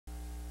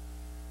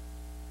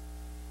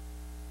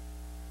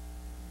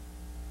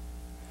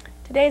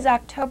Today is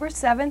October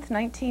 7th,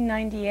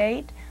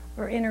 1998.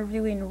 We're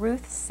interviewing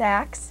Ruth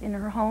Sax in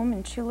her home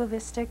in Chula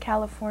Vista,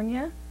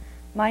 California.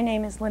 My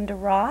name is Linda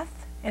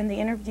Roth, and the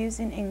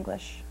interview's in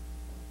English.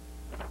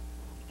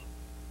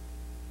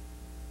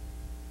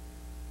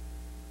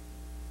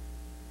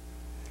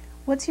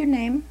 What's your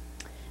name?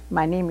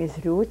 My name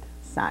is Ruth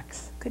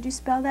Sax. Could you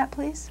spell that,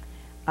 please?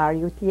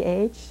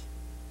 Ruthsax.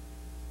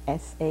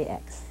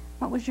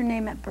 What was your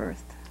name at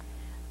birth?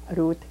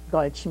 Ruth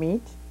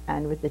Goldschmidt,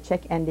 and with the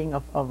Czech ending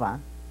of Ova.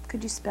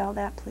 Could you spell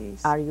that,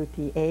 please?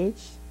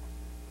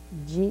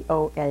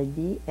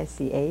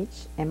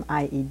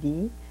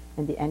 RuthGoldschmied,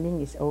 and the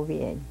ending is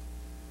OVA.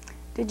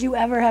 Did you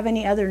ever have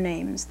any other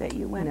names that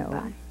you went No.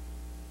 by?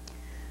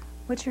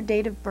 What's your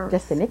date of birth?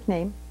 Just a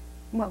nickname.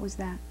 What was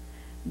that?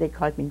 They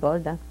called me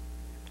Golda.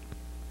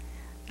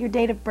 Your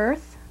date of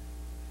birth?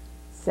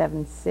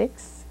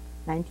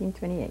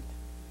 7/6/1928.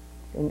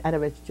 In other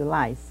words,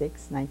 July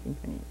 6,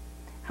 1928.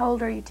 How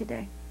old are you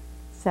today?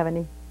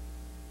 70.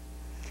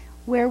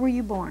 Where were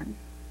you born?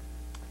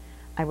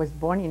 I was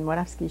born in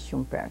Moravský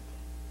Šumperk.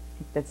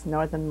 That's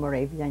northern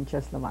Moravia in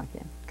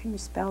Czechoslovakia. Can you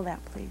spell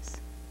that,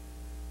 please?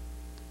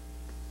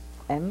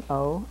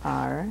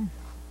 MoravskySumperk.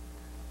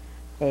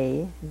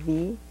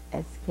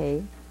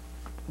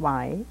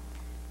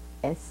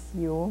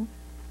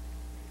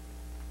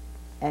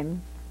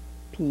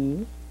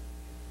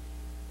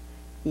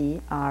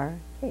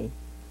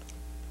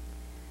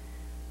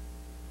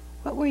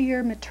 What were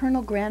your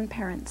maternal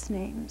grandparents'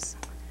 names?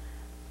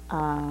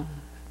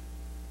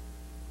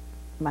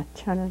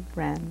 Maternal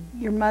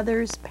Your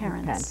mother's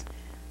parents.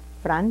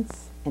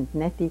 Franz and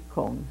Nettie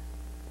Kohn.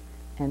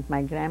 And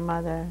my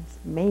grandmother's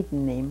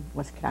maiden name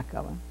was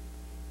Krakova.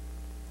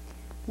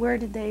 Where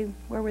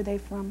were they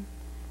from?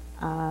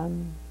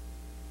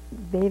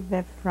 They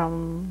were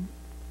from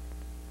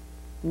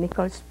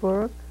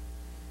Nikolsburg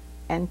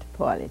and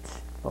Politz,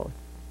 both.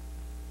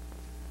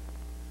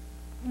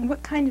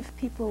 What kind of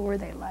people were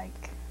they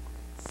like?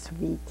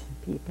 Sweet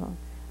people.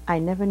 I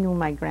never knew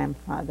my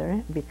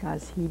grandfather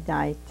because he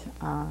died,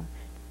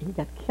 he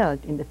got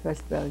killed in the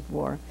First World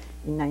War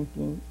in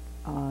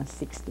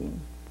 1916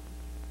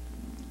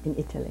 in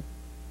Italy.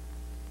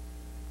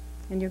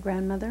 And your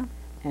grandmother?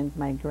 And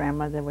my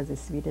grandmother was the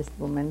sweetest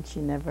woman.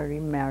 She never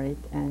remarried,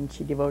 and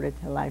she devoted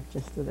her life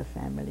just to the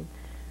family.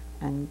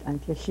 And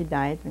until she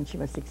died when she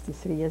was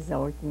 63 years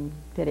old in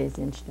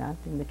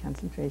Theresienstadt in the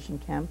concentration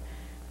camp,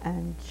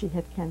 and she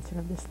had cancer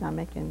of the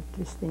stomach and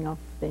twisting of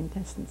the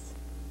intestines.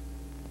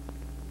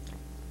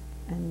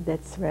 And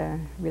that's where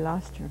we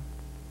lost her.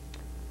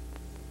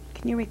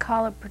 Can you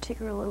recall a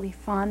particularly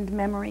fond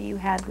memory you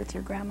had with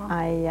your grandma?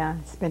 I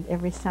spent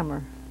every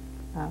summer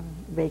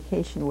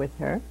vacation with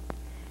her,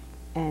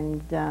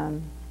 and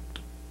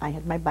I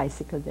had my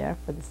bicycle there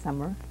for the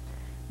summer.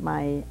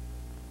 My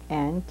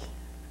aunt,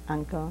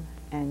 uncle,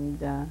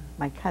 and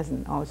my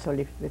cousin also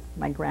lived with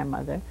my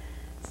grandmother,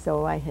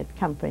 so I had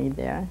company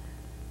there.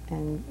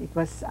 And it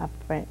was up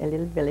a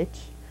little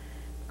village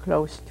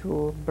close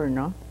to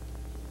Brno.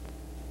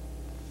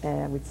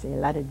 I would say a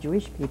lot of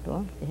Jewish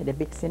people. They had a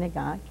big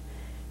synagogue,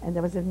 and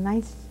there was a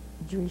nice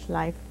Jewish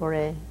life for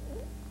a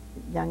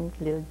young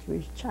little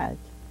Jewish child.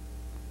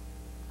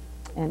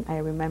 And I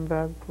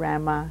remember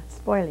Grandma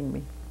spoiling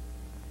me.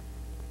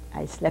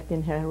 I slept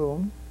in her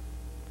room,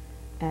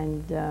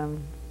 and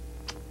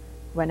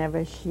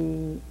whenever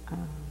she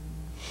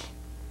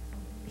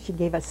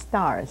gave us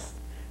stars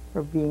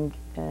for being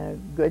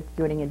good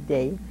during a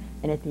day,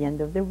 and at the end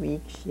of the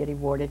week she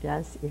rewarded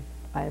us if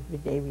every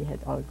day we had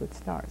all good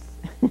stars.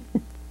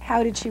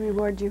 How did she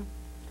reward you?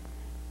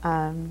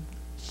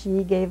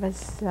 She gave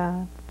us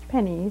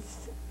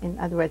pennies. In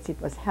other words, it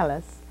was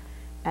hellas,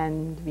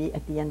 and we,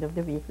 at the end of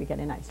the week, we got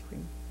an ice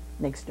cream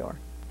next door.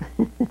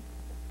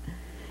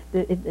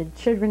 The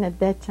children at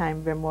that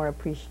time were more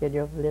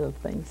appreciative of little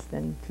things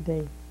than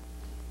today.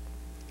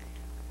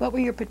 What were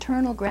your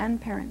paternal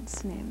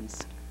grandparents'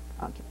 names?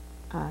 Okay.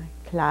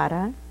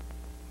 Clara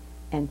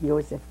and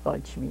Josef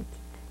Goldschmidt,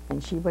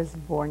 and she was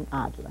born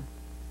Adler,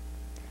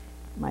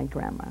 my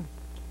grandma.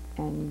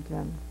 And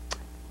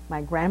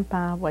my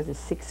grandpa was a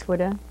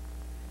 6-footer,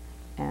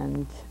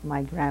 and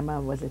my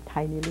grandma was a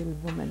tiny little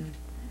woman,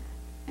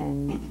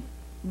 and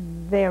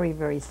very,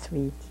 very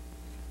sweet.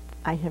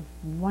 I have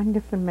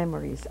wonderful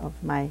memories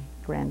of my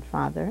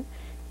grandfather.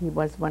 He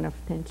was one of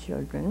 10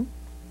 children,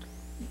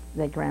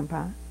 the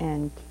grandpa,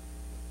 and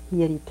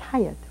he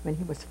retired when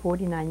he was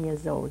 49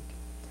 years old.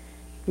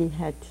 He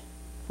had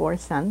 4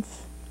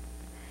 sons,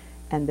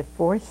 and the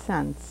 4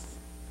 sons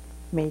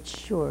made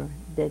sure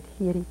that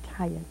he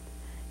retired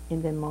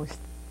in the most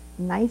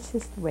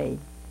nicest way.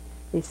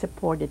 They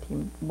supported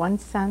him. 1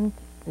 son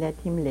let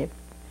him live,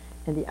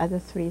 and the other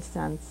 3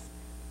 sons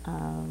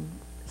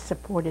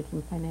supported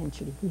him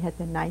financially. He had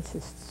the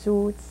nicest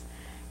suits,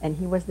 and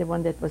he was the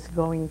one that was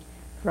going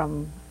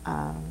from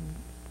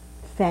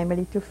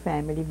family to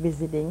family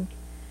visiting,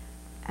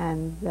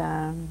 and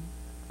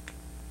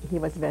he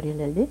was very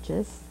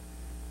religious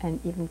and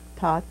even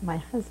taught my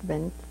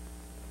husband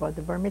for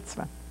the bar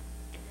mitzvah.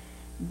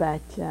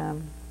 But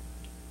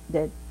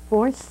the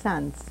four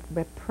sons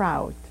were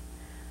proud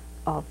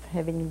of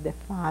having the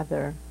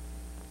father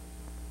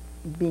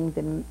being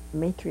the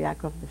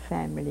matriarch of the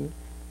family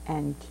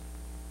and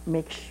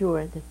make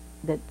sure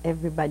that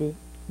everybody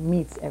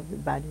meets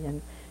everybody.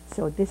 And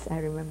so this I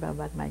remember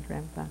about my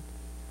grandpa.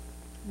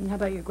 And how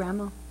about your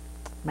grandma?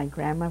 My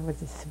grandma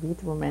was a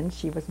sweet woman.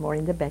 She was more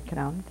in the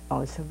background,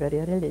 also very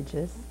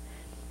religious.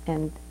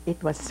 And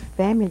it was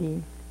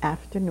family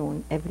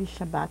afternoon, every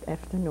Shabbat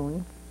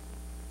afternoon,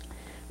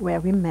 where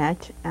we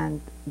met,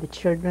 and the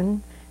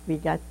children, we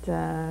got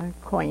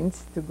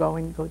coins to go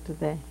to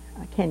the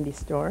candy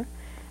store,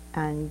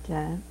 and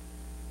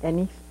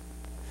any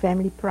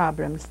family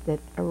problems that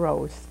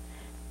arose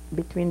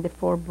between the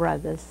four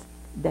brothers,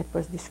 that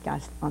was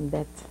discussed on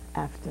that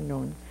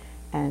afternoon.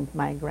 And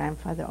my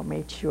grandfather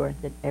made sure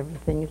that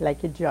everything is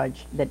like a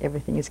judge, that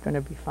everything is going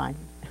to be fine.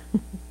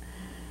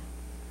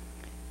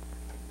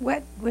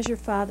 What was your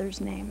father's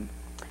name?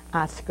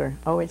 Oscar,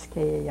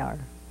 O-S-K-A-R.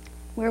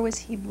 Where was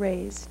he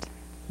raised?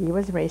 He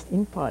was raised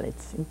in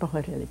Politz, in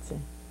Pohorelice.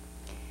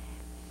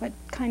 What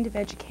kind of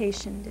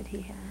education did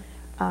he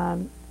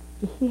have?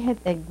 He had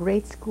a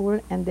grade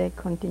school and a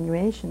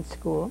continuation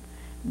school,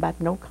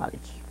 but no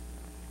college.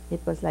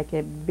 It was like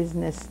a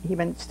business. He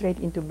went straight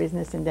into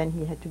business, and then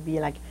he had to be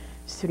like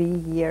 3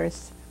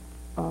 years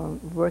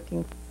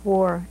working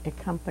for a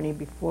company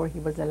before he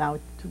was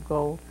allowed to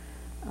go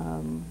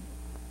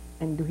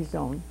and do his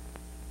own.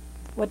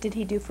 What did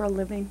he do for a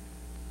living?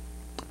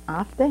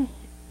 After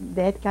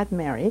Dad got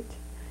married,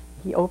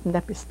 he opened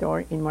up a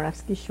store in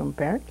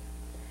Moravsky-Schumperk,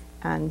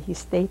 and he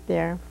stayed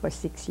there for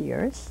 6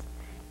 years.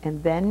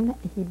 And then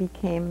he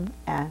became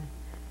a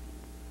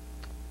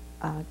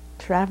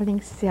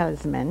traveling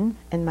salesman,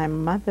 and my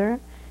mother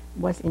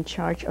was in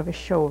charge of a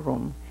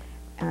showroom.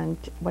 And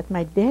what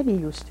my daddy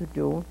used to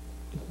do,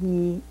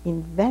 he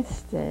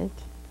invested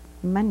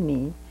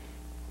money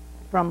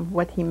from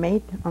what he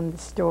made on the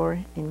store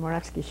in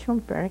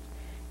Moravsky-Schumperk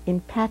in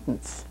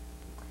patents.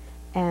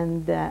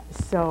 And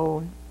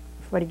so,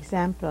 for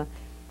example,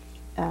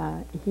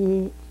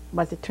 he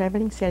was a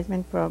traveling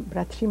salesman for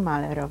Bratry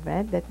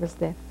Malerove. That was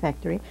the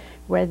factory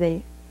where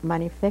they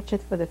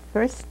manufactured for the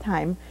first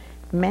time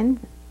men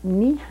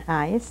knee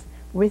highs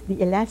with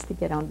the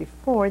elastic around.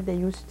 Before, they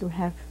used to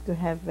have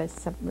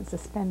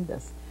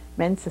suspenders,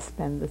 men's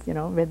suspenders, you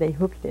know, where they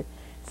hooked it.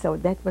 So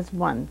that was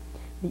one.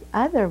 The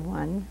other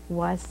one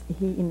was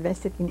he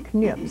invested in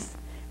Knüps,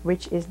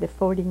 which is the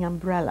folding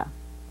umbrella.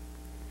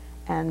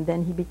 And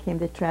then he became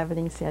the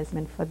traveling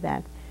salesman for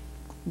that.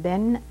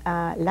 Then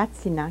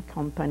Latsina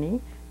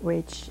Company,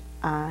 which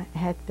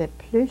had the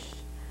plush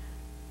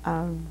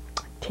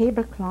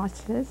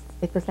tablecloths.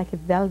 It was like a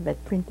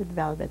velvet, printed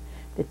velvet.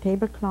 The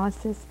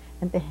tablecloths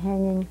and the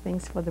hanging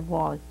things for the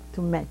wall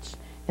to match,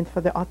 and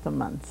for the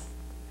ottomans.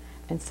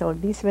 And so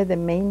these were the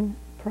main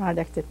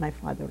products that my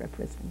father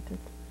represented.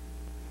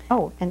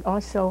 Oh, and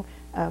also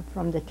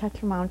from the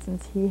Tatra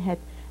Mountains, he had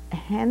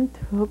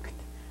hand-hooked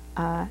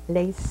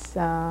lace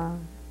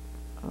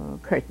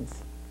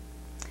curtains.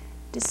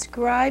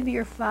 Describe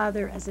your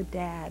father as a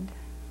dad.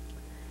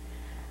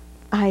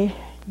 I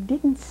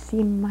didn't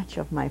see much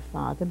of my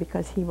father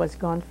because he was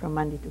gone from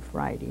Monday to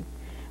Friday.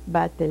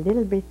 But the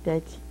little bit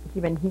that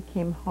when he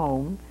came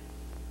home,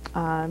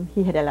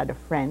 he had a lot of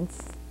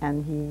friends,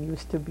 and he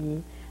used to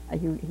be,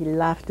 he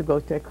loved to go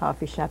to a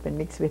coffee shop and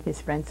mix with his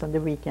friends on the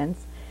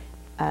weekends.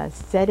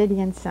 Saturday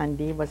and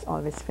Sunday was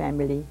always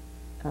family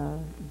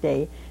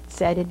day.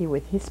 Saturday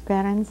with his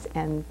parents,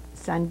 and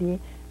Sunday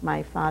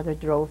my father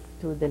drove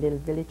to the little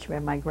village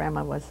where my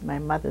grandma was my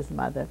mother's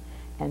mother,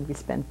 and we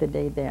spent the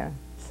day there.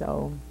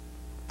 So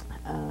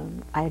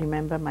I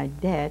remember my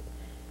dad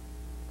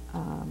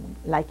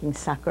liking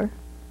soccer,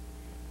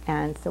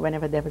 and so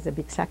whenever there was a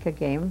big soccer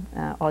game,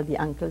 all the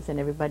uncles and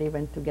everybody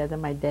went together.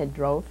 My dad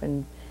drove,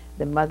 and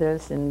the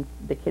mothers and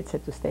the kids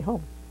had to stay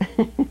home.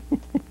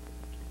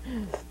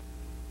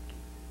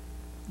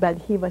 But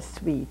he was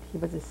sweet. He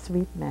was a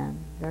sweet man,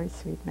 very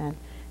sweet man.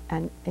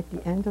 And at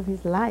the end of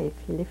his life,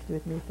 he lived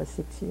with me for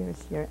 6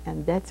 years here,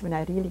 and that's when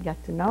I really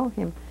got to know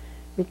him,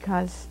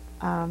 because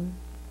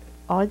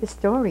all the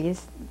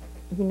stories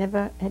he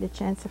never had a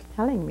chance of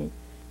telling me.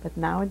 But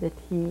now that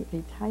he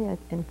retired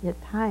and he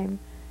had time,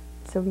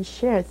 so we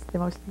shared the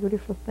most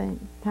beautiful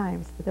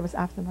times. But that was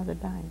after Mother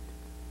died.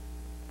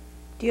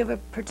 Do you have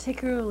a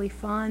particularly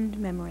fond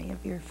memory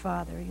of your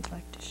father you'd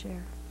like to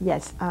share?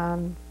 Yes.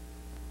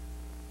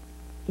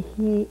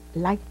 He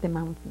liked the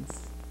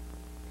mountains.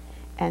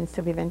 And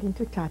so we went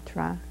into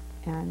Tatra,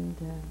 and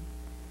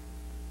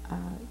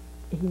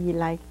he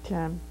liked,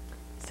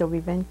 so we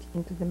went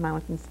into the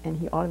mountains, and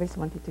he always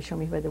wanted to show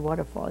me where the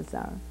waterfalls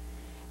are.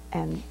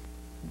 And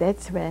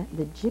that's where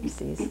the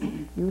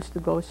gypsies used to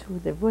go through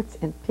the woods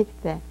and pick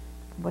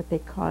what they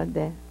call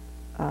the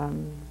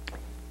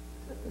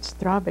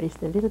strawberries,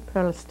 the little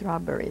pearl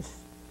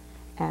strawberries.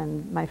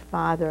 And my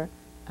father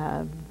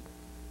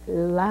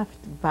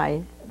loved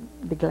by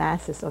the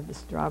glasses of the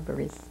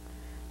strawberries.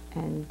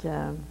 And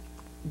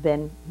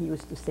then he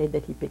used to say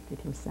that he picked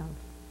it himself.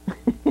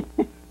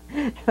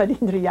 But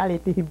in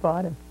reality, he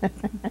bought them.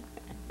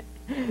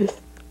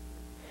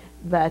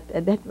 But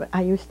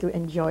I used to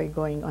enjoy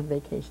going on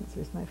vacations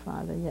with my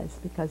father, yes,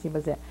 because he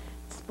was a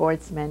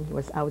sportsman. He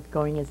was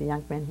outgoing as a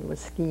young man. He was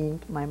skiing.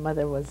 My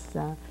mother was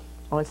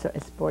also a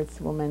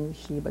sportswoman.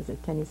 She was a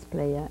tennis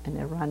player and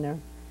a runner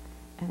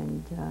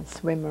and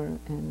swimmer.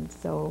 And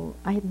so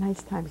I had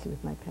nice times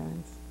with my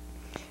parents.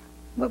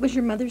 What was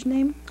your mother's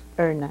name?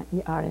 Erna,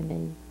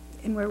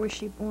 E-R-N-A. And where was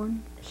she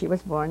born? She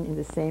was born in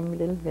the same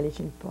little village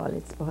in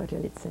Politz,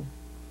 Bohorelice.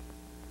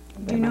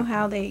 Do you know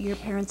how your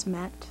parents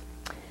met?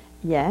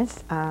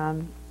 Yes,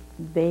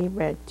 they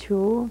were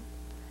two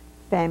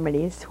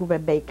families who were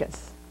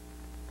bakers.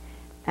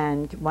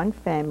 And one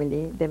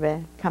family, they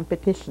were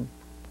competition.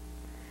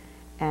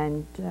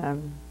 And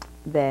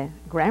the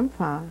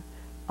grandpa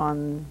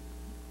on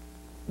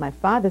my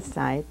father's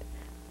side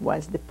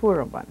was the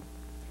poorer one.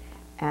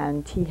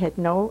 And he had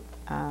no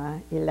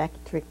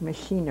electric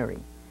machinery.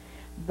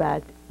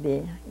 But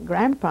the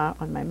grandpa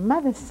on my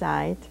mother's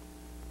side,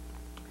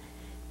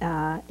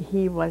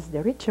 he was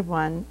the richer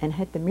one and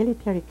had the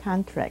military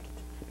contract,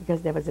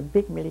 because there was a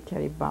big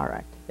military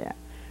barrack there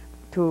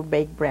to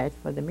bake bread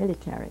for the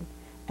military.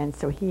 And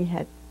so he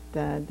had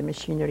the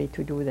machinery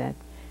to do that.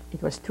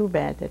 It was too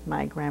bad that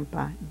my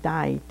grandpa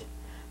died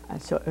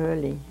so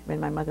early, when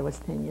my mother was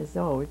 10 years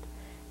old.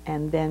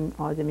 And then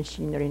all the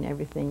machinery and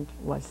everything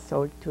was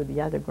sold to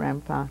the other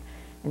grandpa.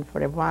 And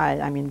for a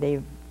while, I mean,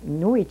 they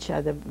knew each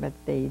other, but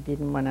they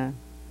didn't want to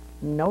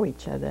know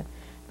each other.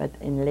 But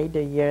in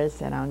later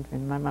years, around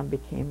when my mom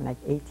became like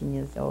 18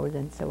 years old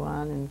and so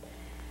on, and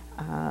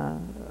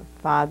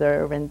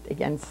father went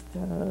against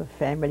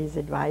family's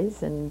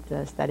advice and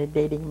started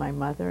dating my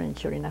mother, and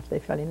sure enough, they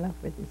fell in love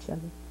with each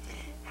other.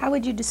 How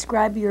would you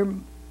describe your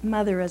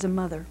mother as a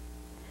mother?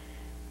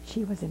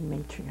 She was a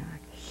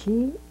matriarch.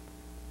 She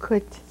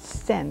could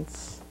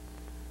sense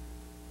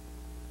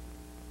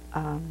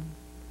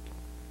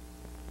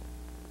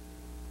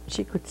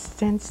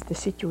the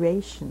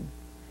situation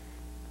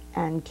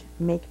and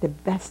make the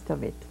best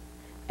of it.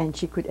 And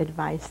she could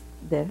advise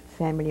the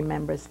family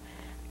members.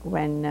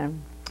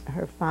 When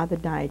her father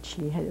died,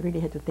 she really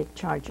had to take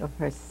charge of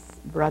her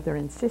brother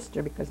and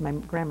sister, because my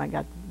grandma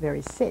got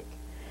very sick.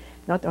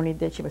 Not only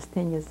that, she was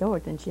 10 years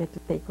old and she had to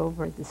take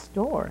over the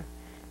store.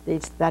 They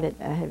started,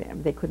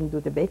 they couldn't do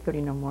the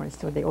bakery no more,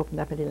 so they opened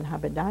up a little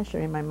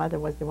haberdashery, and my mother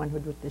was the one who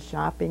did the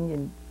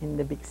shopping in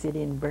the big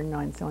city in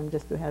Brno and so on,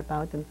 just to help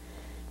out and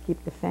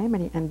keep the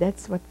family. And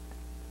that's what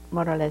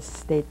more or less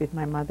stayed with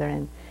my mother.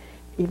 And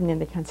even in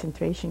the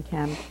concentration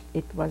camp,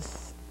 it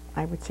was,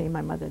 I would say,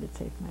 my mother that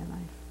saved my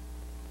life,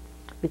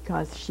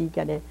 because she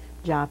got a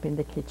job in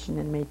the kitchen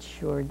and made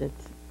sure that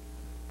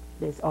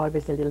there's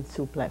always a little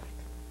soup left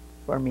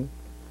for me.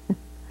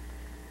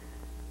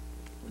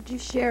 Would you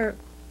share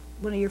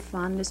one of your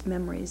fondest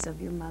memories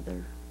of your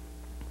mother?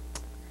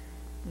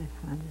 My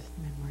fondest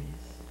memories.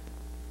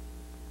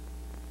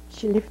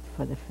 She lived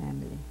for the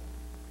family,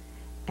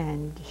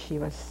 and she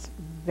was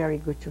very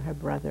good to her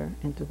brother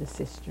and to the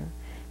sister.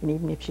 And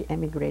even if she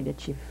emigrated,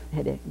 she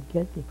had a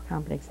guilty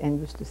complex and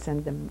used to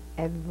send them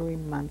every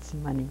month's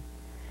money.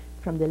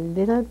 From the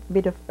little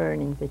bit of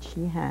earning that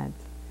she had,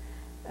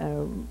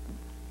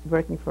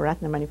 working for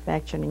Ratner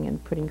Manufacturing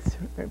and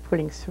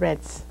pulling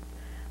threads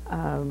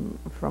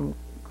from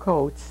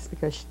coats,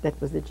 because that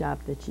was the job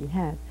that she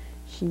had,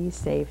 she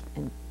saved,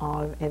 and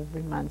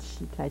every month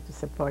she tried to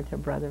support her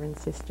brother and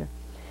sister.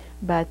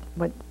 But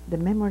what the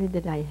memory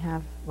that I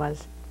have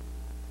was,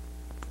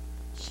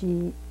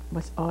 she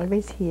was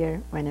always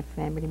here when a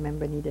family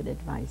member needed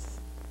advice,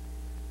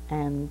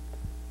 and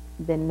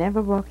they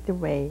never walked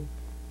away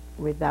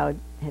without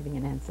having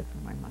an answer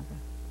from my mother.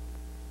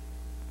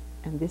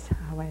 And this is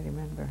how I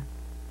remember.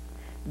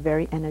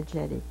 Very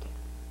energetic,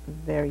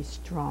 very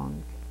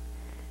strong,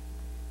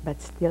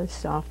 but still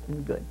soft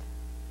and good.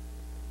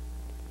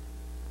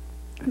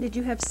 Did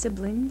you have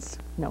siblings?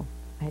 No,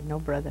 I had no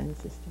brother and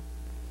sister.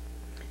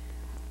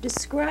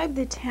 Describe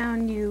the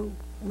town you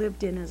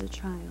lived in as a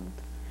child.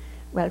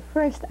 Well,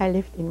 first I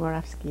lived in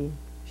Moravsky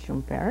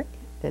Šumperk,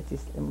 that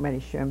is Mary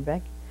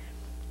Schönberg,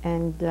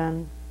 and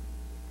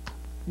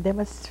there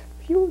was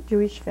few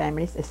Jewish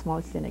families, a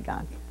small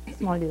synagogue, a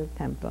small little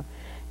temple.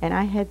 And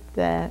I had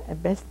a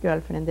best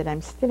girlfriend that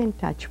I'm still in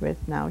touch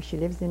with now. She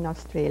lives in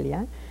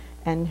Australia,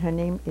 and her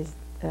name is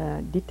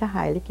Dita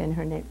Heilig, and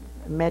her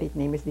married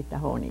name is Dita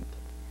Honig.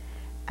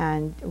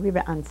 And we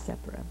were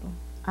inseparable,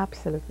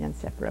 absolutely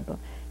inseparable.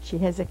 She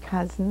has a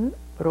cousin,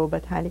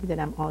 Robert Heilig, that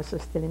I'm also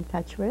still in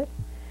touch with.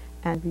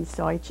 And we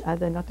saw each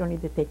other, not only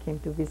that they came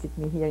to visit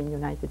me here in the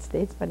United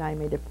States, but I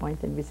made a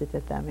point and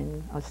visited them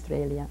in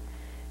Australia.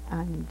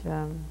 And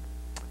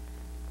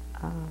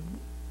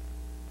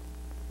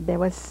there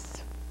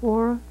was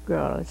 4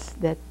 girls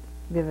that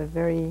we were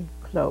very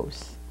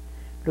close.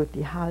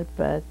 Ruthie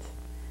Halpert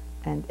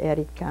and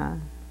Erika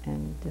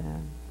and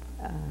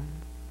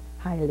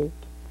Heilig.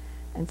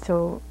 And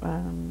so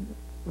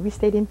we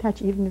stayed in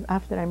touch even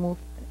after I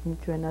moved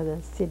into another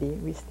city.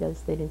 We still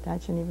stayed in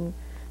touch, and even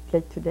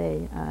till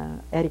today,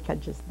 Erika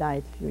just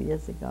died a few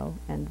years ago,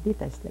 and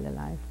Dita is still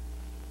alive.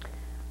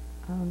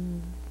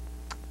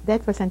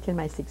 That was until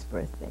my 6th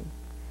birthday.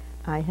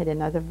 I had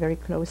another very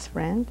close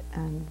friend,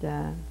 and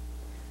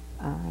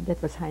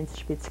that was Heinz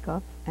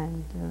Spitzkopf,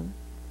 and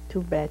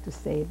too bad to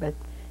say, but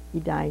he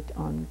died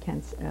on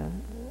cancer.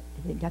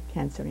 He got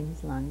cancer in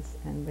his lungs,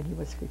 and when he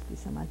was 50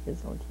 some odd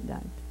years old, he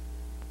died.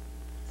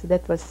 So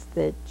that was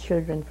the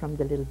children from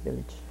the little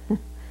village.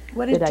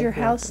 What did your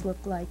house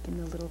look like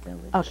in the little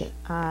village? Okay,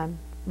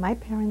 my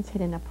parents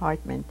had an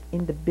apartment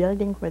in the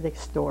building where the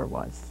store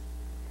was,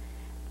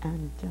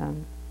 and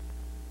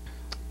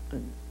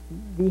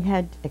we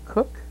had a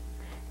cook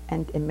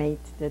and a maid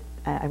that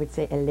I would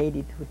say a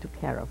lady who took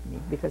care of me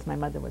because my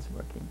mother was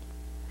working,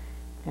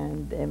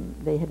 and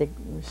they had a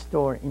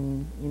store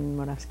in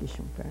Moravsky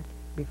Šumperk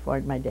before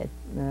my dad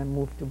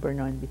moved to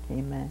Brno and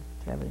became a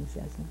traveling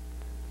salesman.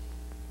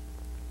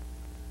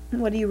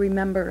 What do you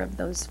remember of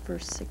those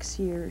first 6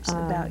 years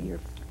about your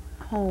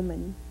home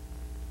and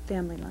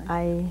family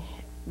life?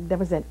 There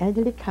was an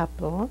elderly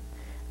couple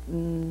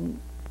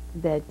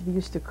that we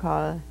used to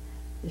call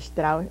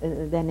Strauss.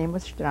 Their name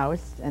was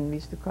Strauss, and we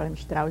used to call him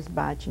Strauss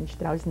Bach and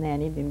Strauss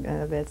Nanny.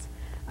 That's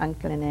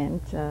uncle and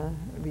aunt.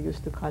 We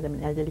used to call them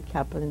an elderly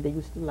couple, and they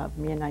used to love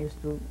me, and I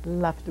used to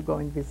love to go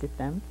and visit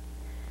them.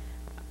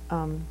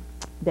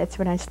 That's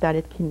when I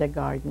started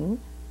kindergarten,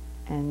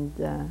 and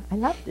I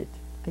loved it.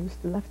 I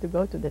used to love to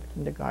go to that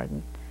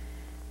kindergarten.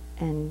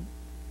 And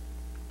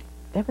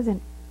there was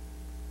an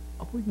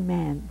old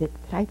man that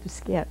tried to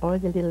scare all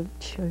the little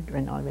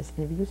children always,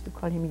 and we used to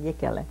call him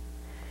Jekele.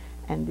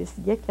 And this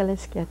Jekele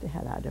scared the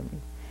hell out of me.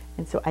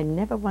 And so I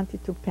never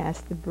wanted to pass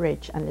the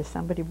bridge unless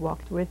somebody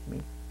walked with me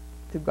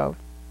to go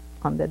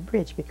on that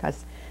bridge,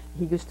 because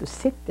he used to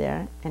sit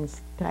there and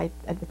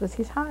it was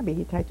his hobby.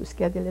 He tried to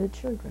scare the little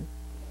children.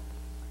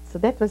 So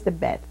that was the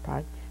bad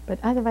part. But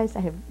otherwise,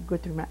 I have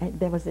good remember.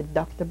 There was a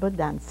Dr.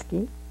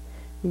 Bodansky.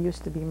 He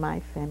used to be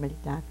my family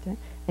doctor,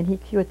 and he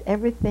cured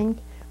everything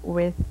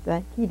with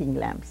heating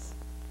lamps.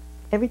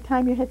 Every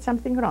time you had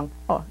something wrong,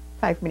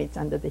 5 minutes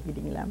under the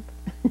heating lamp.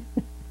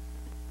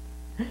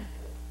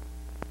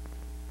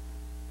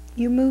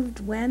 You moved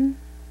when?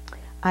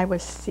 I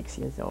was 6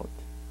 years old,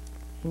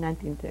 in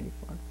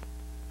 1934.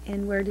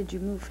 And where did you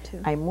move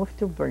to? I moved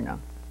to Brno,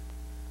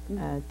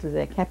 to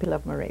the capital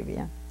of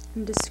Moravia.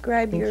 And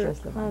describe your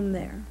home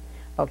there.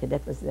 Okay,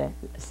 that was the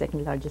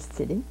second largest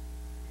city,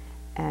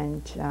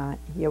 and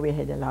here we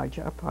had a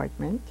larger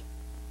apartment,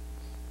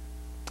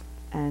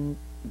 and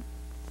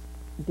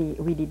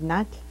we did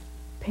not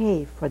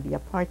pay for the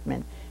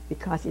apartment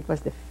because it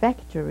was the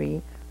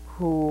factory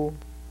who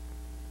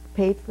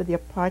paid for the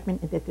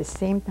apartment, and at the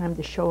same time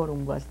the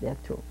showroom was there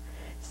too.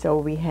 So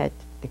we had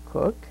a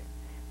cook,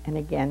 and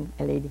again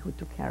a lady who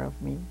took care of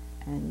me,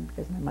 and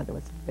because my mother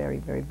was very,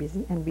 very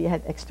busy, and we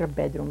had extra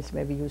bedrooms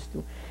where we used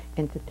to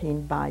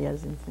entertain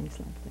buyers and things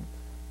like that.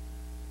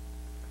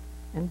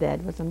 And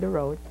Dad was on the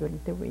road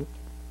during the week.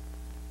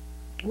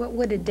 What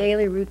would a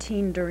daily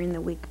routine during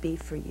the week be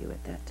for you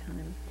at that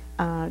time?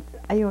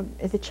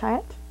 As a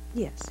child?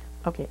 Yes.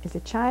 Okay, as a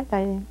child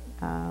I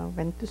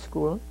went to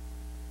school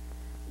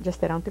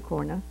just around the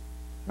corner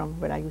from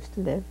where I used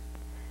to live,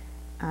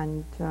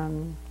 and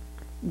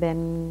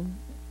then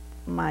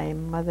my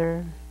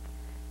mother,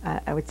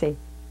 I would say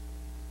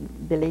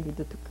the lady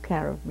that took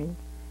care of me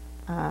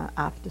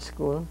after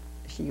school,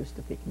 she used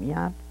to pick me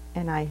up,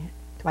 and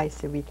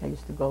twice a week I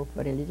used to go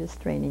for religious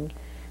training.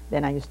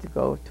 Then I used to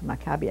go to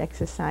Maccabi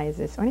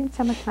exercises, or in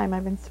summertime I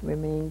went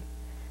swimming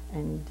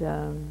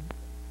and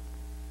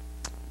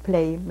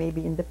play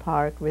maybe in the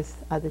park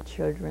with other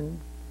children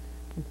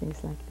and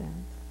things like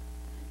that.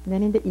 And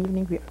then in the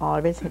evening we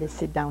always had a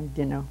sit-down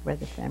dinner where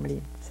the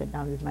family sat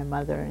down with my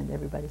mother and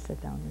everybody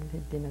sat down and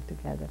had dinner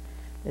together.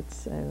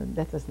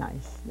 That was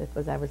nice.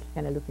 I was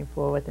kind of looking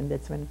forward, and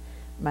that's when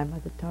my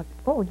mother talked.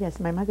 Oh yes,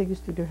 my mother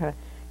used to do her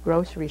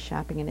grocery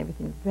shopping and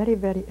everything very,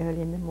 very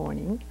early in the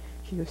morning.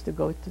 She used to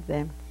go to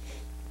the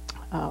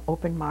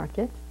open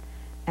market,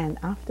 and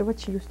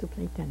afterwards she used to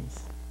play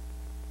tennis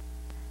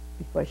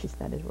before she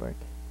started work.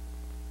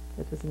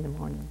 That was in the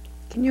morning.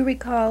 Can you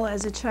recall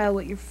as a child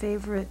what your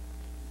favorite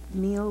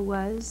meal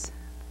was?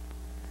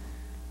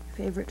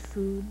 Favorite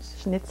foods?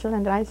 Schnitzel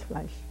and rice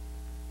flesh.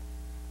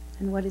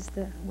 And what is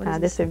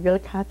that's a veal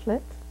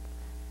cutlet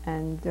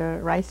and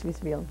rice with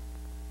veal.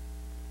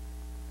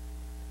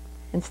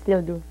 And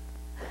still do.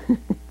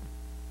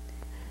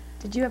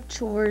 Did you have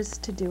chores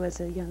to do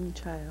as a young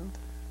child?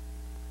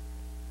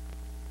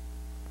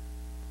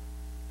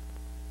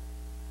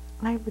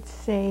 I would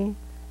say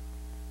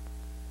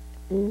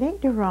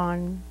later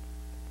on,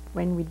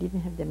 when we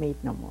didn't have the maid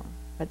no more,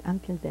 but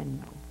until then,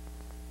 no.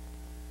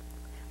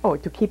 Oh,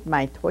 to keep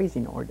my toys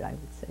in order, I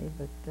would say,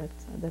 but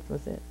that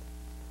was it.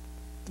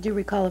 Do you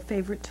recall a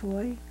favorite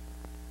toy?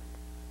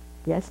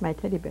 Yes, my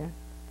teddy bear.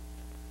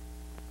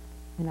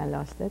 And I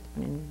lost it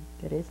in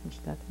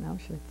Theresienstadt in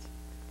Auschwitz.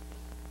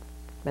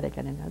 But I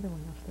got another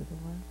one after the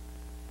war.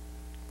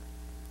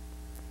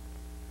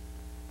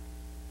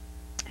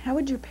 How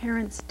would your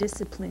parents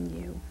discipline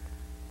you?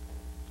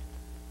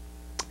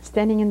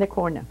 Standing in the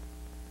corner.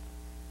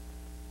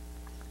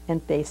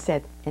 And they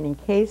said, and in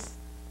case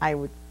I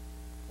would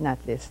not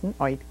listen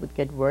or it would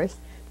get worse,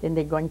 then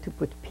they're going to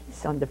put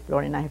peas on the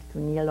floor, and I have to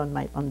kneel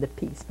on the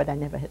peas, but I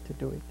never had to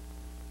do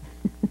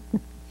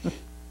it.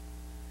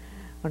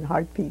 On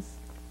hard peas.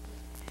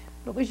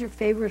 What was your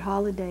favorite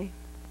holiday?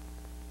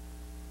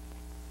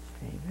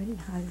 Favorite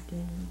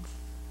holiday?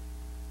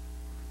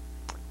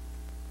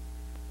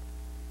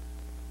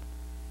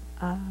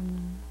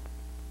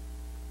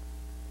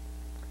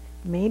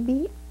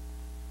 Maybe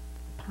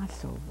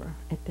Passover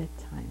at that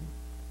time,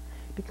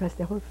 because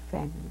the whole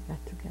family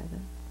got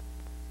together.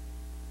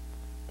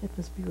 That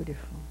was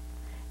beautiful.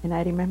 And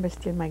I remember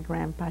still my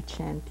grandpa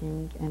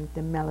chanting and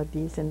the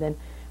melodies, and then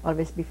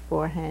always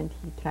beforehand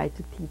he tried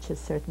to teach us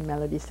certain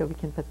melodies so we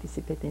can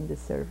participate in the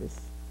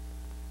service.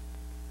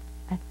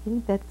 I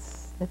think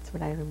that's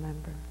what I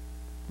remember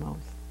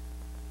most.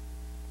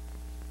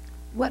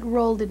 What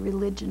role did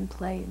religion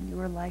play in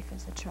your life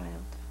as a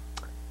child?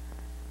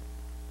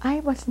 I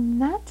was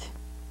not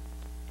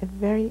a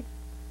very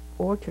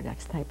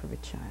orthodox type of a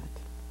child.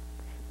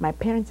 My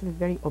parents were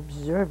very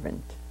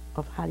observant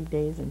of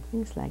holidays and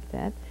things like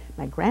that.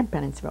 My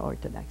grandparents were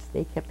Orthodox.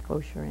 They kept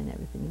kosher and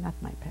everything, not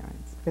my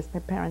parents, because my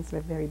parents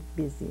were very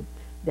busy.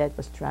 Dad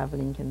was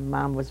traveling and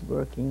Mom was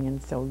working,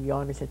 and so we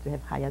always had to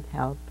have hired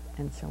help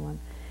and so on.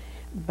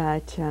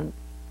 But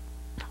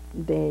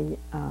they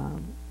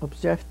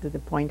observed to the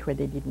point where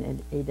they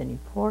didn't eat any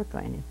pork or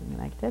anything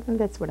like that, and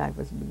that's what I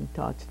was being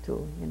taught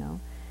to, you know.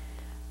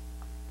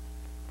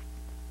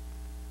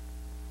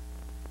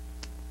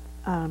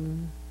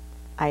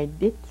 I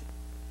did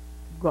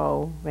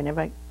go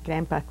whenever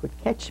Grandpa could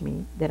catch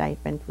me, that I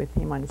went with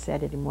him on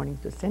Saturday morning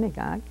to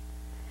synagogue,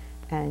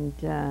 and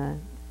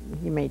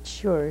he made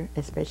sure,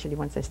 especially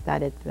once I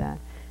started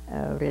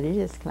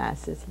religious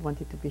classes, he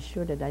wanted to be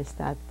sure that I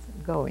start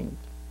going.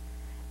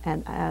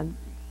 And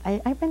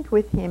I went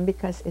with him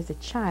because as a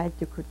child,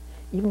 you could,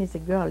 even as a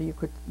girl, you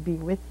could be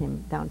with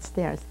him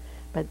downstairs,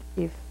 but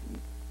if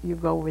you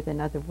go with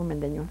another woman,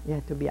 then you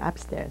have to be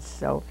upstairs.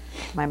 So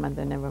my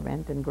mother never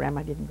went, and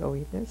Grandma didn't go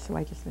either, so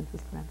I just went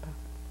with Grandpa.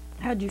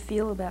 How did you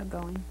feel about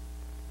going?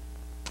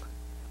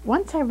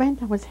 Once I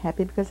went, I was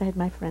happy because I had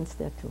my friends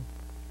there too.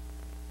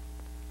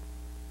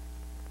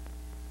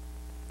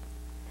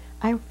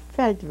 I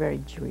felt very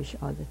Jewish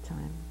all the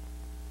time.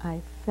 I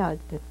felt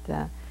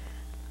that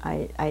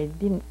I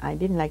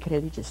didn't like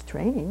religious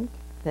training.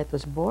 That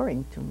was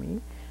boring to me.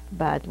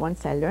 But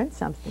once I learned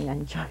something, I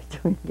enjoyed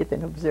doing it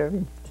and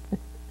observing it.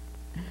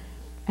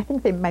 I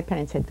think my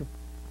parents had to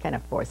kind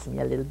of force me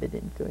a little bit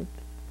into it.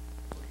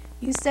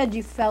 You said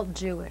you felt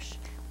Jewish.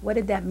 What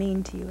did that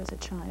mean to you as a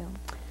child?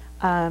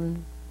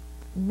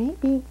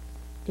 Maybe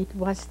it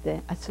was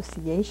the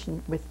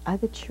association with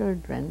other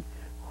children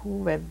who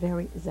were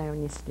very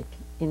Zionistic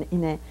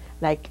in a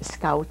like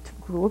scout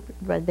group,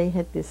 where they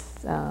had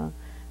this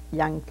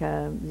young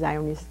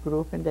Zionist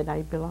group, and that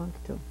I belonged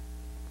to.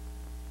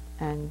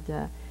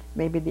 And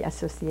maybe the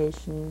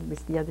association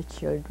with the other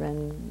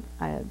children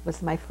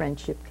was my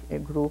friendship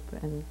group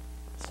and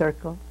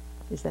circle.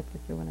 Is that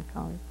what you want to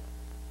call it?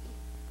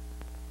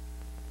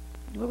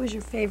 What was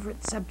your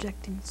favorite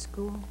subject in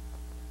school?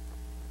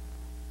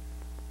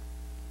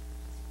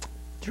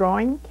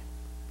 Drawing,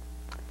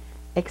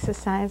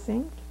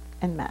 exercising,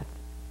 and math.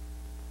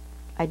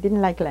 I didn't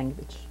like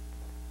language.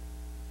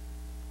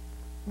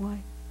 Why?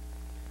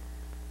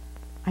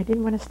 I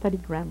didn't want to study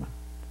grammar.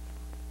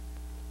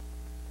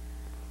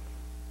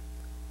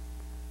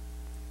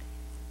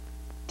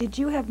 Did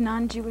you have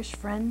non-Jewish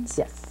friends?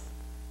 Yes.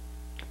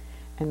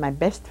 And my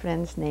best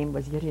friend's name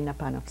was Irina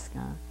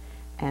Panovska,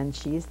 and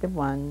she is the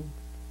one,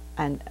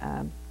 and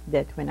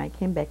that when I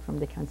came back from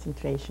the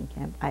concentration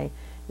camp, I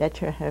let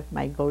her have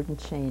my golden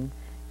chain,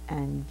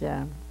 and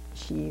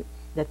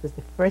that was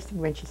the first thing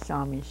when she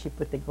saw me. She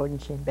put the golden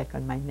chain back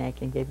on my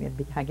neck and gave me a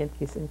big hug and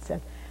kiss and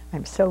said,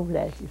 "I'm so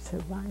glad you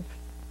survived."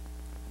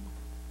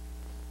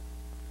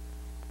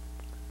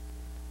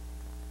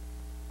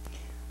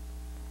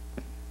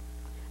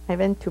 I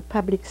went to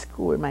public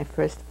school my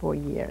first 4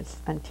 years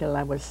until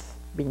I was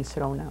being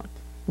thrown out.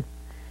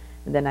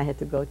 And then I had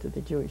to go to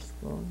the Jewish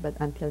school. But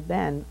until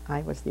then,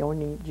 I was the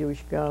only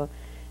Jewish girl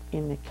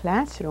in the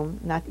classroom,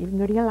 not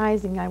even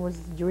realizing I was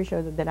Jewish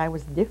or that I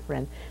was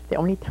different. The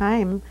only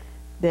time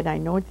that I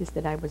noticed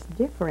that I was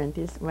different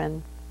is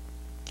when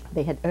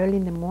they had early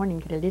in the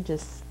morning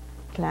religious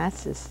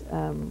classes,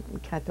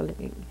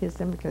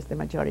 Catholicism, because the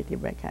majority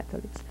were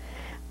Catholics.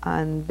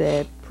 And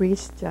the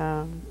priest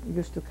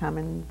used to come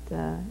and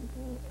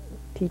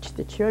teach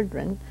the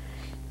children,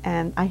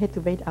 and I had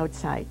to wait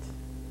outside.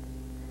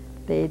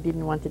 They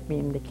didn't want me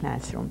in the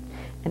classroom.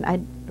 And I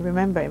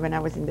remember when I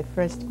was in the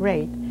first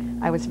grade,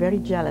 I was very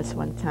jealous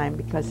one time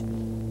because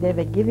they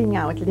were giving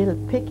out little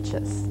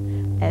pictures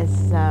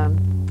as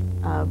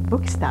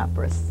book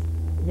stoppers,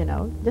 you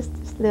know,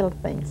 just little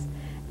things.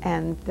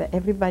 And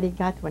everybody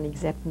got one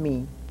except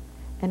me.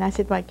 And I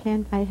said, "Why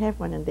can't I have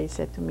one?" And they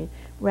said to me,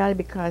 "Well,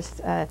 because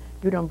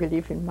you don't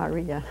believe in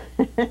Maria,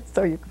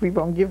 so we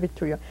won't give it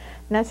to you."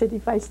 And I said,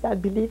 "If I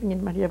start believing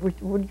in Maria,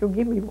 would you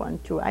give me one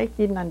too?" I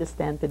didn't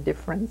understand the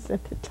difference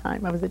at the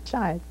time. I was a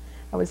child.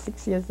 I was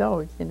 6 years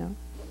old, you know.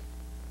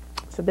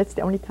 So that's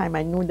the only time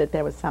I knew that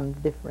there was some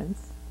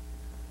difference.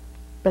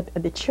 But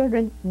the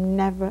children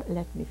never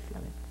let me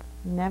feel it.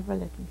 Never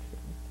let me feel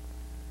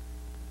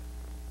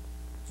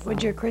it.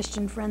 Would So- your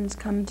Christian friends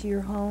come to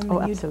your home? Oh,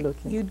 and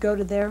absolutely. You'd go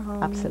to their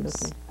homes?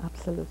 Absolutely,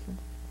 absolutely,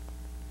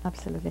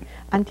 absolutely.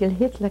 Until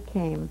Hitler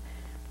came,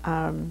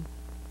 I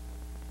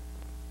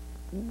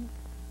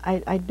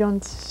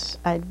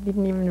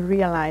didn't even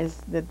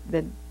realize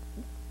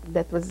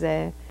that was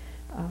a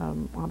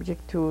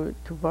object to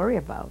worry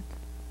about,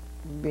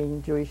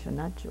 being Jewish or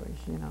not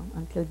Jewish. You know,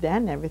 until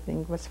then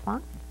everything was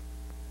fine.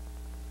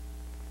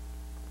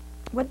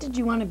 What did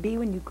you want to be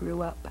when you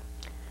grew up?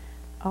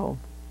 Oh,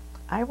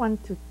 I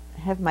want to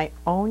have my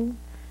own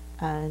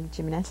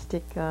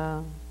gymnastic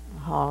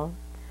hall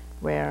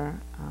where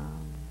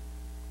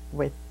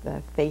with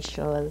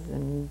facials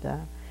and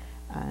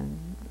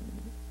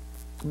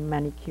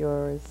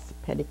manicures,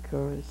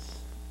 pedicures,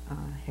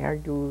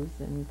 hairdos,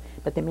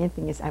 but the main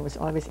thing is I was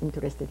always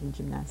interested in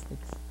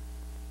gymnastics.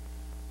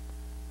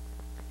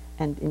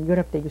 And in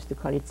Europe they used to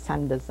call it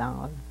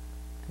Sandersaal,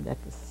 and that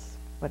was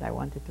what I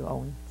wanted to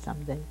own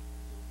someday.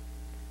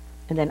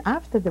 And then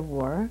after the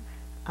war,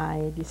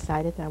 I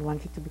decided I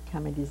wanted to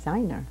become a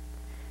designer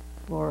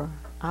for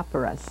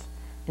operas.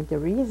 And the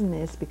reason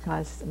is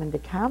because when the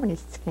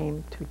communists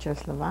came to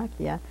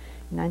Czechoslovakia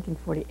in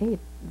 1948,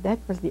 that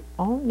was the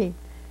only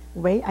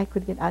way I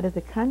could get out of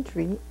the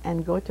country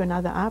and go to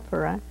another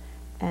opera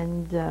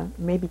and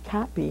maybe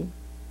copy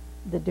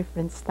the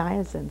different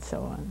styles and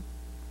so on.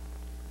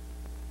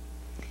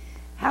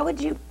 How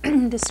would you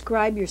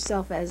describe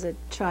yourself as a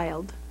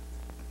child?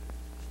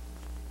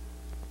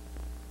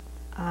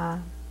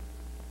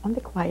 On the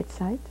quiet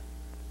side,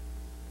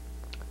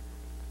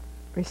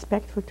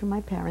 respectful to my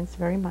parents,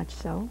 very much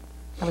so.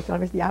 I was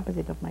always the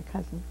opposite of my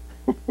cousin.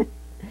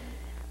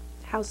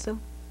 How so?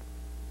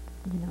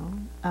 You know,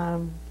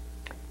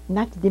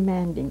 not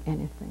demanding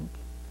anything.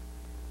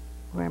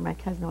 Where my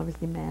cousin always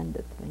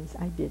demanded things,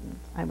 I didn't.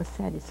 I was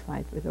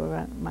satisfied with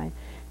my,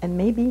 and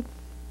maybe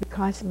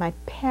because my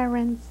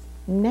parents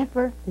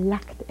never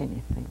lacked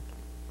anything.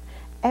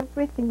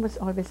 Everything was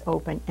always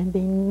open, and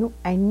they knew,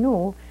 I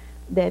knew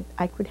that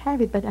I could have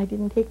it, but I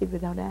didn't take it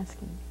without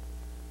asking.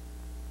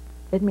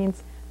 That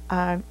means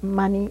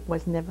money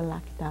was never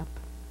locked up,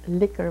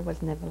 liquor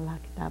was never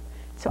locked up.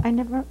 So I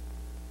never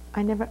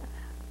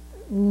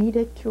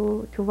needed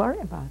to worry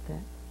about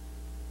that.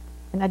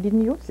 And I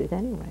didn't use it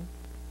anyway.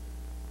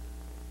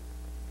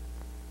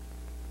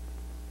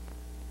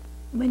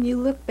 When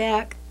you look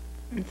back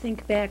and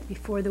think back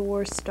before the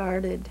war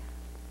started,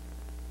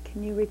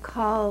 can you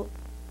recall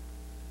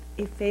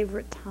a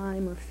favorite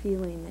time or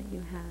feeling that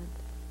you had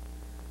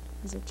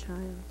as a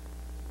child?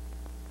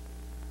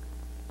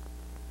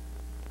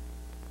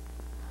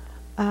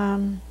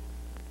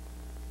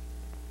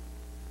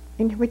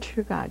 In which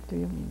regard do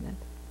you mean that?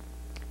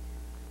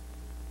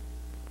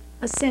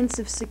 A sense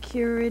of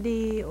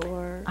security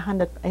or...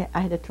 I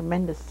had a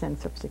tremendous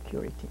sense of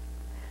security.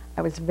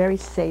 I was very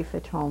safe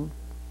at home.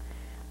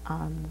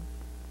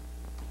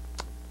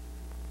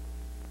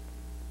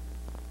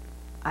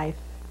 I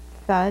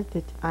felt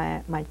that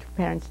my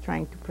parents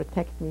trying to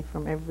protect me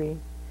from every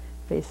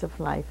phase of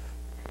life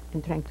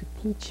and trying to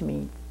teach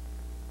me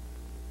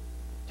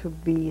to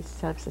be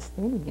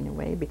self-sustaining in a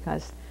way,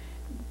 because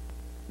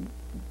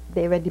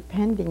they were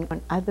depending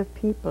on other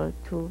people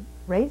to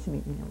raise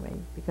me in a way,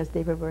 because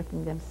they were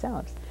working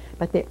themselves.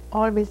 But they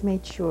always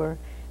made sure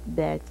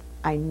that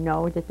I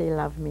know that they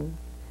love me.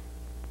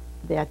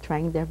 They are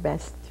trying their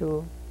best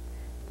to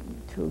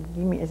give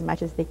me as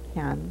much as they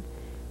can.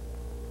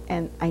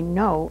 And I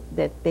know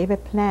that they were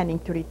planning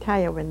to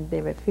retire when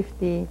they were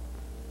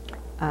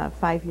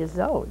 55 years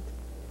old.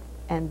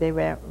 And they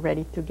were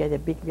ready to get a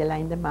big villa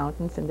in the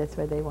mountains, and that's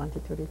where they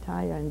wanted to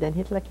retire. And then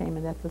Hitler came,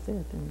 and that was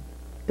it, and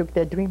took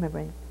their dream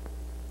away.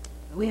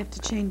 We have to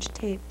change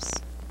tapes.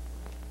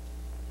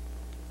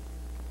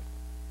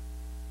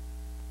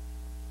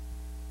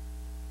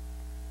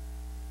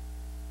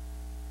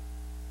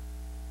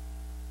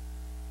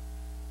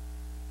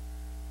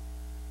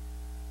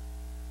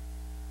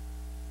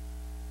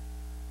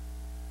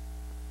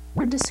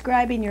 We're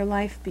describing your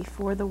life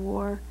before the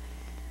war.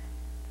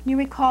 Can you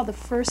recall the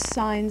first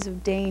signs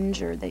of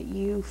danger that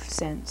you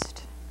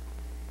sensed?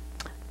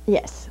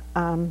 Yes,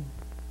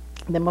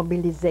 the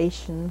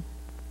mobilization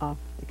of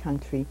the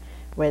country,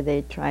 where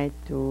they tried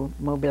to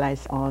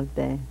mobilize all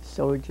the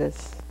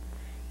soldiers,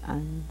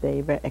 and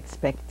they were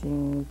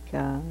expecting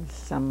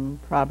some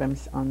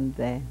problems on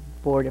the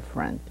border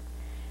front.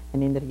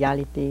 And in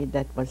reality,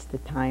 that was the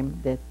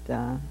time that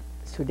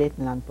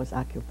Sudetenland was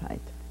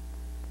occupied.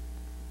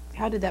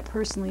 How did that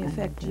personally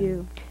affect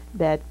you?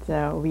 That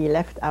we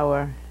left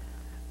our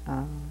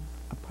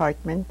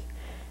apartment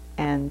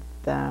and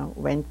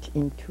went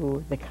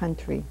into the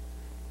country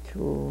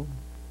to,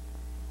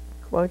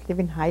 quote, live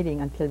in hiding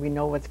until we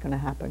know what's going to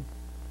happen.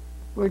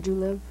 Where'd you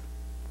live?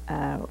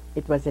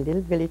 It was a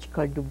little village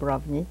called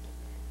Dubrovnik,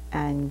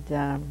 and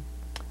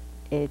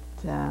it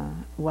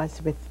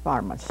was with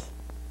farmers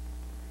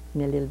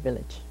in a little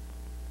village.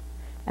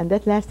 And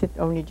that lasted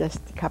only just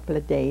a couple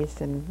of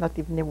days and not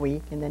even a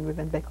week, and then we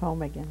went back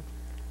home again.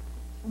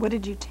 What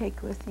did you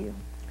take with you?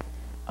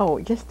 Oh,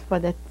 just for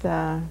that,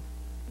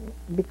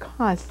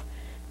 because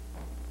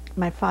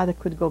my father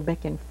could go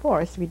back and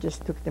forth, we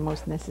just took the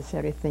most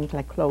necessary things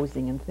like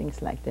clothing and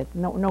things like that.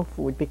 No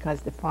food,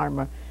 because the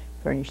farmer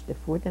furnished the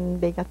food and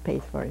they got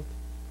paid for it.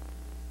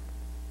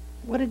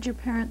 What did your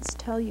parents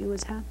tell you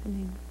was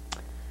happening?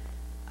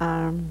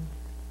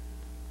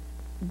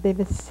 They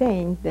were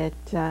saying that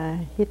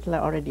Hitler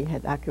already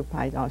had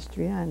occupied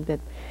Austria and that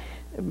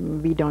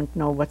we don't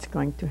know what's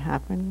going to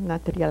happen,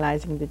 not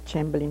realizing that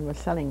Chamberlain was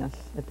selling us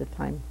at the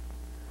time,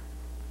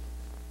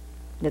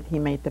 that he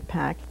made the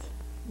pact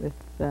with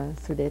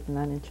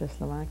Sudetenland and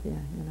Czechoslovakia,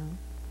 you know.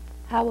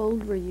 How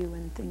old were you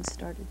when things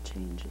started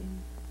changing?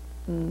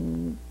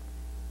 10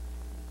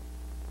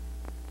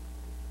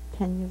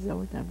 years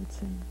old, I would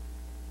say.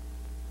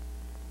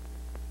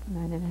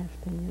 9.5,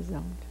 10 years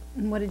old.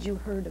 And what did you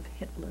heard of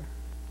Hitler?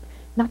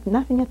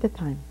 Nothing at the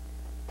time.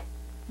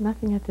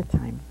 Nothing at the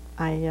time.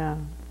 It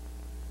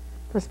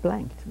was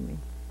blank to me.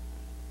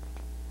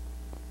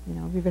 You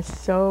know, we were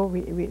so,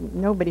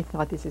 nobody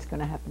thought this is going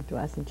to happen to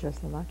us in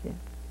Czechoslovakia.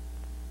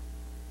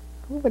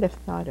 Who would have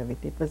thought of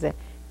it? It was a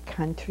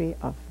country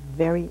of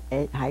very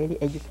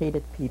highly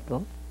educated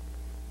people,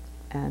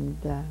 and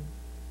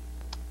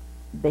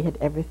they had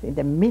everything.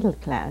 The middle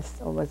class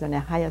was on a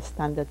higher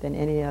standard than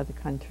any other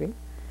country.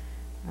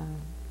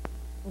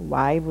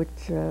 Why would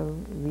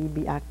we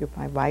be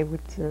occupied? Why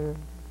would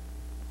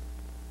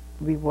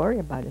we worry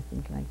about a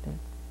thing like that?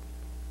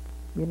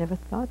 We never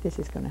thought this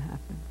is going to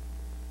happen.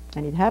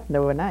 And it happened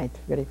overnight,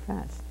 very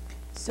fast.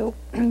 So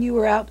you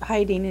were out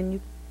hiding and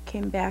you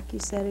came back, you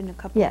said, in a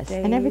couple of days?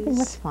 Yes, and everything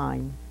was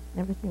fine.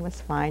 Everything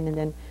was fine. And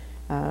then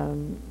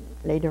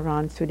later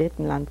on,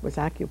 Sudetenland was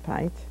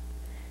occupied.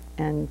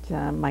 And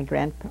my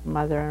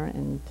grandmother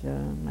and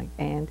my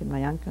aunt and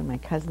my uncle and my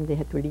cousin, they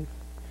had to leave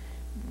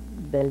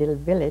the little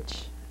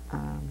village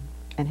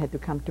and had to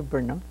come to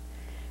Brno.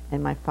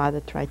 And my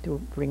father tried to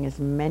bring as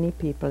many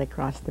people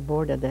across the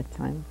border that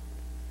time.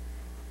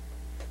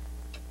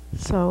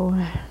 So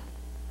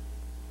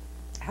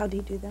how do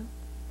you do that?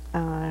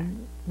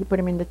 He put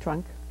them in the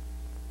trunk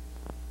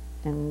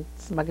and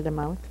smuggled them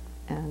out,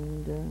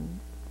 and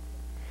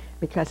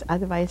because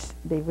otherwise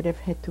they would have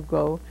had to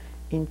go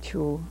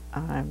into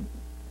a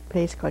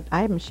place called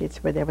Eibenschitz,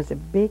 where there was a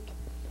big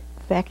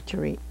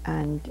factory,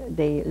 and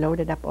they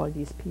loaded up all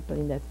these people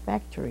in that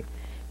factory.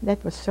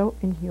 That was so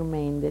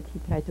inhumane that he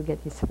tried to get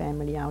his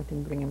family out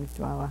and bring them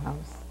to our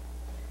house.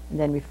 And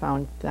then we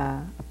found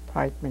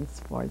apartments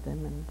for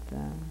them and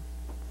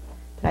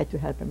tried to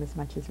help them as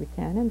much as we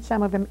can. And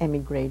some of them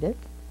emigrated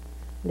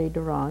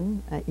later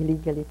on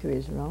illegally to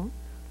Israel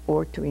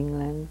or to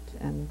England,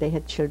 and they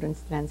had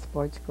children's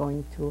transports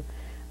going to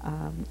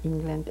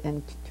England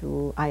and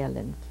to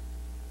Ireland.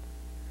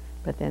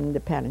 But then the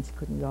parents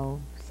couldn't go,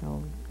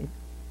 so it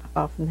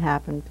often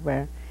happened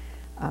where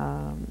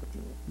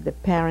the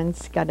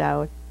parents got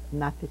out,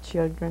 not the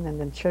children, and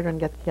then children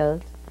got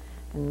killed,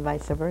 and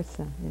vice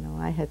versa. You know,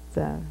 I had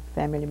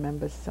family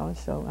members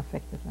also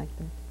affected like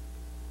that.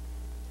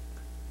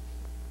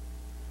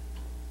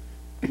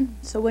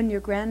 So when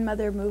your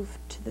grandmother moved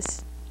to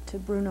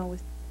Brno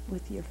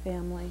with your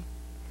family,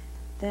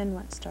 then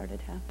what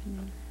started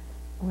happening?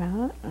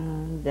 Well,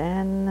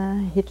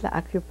 then Hitler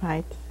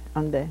occupied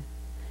on the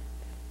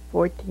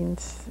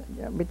 14th,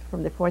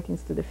 from the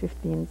 14th to the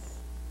 15th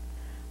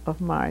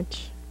of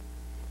March,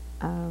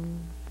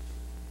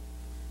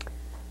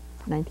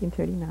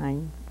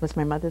 1939 was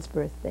my mother's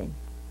birthday.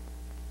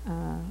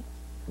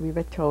 We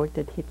were told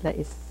that Hitler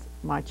is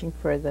marching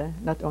further,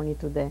 not only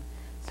to the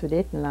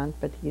Sudetenland,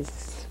 but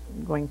he's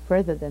going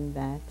further than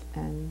that.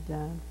 And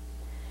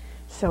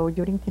so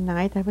during the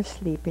night I was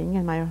sleeping,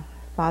 and my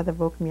father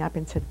woke me up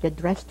and said, "Get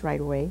dressed right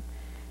away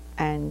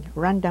and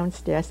run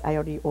downstairs. I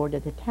already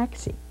ordered a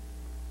taxi."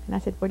 And I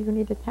said, "What do you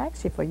need a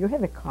taxi for? You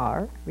have a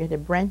car." We had a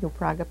brand new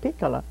Praga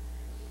Piccola.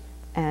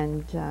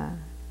 And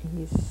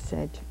he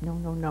said, "No,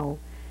 no, no.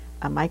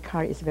 My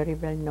car is very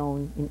well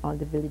known in all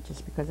the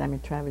villages because I'm a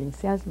traveling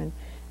salesman,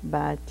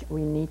 but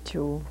we need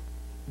to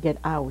get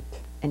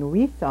out." And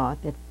we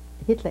thought that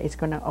Hitler is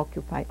going to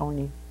occupy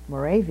only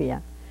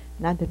Moravia,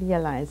 not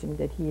realizing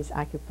that he is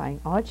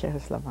occupying all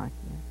Czechoslovakia,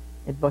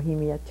 and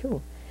Bohemia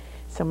too.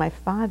 So my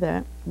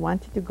father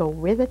wanted to go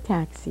with a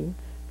taxi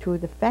to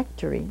the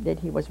factory that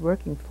he was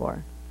working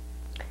for.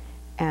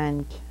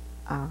 And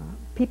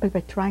people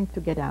were trying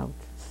to get out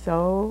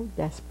so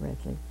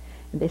desperately.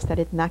 And they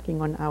started knocking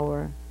on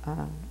our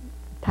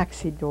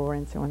taxi door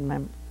and so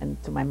on. And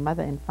so my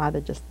mother and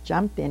father just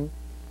jumped in,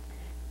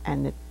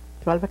 and at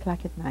 12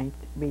 o'clock at night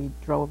we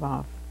drove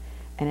off.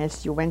 And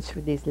as you went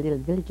through these little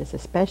villages,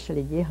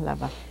 especially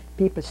Jihlava,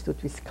 people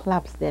stood with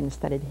clubs then and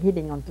started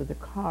hitting onto the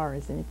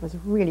cars, and it was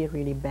really,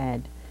 really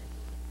bad.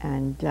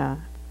 And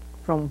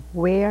from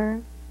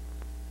where,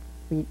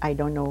 I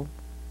don't know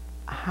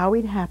how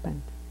it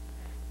happened,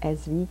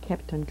 as we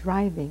kept on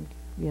driving,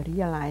 we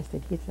realized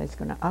that Hitler is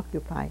going to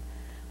occupy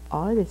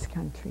all this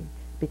country.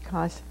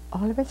 because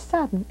all of a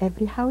sudden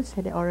every house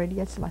had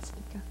already a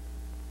swastika.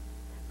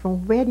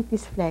 From where did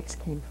these flags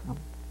came from?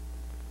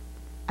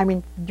 I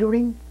mean,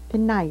 during the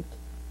night,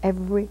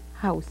 every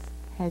house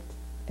had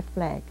a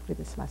flag with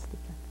a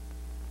swastika.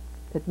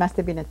 That must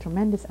have been a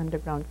tremendous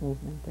underground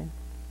movement there.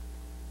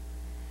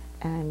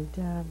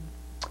 And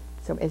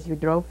so as you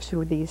drove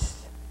through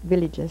these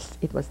villages,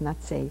 it was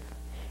not safe.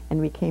 And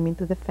we came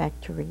into the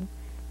factory,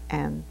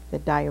 and the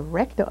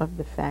director of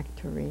the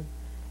factory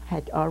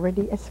had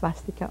already a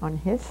swastika on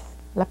his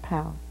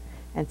lapel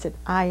and said,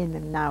 I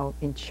am now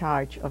in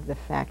charge of the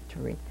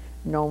factory,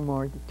 no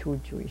more the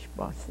two Jewish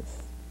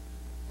bosses.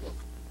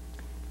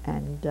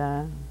 And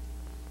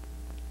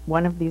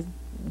one of these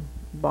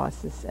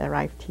bosses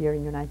arrived here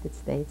in the United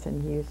States,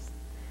 and he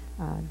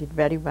did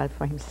very well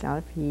for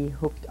himself. He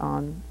hooked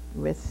on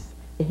with,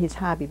 his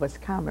hobby was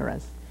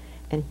cameras,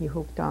 and he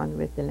hooked on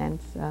with the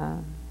lens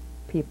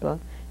people,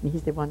 and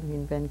he's the one who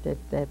invented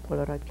the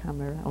Polaroid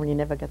camera. Only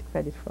never got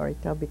credit for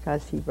it though,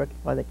 because he worked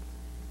for the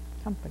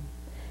company.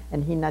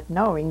 And he, not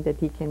knowing that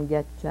he can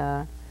get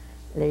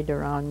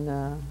later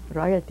on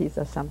royalties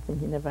or something,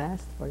 he never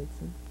asked for it.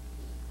 So.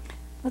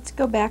 Let's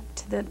go back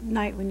to the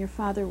night when your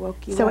father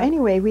woke you up. So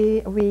anyway,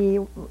 we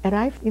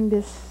arrived in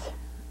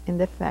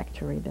the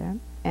factory there,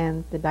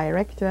 and the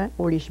director,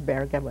 Ulrich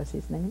Berger was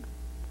his name,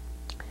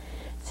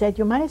 said,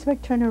 you might as well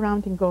turn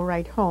around and go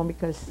right home,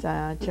 because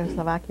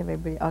Czechoslovakia will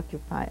be all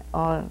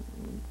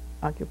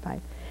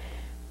occupied.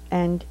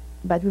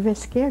 But we were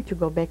scared to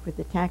go back with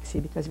the taxi,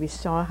 because we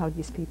saw how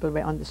these people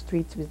were on the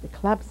streets with the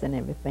clubs and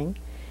everything.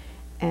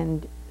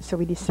 And so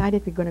we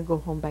decided we're going to go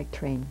home by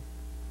train.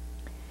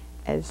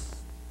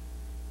 As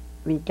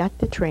we got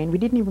the train, we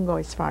didn't even go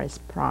as far as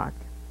Prague.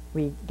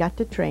 We got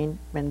the train,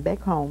 went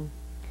back home,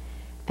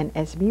 and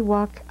as we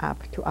walked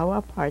up to our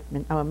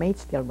apartment, our maid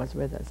still was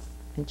with us,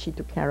 and she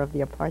took care of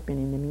the apartment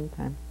in the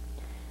meantime.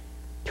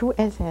 Two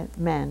SS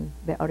men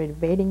were already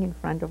waiting in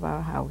front of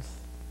our house,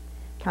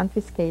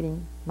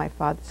 confiscating my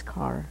father's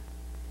car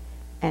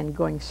and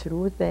going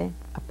through the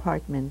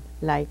apartment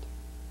like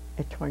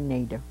a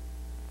tornado.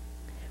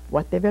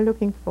 What they were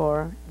looking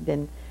for,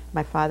 then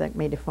my father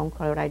made a phone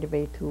call right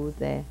away to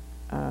the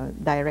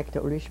director,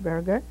 Ulrich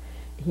Berger.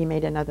 He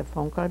made another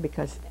phone call,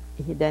 because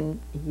he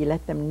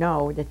let them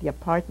know that the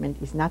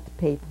apartment is not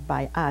paid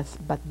by us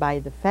but by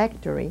the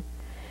factory,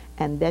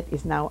 and that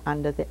is now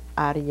under the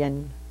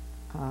Aryan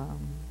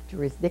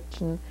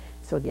jurisdiction,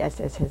 so the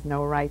SS has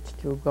no right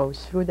to go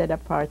through that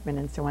apartment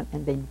and so on.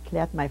 And they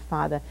declared my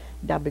father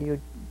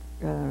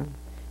WWJ,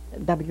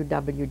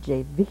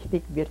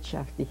 wichtig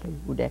wirtschaftlicher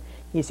Jude.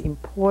 He is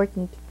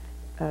important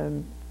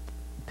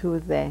to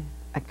the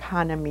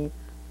economy,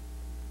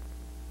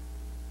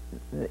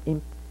 the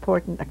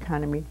important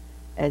economy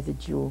as a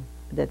Jew,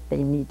 that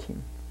they need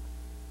him.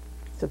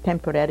 So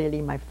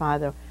temporarily my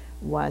father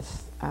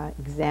was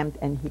exempt,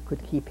 and he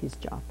could keep his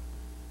job.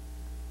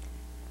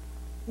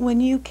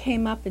 When you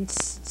came up and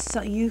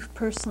you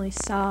personally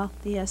saw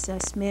the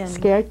SS men.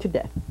 Scared to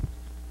death.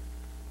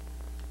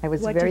 I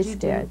was What very did you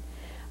scared.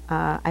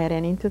 I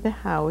ran into the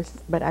house,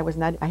 but I was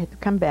not, I had to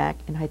come back,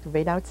 and I had to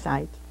wait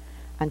outside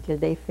until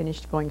they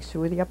finished going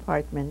through the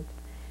apartment.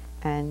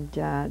 And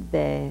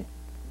the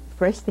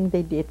first thing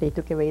they did, they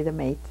took away the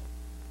maid.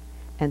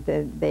 And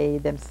they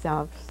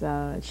themselves,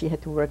 she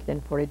had to work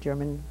then for a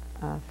German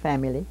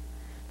family.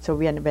 So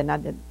we were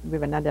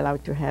not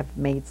allowed to have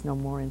maids no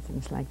more and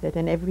things like that.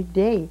 And every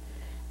day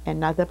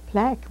another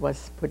plaque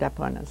was put up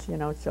on us, you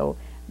know. So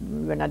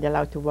we were not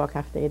allowed to walk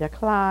after 8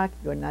 o'clock.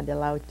 You were not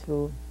allowed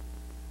to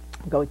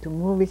go to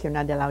movies. You're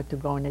not allowed to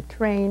go on a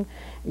train.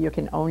 You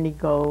can only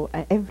go,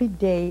 every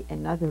day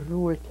another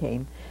rule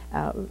came.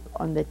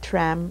 On the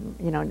tram,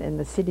 you know, in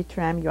the city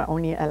tram, you are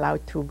only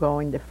allowed to go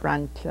in the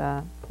front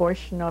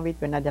portion of it.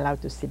 You're not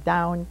allowed to sit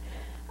down.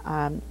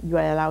 You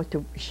are allowed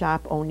to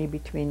shop only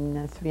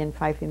between 3 and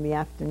 5 in the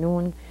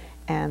afternoon,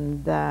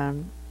 and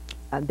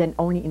then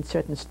only in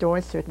certain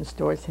stores. Certain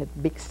stores had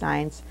big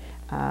signs,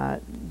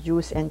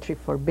 Jews entry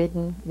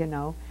forbidden, you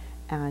know,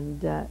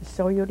 and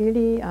so you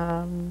really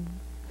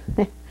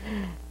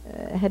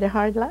had a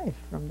hard life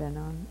from then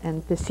on.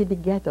 And the city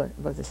ghetto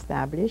was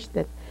established,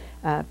 that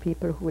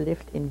people who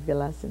lived in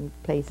villas and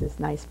places,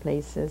 nice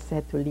places,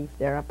 had to leave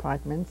their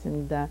apartments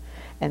and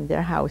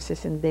their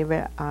houses, and they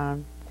were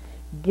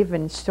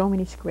given so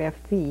many square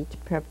feet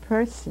per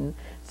person,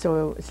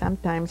 so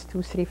sometimes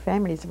 2-3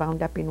 families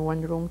wound up in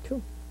one room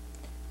too.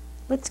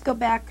 Let's go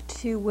back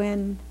to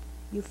when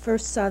you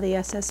first saw the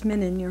SS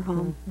men in your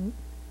home. Mm-hmm.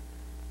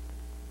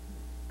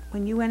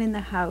 When you went in the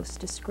house,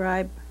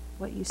 describe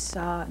what you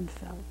saw and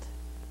felt.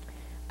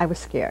 I was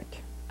scared.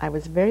 I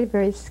was very,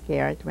 very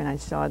scared when I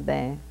saw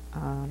the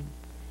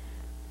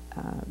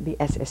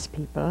SS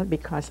people,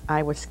 because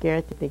I was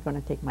scared that they're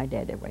going to take my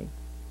dad away.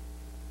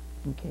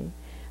 Okay.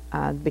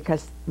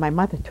 Because my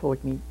mother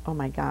told me, oh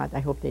my God, I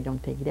hope they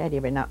don't take Daddy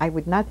away. Now, I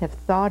would not have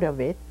thought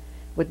of it,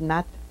 would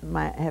not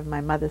have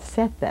my mother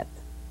said that,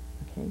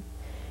 okay?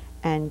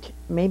 And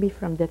maybe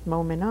from that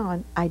moment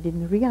on, I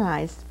didn't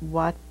realize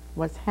what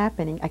was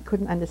happening. I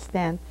couldn't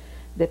understand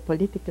the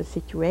political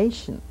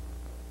situation.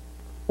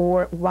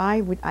 Or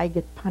why would I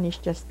get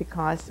punished just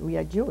because we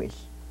are Jewish?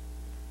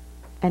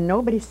 And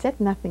nobody said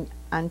nothing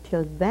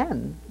until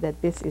then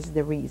that this is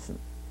the reason.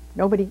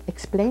 Nobody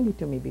explained it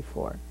to me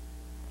before.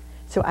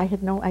 So I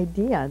had no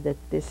idea that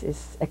this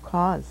is a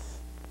cause.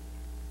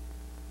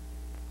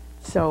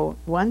 So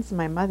once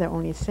my mother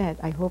only said,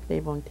 I hope they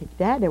won't take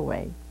that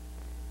away.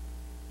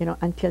 You know,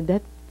 until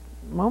that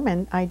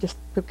moment, I just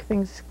took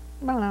things,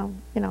 well,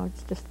 you know,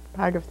 it's just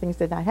part of things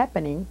that are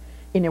happening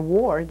in a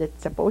war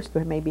that's supposed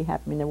to maybe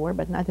happen in a war,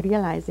 but not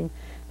realizing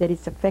that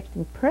it's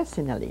affecting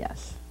personally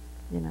us,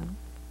 you know.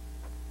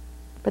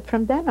 But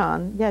from then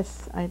on,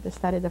 yes, I just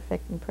started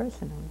affecting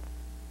personally.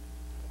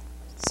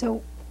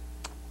 So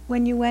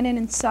when you went in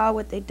and saw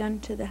what they'd done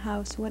to the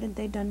house, what had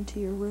they done to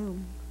your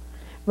room?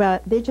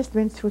 Well, they just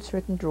went through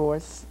certain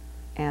drawers,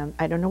 and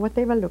I don't know what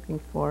they were looking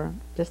for,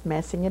 just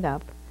messing it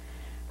up.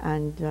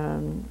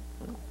 And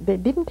they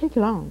didn't take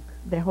long.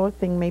 The whole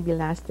thing maybe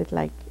lasted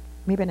like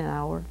maybe an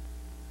hour.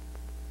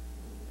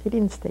 They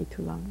didn't stay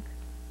too long.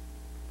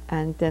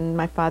 And then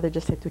my father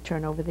just had to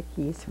turn over the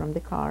keys from the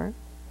car.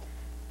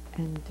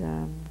 And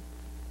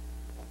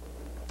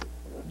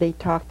they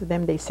talked to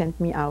them, they sent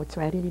me out,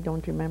 so I really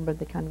don't remember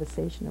the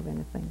conversation of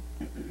anything.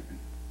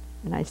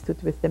 And I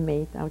stood with the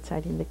maid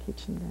outside in the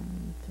kitchen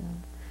then.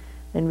 And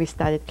then we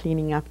started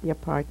cleaning up the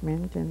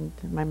apartment, and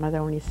my mother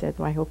only said,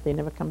 well, I hope they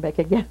never come back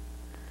again.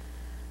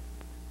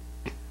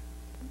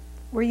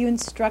 Were you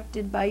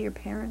instructed by your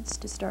parents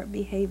to start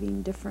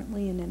behaving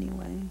differently in any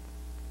way?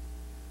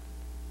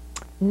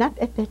 Not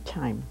at that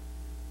time,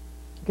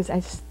 because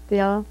I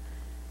still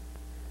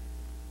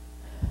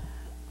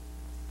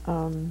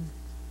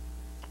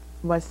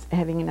was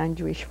having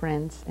non-Jewish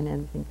friends and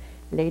everything.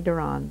 Later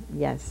on,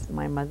 yes,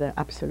 my mother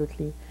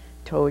absolutely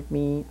told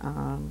me,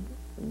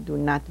 do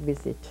not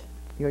visit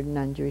your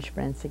non-Jewish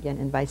friends again,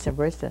 and vice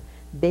versa.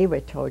 They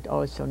were told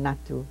also not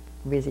to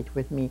visit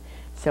with me.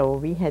 So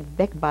we had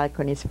back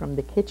balconies from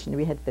the kitchen.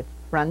 We had the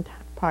front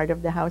part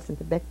of the house and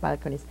the back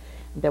balconies.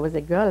 There was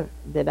a girl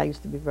that I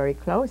used to be very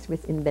close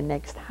with in the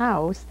next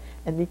house,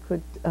 and we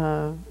could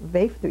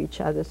wave to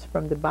each other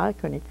from the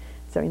balcony.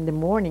 So in the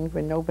morning,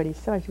 when nobody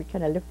saw us, we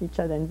kind of looked at each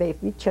other and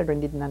waved. We children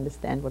didn't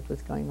understand what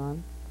was going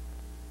on,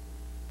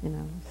 you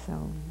know.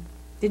 So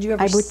did you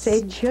ever I would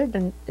say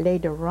children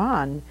later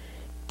on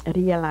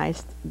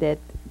realized that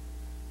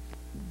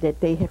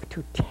they have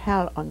to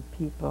tell on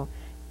people,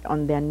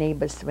 on their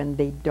neighbors, when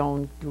they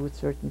don't do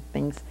certain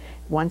things.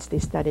 Once they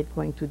started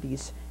going to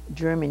these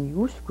German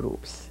youth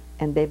groups,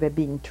 and they were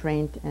being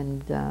trained,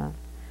 and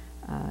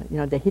you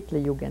know, the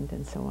Hitlerjugend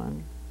and so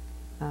on.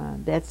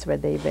 That's where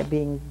they were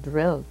being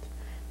drilled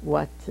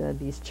what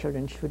these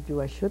children should do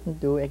or shouldn't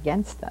do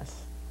against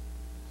us,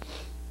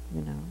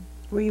 you know.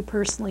 Were you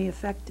personally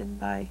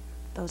affected by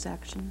those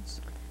actions?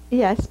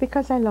 Yes,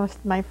 because I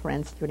lost my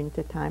friends during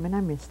the time, and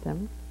I missed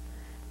them.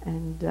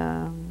 And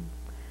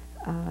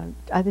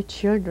other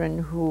children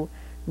who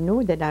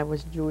knew that I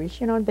was Jewish,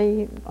 you know,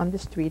 they, on the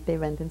street, they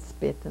went and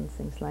spit and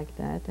things like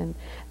that. And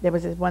there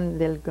was this one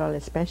little girl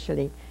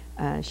especially,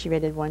 she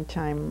waited one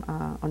time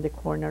on the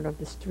corner of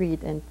the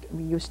street, and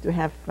we used to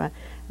have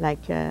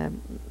like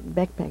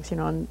backpacks, you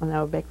know, on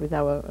our back with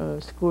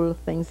our school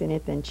things in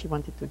it, and she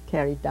wanted to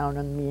tear it down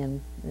on me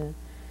and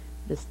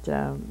just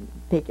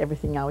take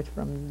everything out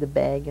from the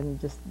bag and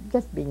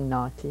just being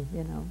naughty,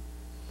 you know.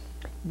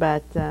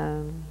 But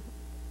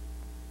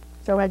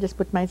so I just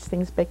put my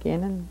things back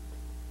in and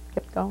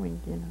kept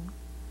going, you know.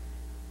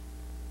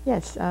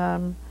 Yes,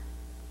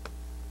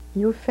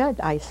 you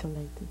felt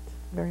isolated,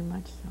 very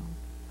much so.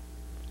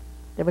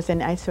 There was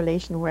an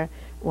isolation where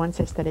once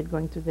I started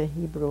going to the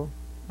Hebrew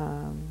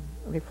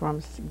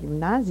Reforms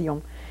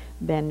Gymnasium,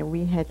 then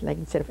we had, like,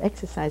 instead of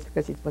exercise,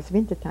 because it was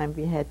wintertime,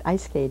 we had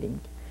ice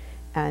skating.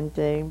 And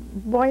a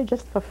boy,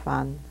 just for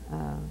fun,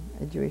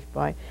 a Jewish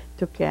boy,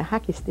 took a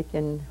hockey stick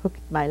and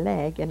hooked my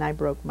leg, and I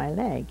broke my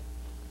leg.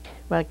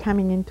 Well,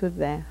 coming into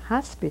the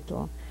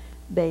hospital,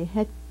 they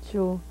had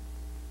to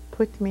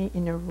put me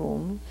in a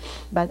room,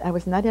 but I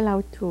was not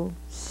allowed to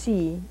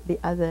see the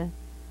other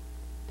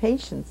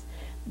patients.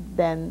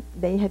 Then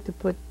they had to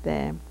put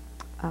the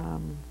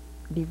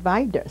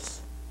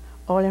dividers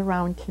all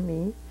around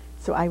me,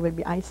 so I will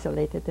be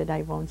isolated, that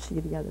I won't see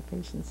the other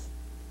patients.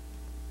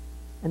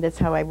 And that's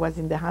how I was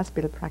in the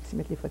hospital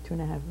approximately for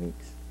 2.5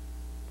 weeks.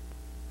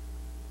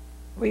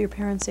 Were your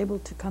parents able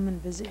to come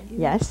and visit you?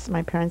 Yes,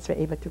 my parents were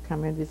able to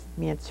come and visit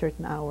me at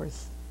certain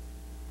hours.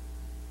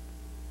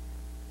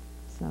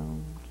 So,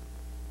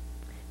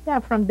 yeah,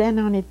 from then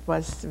on it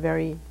was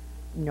very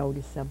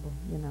noticeable,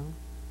 you know.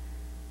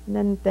 And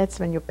then that's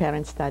when your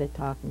parents started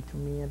talking to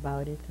me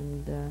about it,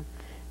 and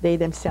they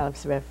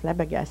themselves were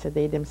flabbergasted.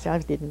 They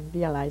themselves didn't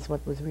realize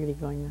what was really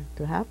going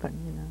to happen,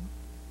 you know.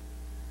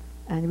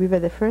 And we were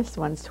the first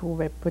ones who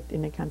were put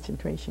in a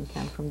concentration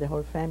camp from the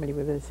whole family.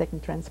 We were the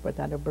second transport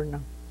out of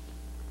Brno.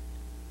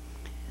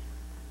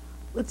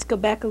 Let's go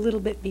back a little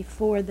bit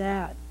before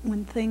that.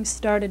 When things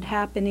started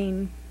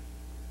happening,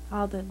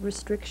 all the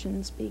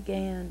restrictions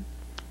began.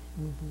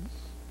 Mm-hmm.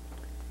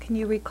 Can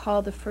you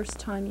recall the first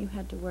time you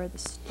had to wear the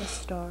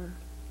star?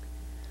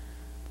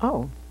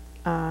 Oh,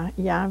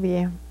 Yeah,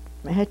 we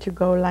had to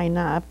go line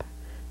up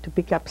to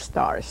pick up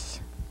stars,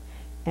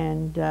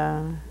 and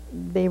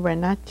they were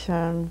not.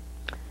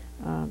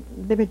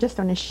 They were just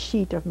on a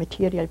sheet of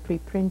material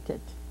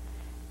pre-printed,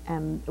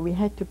 and we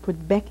had to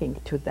put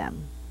backing to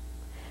them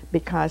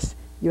because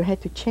you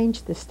had to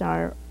change the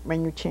star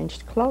when you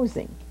changed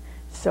clothing.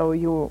 So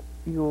you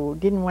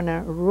didn't want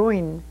to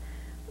ruin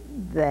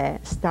the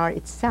star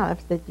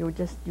itself, that you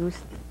just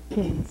used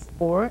pins.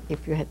 Or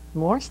if you had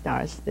more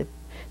stars, that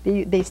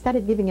they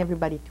started giving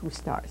everybody 2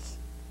 stars.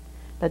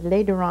 But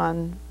later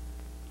on,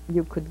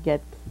 you could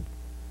get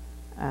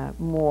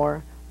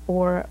more.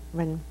 Or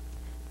when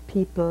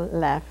people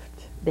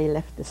left, they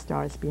left the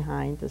stars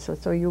behind.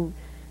 So you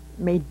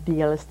made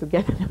deals to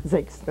get those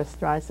extra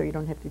stars, so you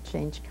don't have to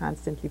change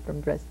constantly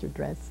from dress to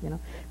dress, you know,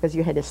 because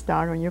you had a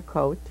star on your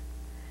coat,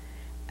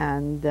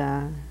 and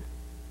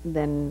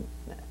then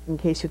in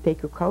case you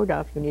take your coat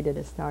off, you needed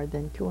a star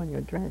then too on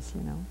your dress,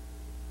 you know.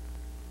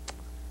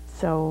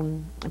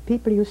 So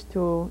people used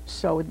to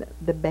sew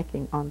the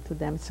backing onto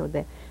them so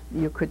that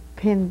you could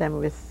pin them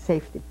with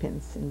safety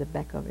pins in the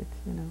back of it,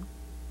 you know,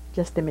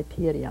 just the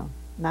material,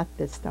 not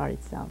the star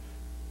itself.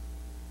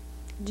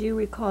 Do you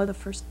recall the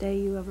first day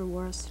you ever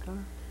wore a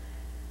star?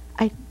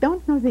 I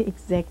don't know the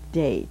exact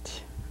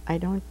date. I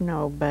don't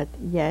know, but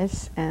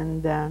yes,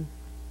 and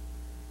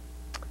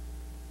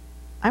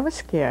I was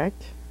scared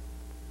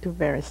to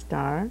wear a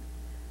star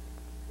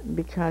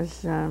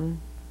because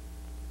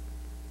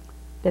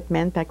that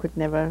meant I could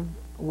never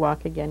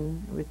walk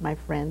again with my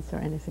friends or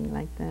anything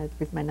like that,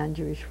 with my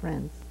non-Jewish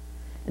friends.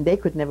 And they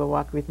could never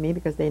walk with me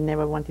because they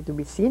never wanted to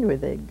be seen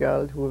with a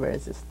girl who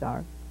wears a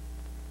star,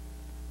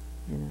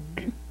 you know.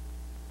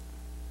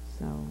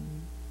 So,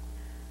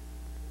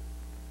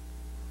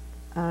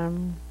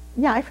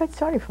 yeah, I felt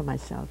sorry for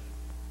myself.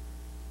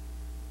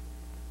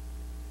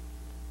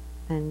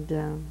 And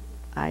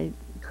I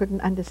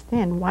couldn't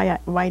understand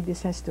why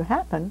this has to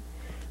happen.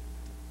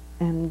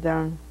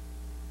 And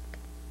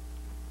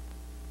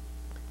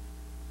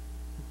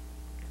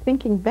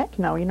thinking back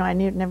now, you know, I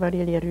never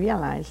really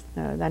realized,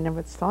 I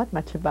never thought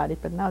much about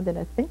it, but now that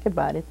I think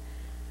about it,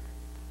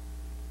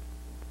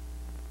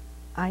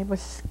 I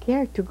was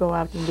scared to go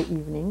out in the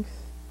evenings.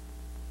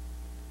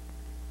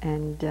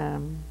 And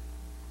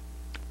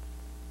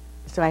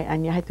so I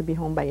had to be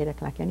home by 8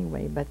 o'clock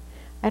anyway, but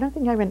I don't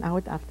think I went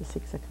out after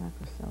 6 o'clock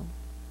or so.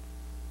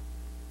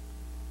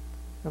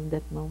 From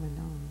that moment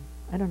on.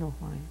 I don't know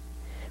why.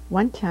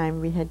 One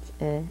time we had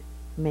a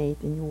maid,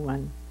 a new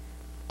one,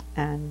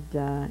 and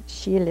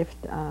she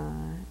lived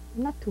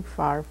not too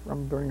far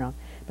from Brno,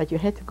 but you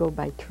had to go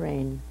by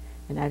train.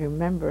 And I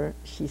remember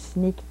she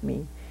sneaked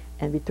me,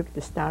 and we took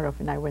the star off,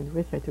 and I went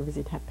with her to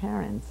visit her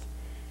parents.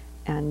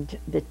 And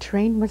the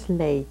train was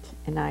late,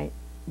 and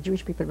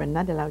Jewish people were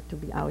not allowed to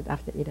be out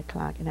after 8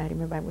 o'clock. And I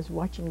remember I was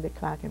watching the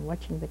clock and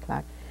watching the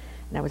clock,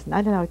 and I was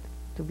not allowed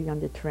to be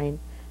on the train.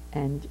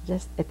 And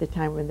just at the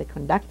time when the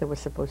conductor was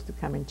supposed to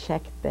come and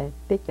check the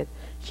ticket,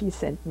 she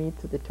sent me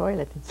to the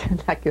toilet and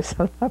said, "Lock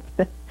yourself up.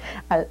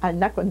 I'll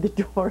knock on the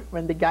door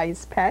when the guy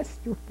is past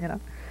you," you know.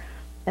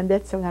 And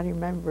that's all I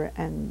remember.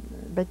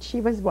 But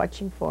she was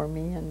watching for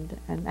me,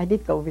 and I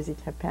did go visit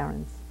her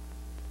parents.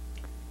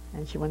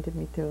 And she wanted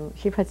me to,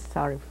 she felt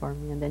sorry for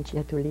me, and then she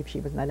had to leave.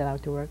 She was not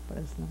allowed to work for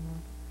us no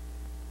more.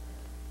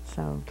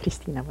 So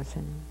Christina was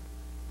her name.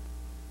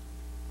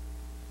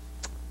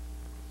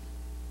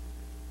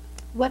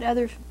 What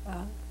other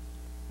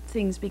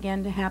things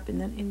began to happen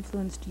that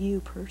influenced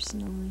you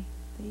personally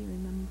that you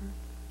remember?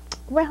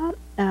 Well,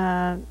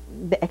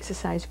 the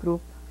exercise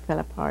group fell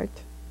apart.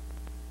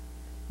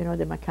 You know,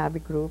 the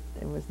Maccabi group,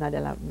 it was not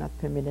allowed, not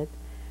permitted.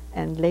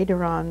 And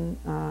later on,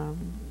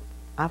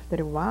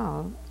 after a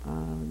while,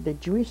 the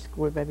Jewish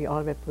school where we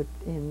all were put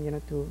in, you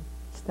know, to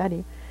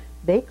study,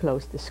 they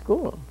closed the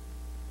school.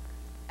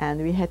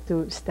 And we had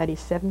to study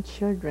 7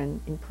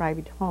 children in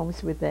private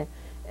homes with an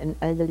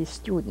elderly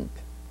student.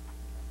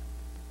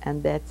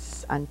 And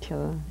that's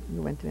until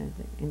you went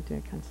into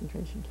a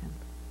concentration camp.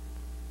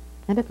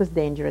 And that was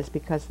dangerous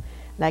because,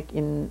 like,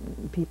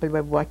 people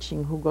were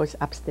watching who goes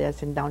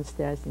upstairs and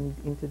downstairs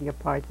into the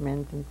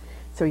apartment, and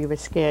so you were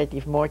scared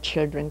if more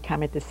children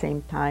come at the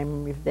same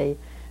time,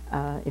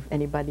 if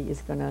anybody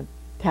is gonna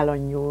tell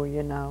on you,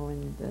 you know,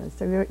 and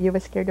so you were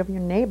scared of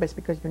your neighbors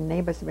because your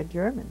neighbors were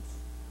Germans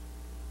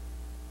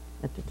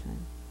at the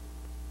time.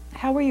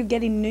 How were you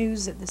getting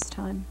news at this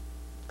time?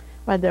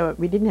 Well,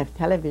 we didn't have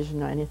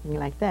television or anything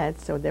like that,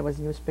 so there was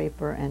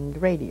newspaper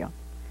and radio.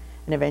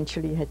 And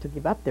eventually you had to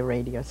give up the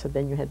radio, so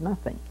then you had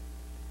nothing,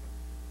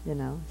 you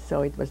know.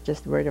 So it was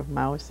just word of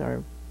mouth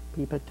or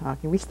people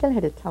talking. We still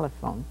had a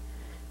telephone,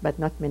 but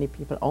not many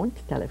people owned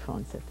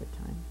telephones at the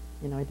time.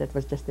 You know, that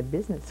was just a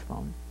business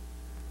phone.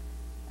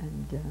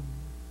 And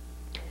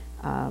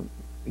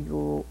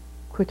you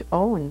could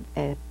own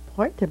a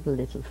portable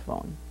little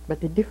phone,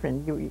 but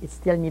it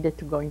still needed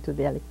to go into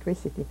the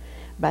electricity.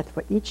 But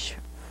for each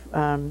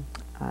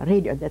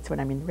radio, that's what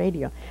I mean,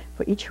 radio.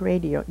 For each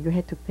radio, you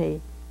had to pay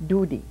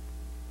duty,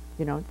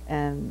 you know,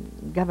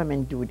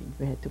 government duty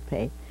you had to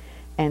pay.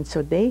 And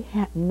so they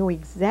knew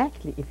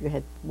exactly if you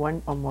had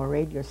one or more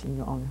radios in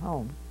your own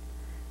home.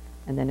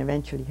 And then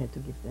eventually had to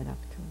give that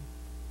up too.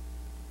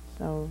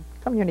 So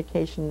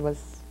communication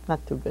was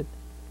not too good.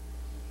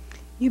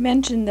 You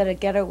mentioned that a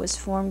ghetto was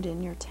formed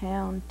in your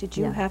town. Did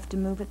you Yeah. have to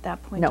move at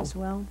that point No. as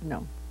well?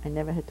 No, I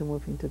never had to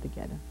move into the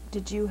ghetto.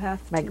 Did you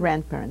have My to?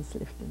 grandparents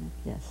lived in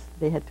it, yes.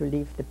 They had to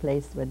leave the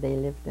place where they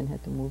lived and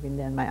had to move in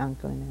there, and my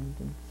uncle and aunt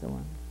and so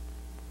on.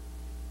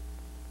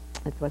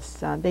 It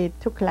was, they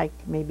took like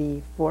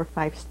maybe 4 or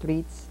 5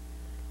 streets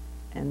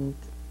and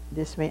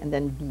this way and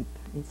then deep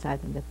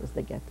inside, and that was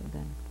the ghetto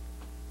then.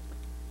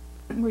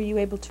 Were you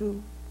able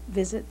to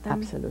visit them?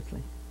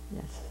 Absolutely,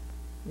 yes.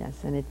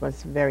 Yes, and it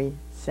was very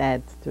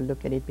sad to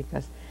look at it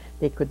because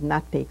they could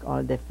not take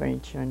all the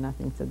furniture,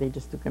 nothing, so they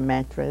just took a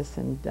mattress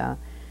and a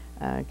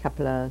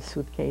couple of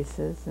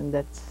suitcases, and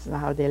that's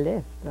how they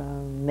lived.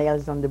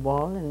 Nails on the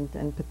wall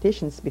and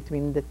partitions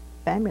between the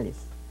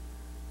families,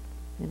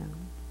 you know.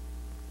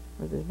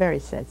 It was a very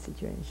sad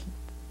situation.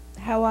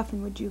 How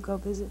often would you go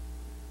visit?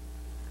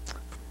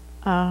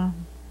 That's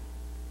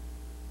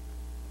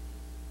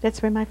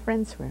where my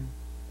friends were,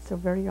 so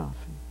very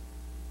often,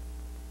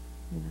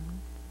 you know.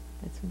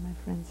 That's where my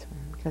friends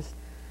were, because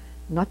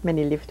not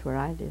many lived where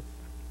I live.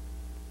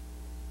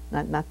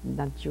 Not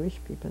Jewish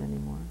people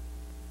anymore.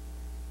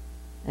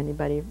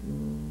 Anybody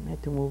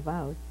had to move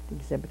out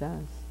except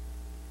us.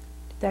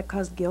 Did that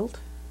cause guilt?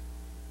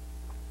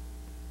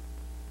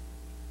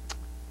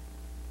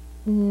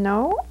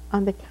 No,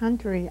 on the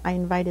contrary, I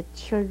invited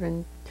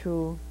children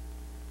to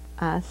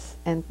us,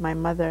 and my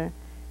mother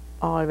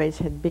always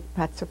had big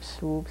pots of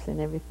soups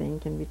and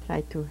everything, and we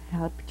tried to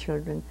help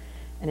children,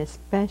 and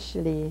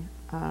especially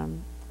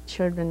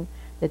children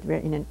that were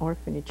in an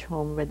orphanage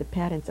home where the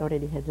parents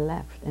already had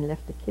left and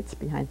left the kids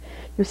behind.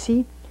 You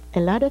see, a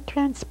lot of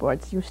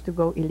transports used to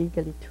go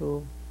illegally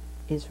to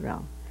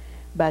Israel,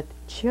 but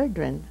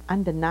children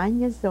under 9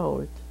 years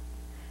old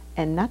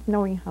and not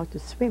knowing how to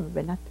swim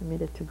were not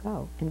permitted to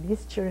go, and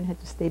these children had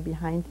to stay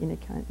behind in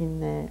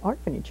an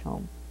orphanage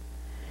home.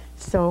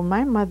 So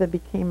my mother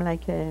became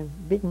like a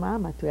big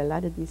mama to a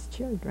lot of these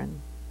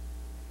children.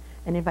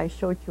 And if I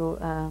showed you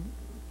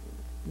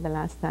the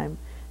last time,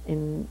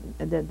 in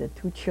the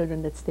 2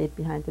 children that stayed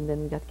behind and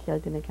then got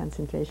killed in a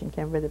concentration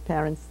camp where the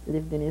parents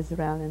lived in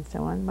Israel and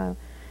so on, well,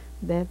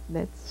 that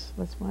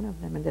was one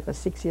of them, and that was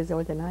 6 years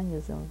old and 9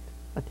 years old,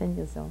 or 10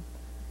 years old,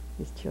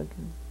 these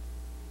children.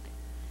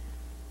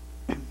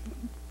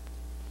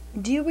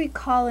 Do you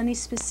recall any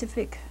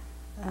specific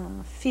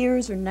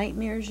fears or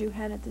nightmares you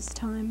had at this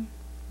time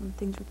when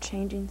things were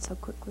changing so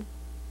quickly?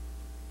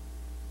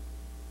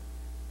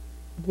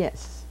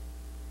 Yes,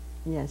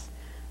 yes.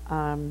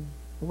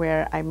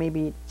 Where I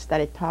maybe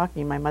started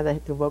talking, my mother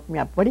had to woke me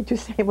up. What did you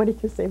say? What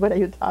did you say? What are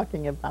you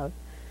talking about?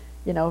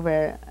 You know,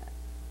 where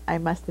I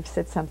must have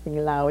said something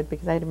loud,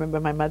 because I remember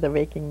my mother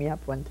waking me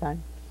up one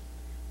time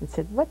and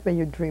said, "What were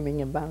you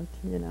dreaming about?"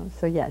 You know.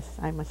 So yes,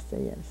 I must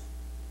say yes.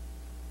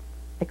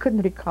 I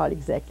couldn't recall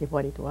exactly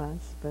what it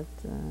was, but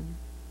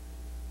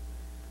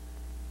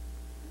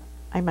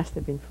I must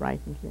have been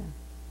frightened. Yeah.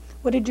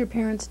 What did your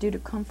parents do to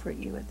comfort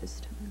you at this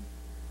time?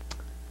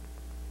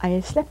 I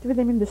slept with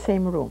them in the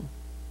same room.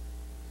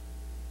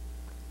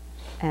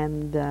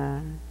 And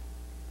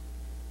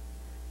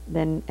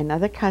then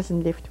another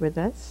cousin lived with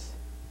us,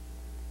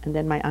 and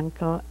then my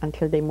uncle,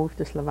 until they moved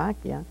to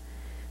Slovakia,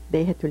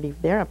 they had to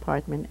leave their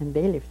apartment and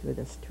they lived with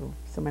us too.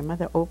 So my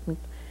mother opened,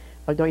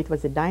 although it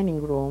was a dining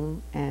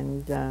room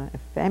and a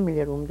family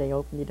room, they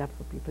opened it up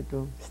for people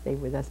to stay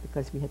with us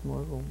because we had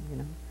more room, you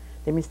know.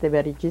 That means they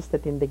were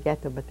registered in the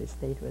ghetto, but they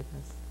stayed with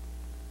us.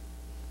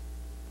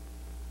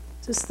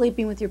 So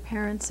sleeping with your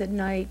parents at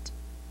night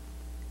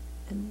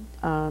and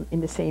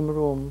In the same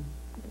room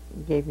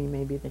gave me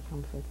maybe the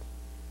comfort.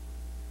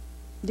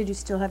 did you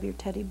still have your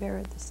teddy bear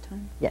at this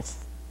time?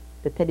 Yes.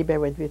 The teddy bear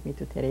went with me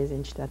to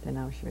Theresienstadt and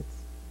Auschwitz.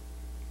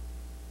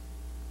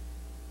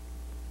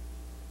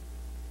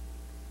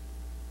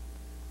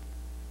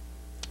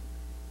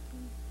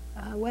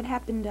 What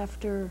happened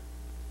after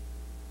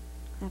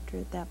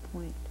at that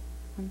point?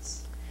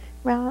 Once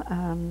Well,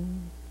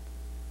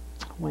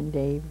 one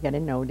day we got a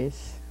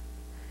notice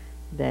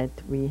that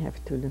we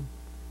have to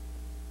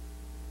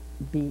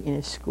be in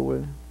a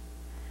school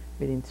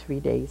within 3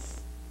 days,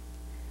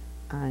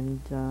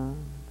 and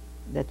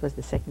that was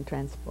the second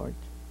transport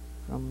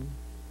from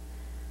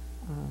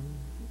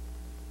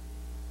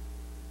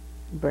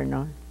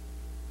Brno,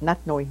 not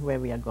knowing where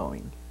we are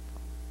going.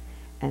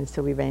 And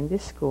so we were in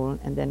this school,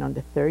 and then on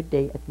the 3rd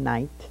day at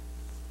night,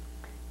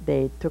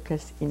 they took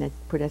us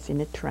put us in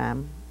a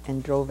tram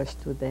and drove us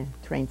to the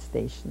train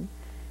station,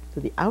 to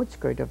the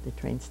outskirt of the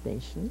train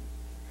station,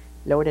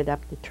 loaded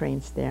up the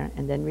trains there,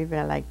 and then we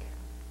were like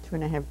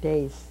 2.5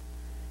 days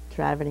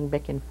traveling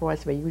back and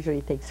forth, where usually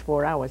it takes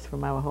 4 hours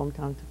from our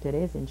hometown to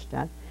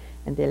Theresienstadt,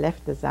 and they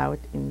left us out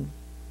in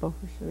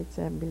Bohuslowitz,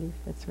 I believe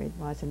that's where it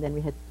was, and then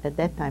we had, at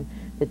that time,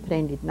 the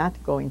train did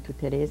not go into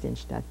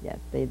Theresienstadt yet.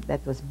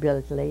 That was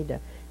built later,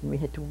 and we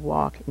had to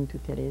walk into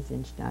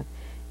Theresienstadt,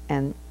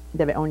 and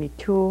there were only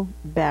 2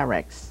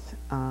 barracks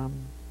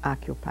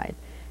occupied.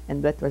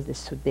 And that was the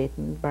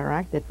Sudeten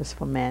barrack, that was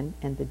for men,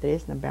 and the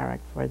Dresdner barrack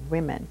for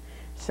women.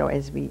 So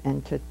as we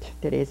entered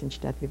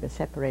Theresienstadt, we were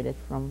separated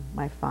from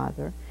my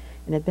father.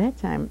 And at that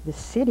time, the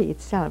city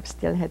itself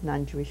still had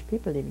non-Jewish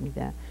people living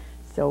there.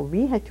 So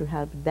we had to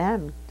help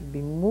them to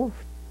be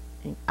moved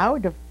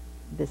out of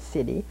the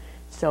city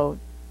so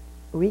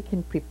we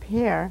can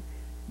prepare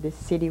the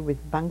city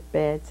with bunk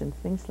beds and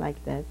things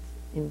like that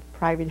in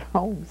private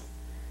homes.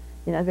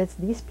 In other words,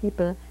 these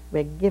people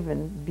were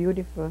given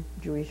beautiful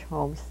Jewish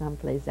homes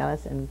someplace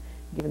else and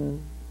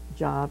given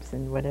jobs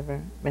and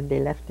whatever when they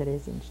left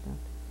Theresienstadt.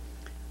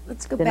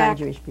 Let's go The back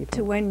non-Jewish people.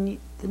 to when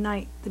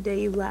the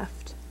day you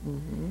left.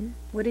 Mm-hmm.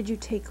 What did you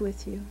take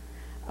with you?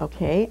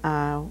 Okay,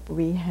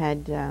 we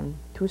had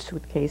 2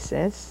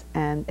 suitcases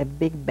and a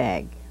big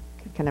bag,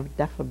 kind of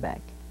duffel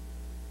bag.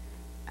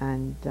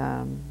 And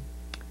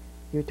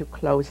you took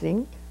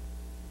clothing,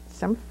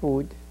 some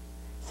food,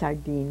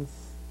 sardines,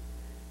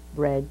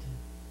 bread,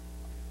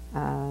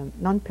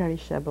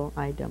 non-perishable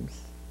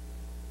items.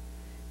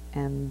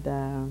 And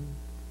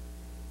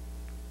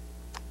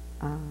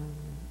I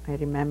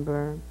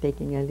remember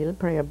taking a little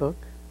prayer book,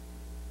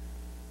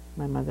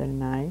 my mother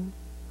and I,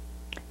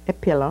 a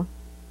pillow,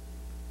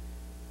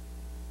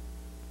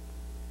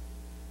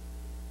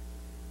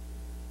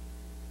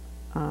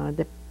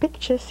 the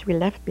pictures we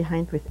left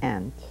behind with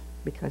Aunt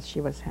because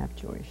she was half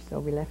Jewish, so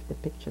we left the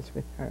pictures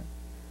with her.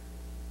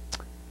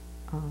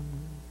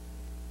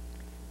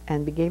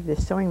 And we gave the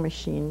sewing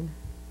machine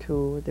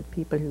to the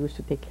people who used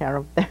to take care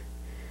of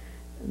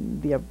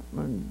the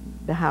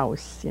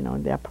house, you know,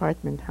 the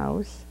apartment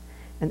house,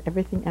 and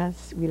everything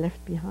else we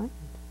left behind.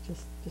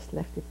 Just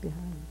left it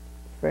behind,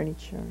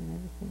 furniture and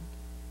everything.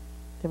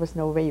 There was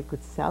no way you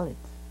could sell it,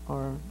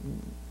 or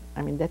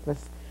I mean, that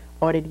was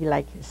already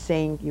like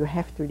saying you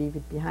have to leave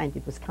it behind.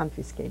 It was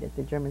confiscated.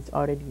 The Germans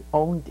already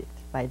owned it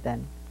by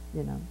then,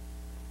 you know.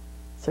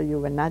 So you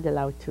were not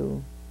allowed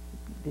to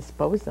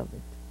dispose of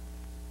it.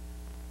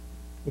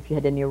 If you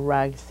had any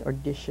rugs or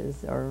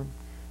dishes or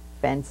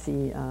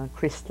fancy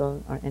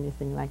crystal or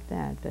anything like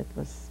that, that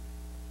was,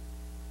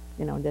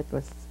 you know, that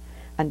was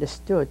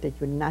understood that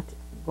you're not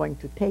going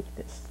to take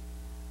this.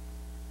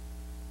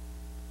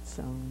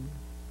 So.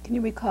 Can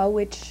you recall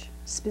which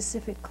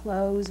specific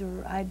clothes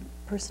or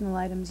personal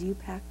items you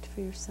packed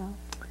for yourself?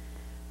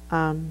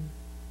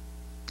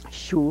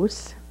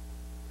 Shoes.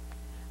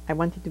 I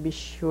wanted to be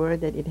sure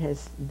that it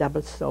has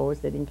double soles,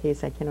 that in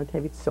case I cannot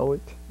have it soled.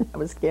 I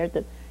was scared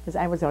that, because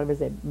I was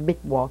always a big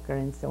walker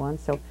and so on.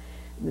 So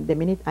the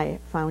minute I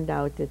found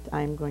out that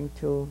I'm going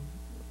to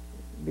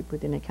be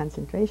put in a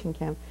concentration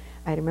camp,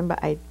 I remember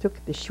I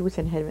took the shoes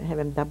and have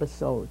them double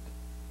soled.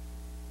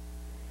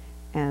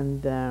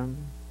 And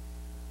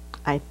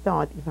I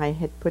thought if I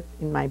had put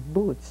in my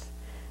boots,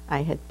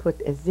 I had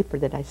put a zipper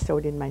that I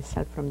sewed in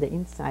myself from the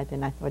inside,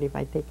 and I thought if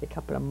I take a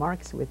couple of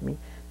marks with me,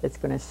 that's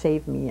going to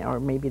save me, or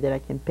maybe that I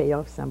can pay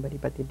off somebody,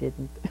 but it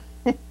didn't.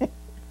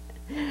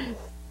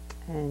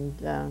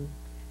 And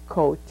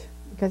coat,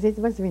 because it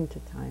was winter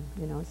time,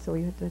 you know, so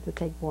you had to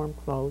take warm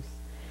clothes.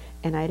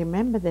 And I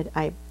remember that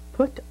I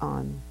put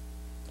on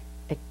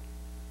a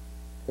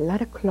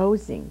lot of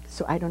clothing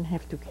so I don't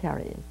have to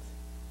carry it,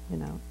 you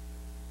know.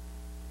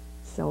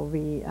 So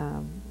we,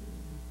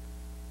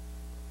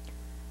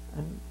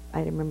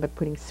 I remember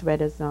putting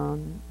sweaters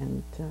on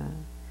and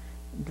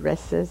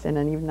dresses, and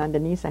then even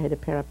underneath I had a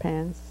pair of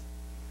pants.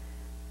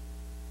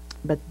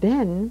 But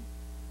then,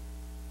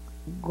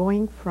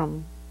 going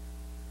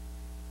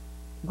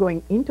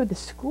into the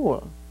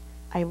school,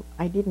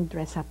 I didn't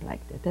dress up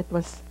like that. That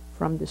was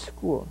from the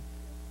school,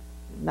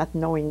 not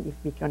knowing if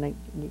we're going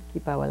to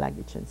keep our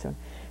luggage and so on.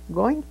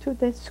 Going to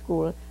the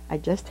school, I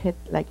just had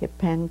like a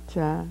pant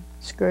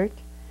skirt,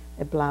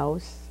 a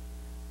blouse,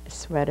 a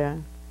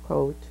sweater,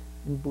 coat,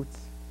 and boots.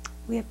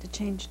 We have to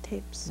change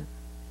tapes. Yeah.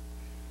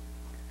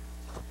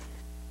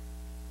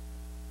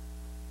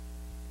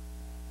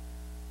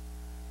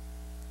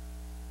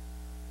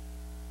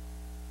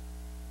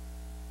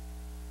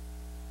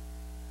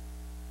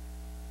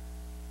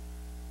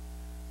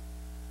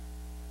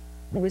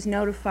 I was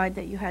notified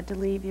that you had to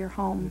leave your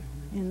home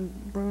in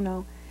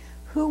Brno.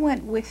 Who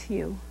went with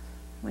you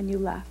when you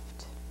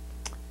left?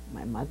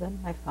 My mother,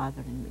 my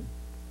father, and me.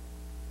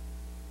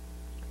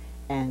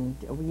 And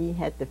we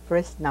had the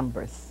first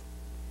numbers.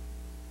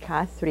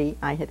 K3,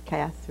 I had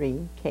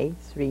K3,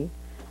 K3.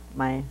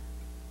 My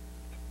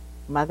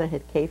mother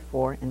had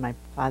K4, and my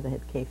father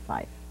had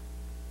K5.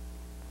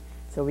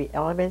 So we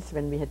always,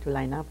 when we had to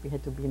line up, we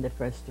had to be in the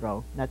first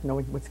row, not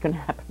knowing what's going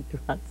to happen to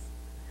us.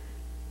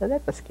 So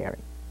that was scary.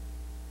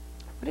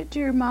 What did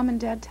your mom and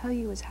dad tell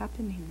you was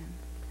happening then?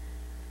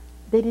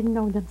 They didn't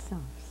know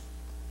themselves.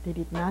 They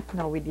did not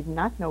know. We did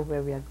not know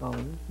where we are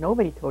going.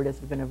 Nobody told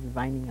us we're going to be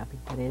winding up in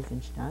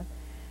Theresienstadt.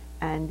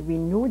 And we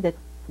knew that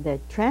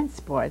the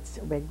transports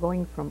were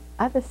going from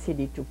other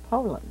city to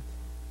Poland.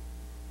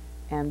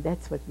 And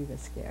that's what we were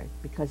scared,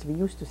 because we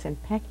used to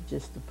send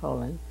packages to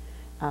Poland,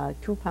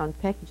 2-pound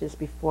packages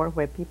before,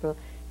 where people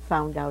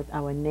found out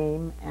our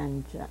name,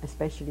 and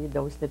especially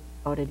those that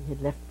already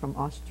had left from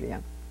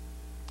Austria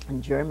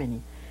and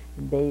Germany.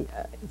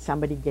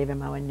 somebody gave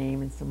him our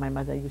name, and so my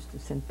mother used to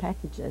send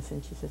packages,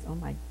 and she says, "Oh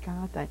my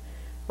God, I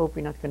hope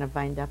we're not going to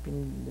wind up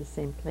in the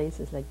same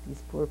places like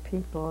these poor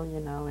people, you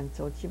know." And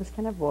so she was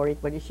kind of worried,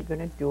 what is she going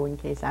to do in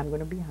case I'm going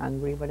to be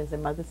hungry? What does a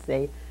mother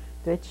say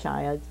to a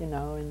child, you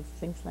know, and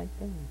things like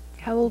that.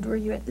 How old were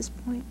you at this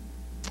point?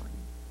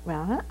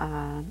 Well,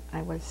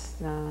 I was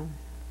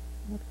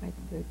not quite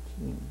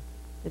 13.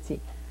 Let's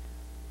see,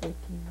 13.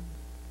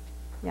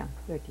 Yeah,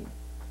 13.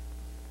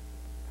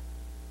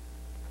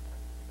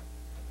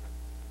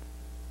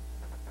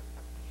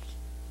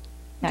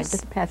 Yeah,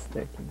 just past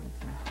 13.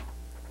 That's right.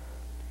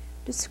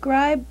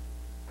 Describe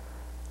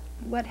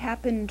what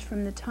happened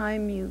from the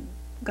time you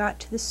got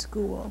to the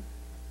school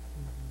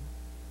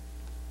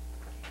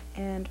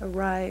and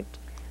arrived.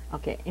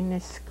 Okay, in the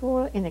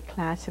school, in the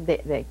classroom,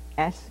 the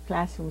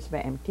classrooms were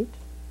emptied,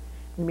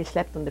 and we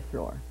slept on the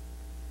floor.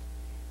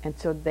 And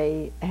so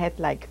they had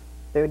like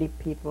 30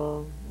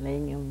 people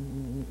laying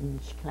in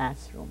each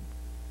classroom.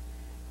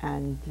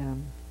 And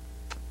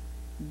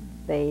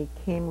they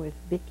came with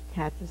big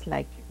kettles,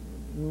 like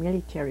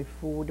military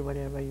food,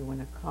 whatever you want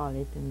to call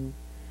it, and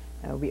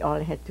we all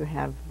had to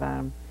have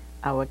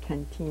our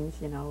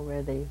canteens, you know,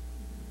 where they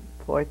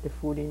poured the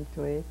food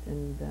into it,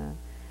 and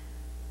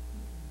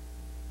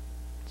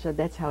so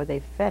that's how they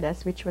fed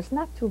us, which was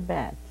not too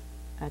bad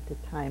at the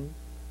time,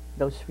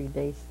 those 3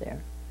 days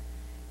there.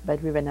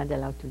 But we were not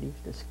allowed to leave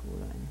the school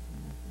or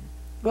anything like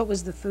that. What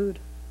was the food?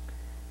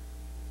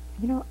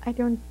 You know, I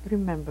don't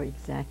remember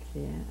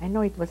exactly. I know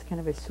it was kind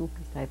of a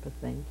soupy type of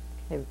thing,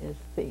 a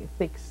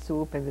thick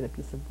soup and with a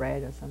piece of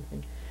bread or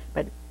something.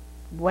 But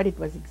what it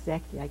was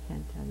exactly, I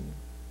can't tell you.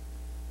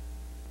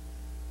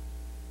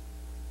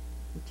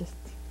 It just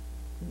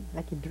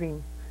like a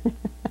dream.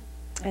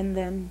 And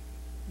then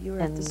you were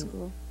at the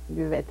school.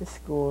 We were at the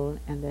school,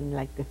 and then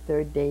like the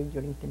third day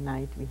during the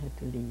night we had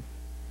to leave.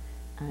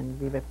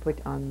 And we were put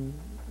on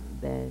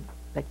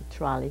like a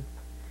trolley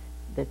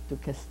that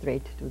took us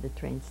straight to the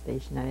train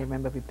station. And I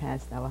remember we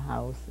passed our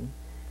house, and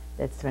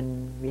that's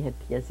when we had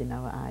tears in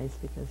our eyes,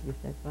 because we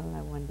said, well,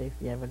 I wonder if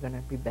we're ever going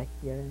to be back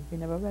here. And we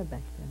never were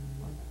back there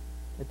anymore.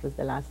 That was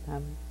the last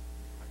time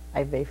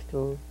I waved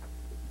to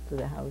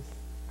the house.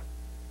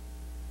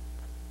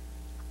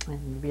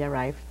 And we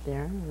arrived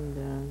there,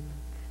 and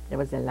there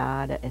was a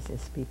lot of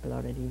SS people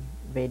already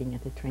waiting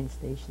at the train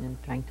station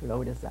and trying to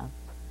load us up.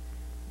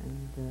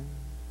 And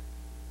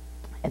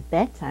at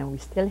that time, we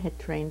still had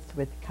trains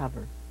with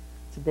cover.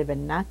 So they were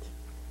not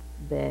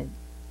the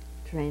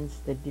trains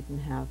that didn't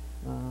have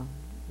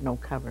no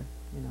cover,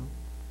 you know,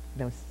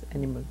 those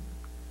animal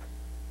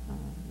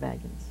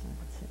wagons, I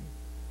would say.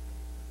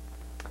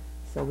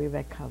 So we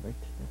were covered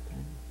at that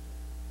time.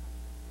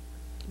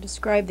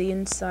 Describe the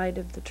inside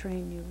of the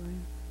train you were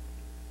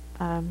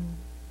in.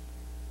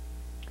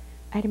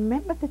 I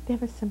remember that there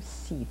were some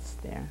seats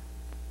there,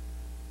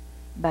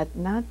 but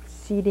not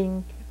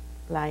seating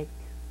like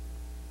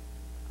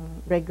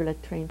regular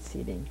train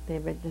seating. They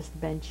were just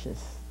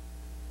benches,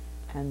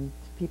 and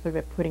people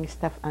were putting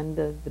stuff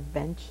under the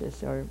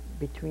benches or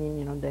between,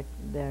 you know,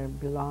 their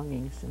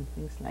belongings and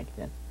things like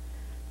that.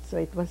 So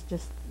it was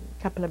just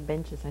a couple of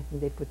benches, I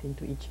think, they put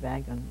into each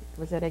wagon. It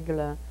was a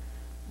regular,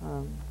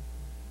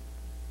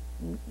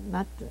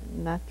 not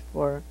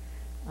for.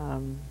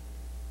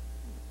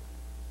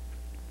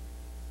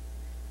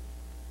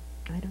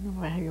 I don't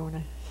know how you want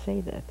to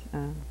say that.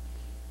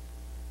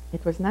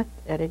 It was not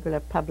a regular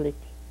public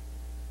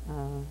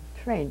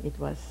train. It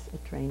was a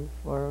train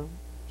for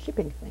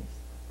shipping things,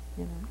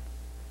 you know.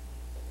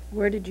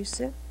 Where did you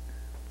sit?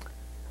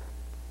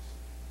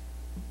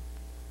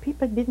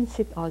 People didn't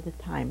sit all the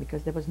time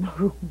because there was no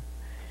room.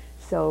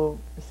 So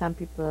some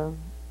people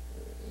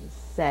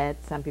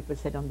sat, some people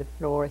sat on the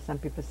floor, some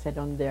people sat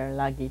on their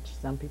luggage,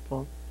 some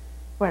people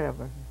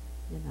wherever,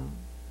 you know.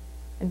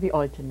 And we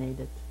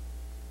alternated.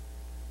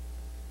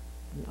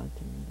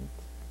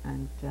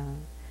 And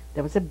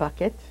there was a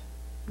bucket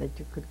that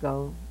you could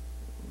go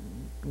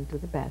into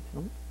the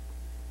bathroom,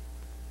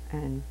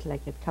 and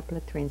like at a couple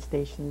of train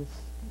stations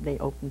they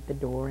opened the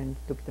door and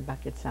took the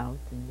buckets out,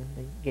 and then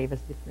they gave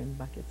us different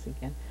buckets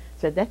again.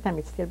 So at that time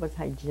it still was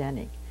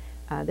hygienic.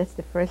 That's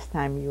the first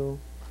time you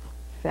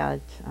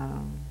felt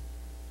a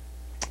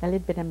little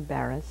bit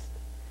embarrassed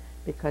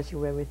because you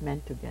were with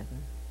men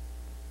together,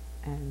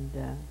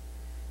 and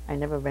I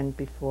never went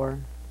before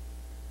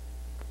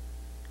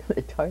to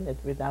the toilet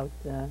without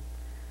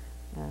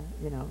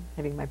you know,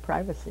 having my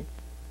privacy.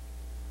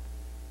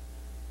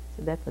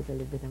 So that was a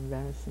little bit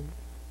embarrassing.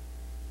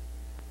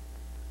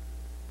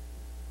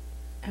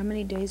 How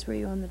many days were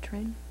you on the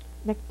train?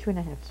 Like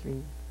 2.5,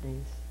 3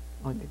 days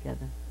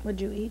altogether.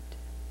 What'd you eat?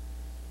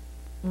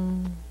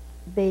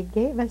 They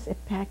gave us a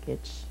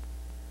package,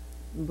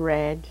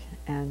 bread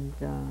and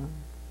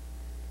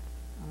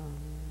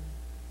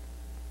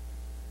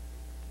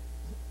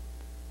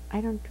I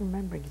don't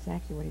remember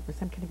exactly what it was,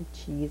 some kind of a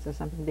cheese or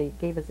something. They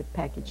gave us a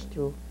package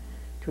to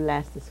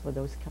last us for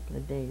those couple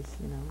of days,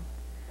 you know.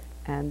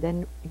 And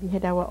then we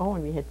had our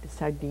own. We had the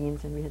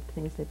sardines, and we had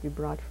things that we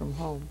brought from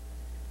home.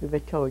 We were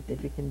told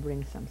that we can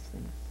bring some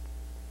things.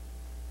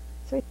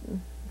 So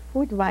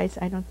food-wise,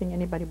 I don't think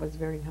anybody was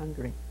very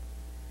hungry.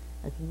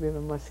 I think we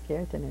were more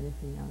scared than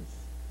anything else.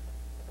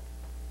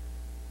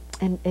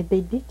 And they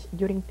did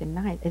during the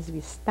night, as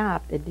we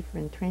stopped at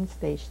different train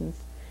stations,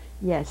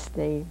 yes,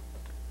 they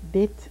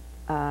did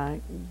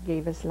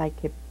gave us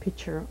like a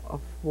pitcher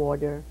of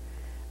water,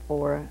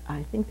 or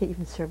I think they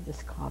even served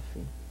us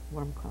coffee,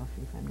 warm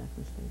coffee, if I'm not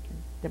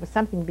mistaken. There was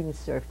something being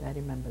served, I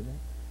remember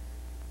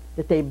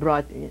that they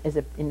brought as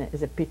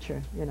a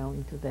pitcher, you know,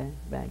 into the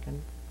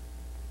wagon.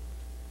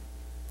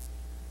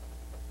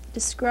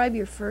 Describe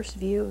your first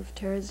view of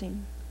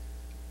Terezin.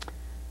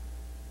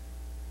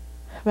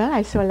 Well,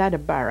 I saw a lot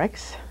of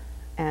barracks,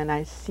 and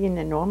I seen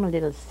a normal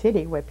little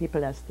city where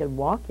people are still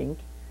walking.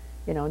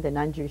 You know, the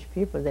non-Jewish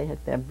people, they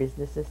had their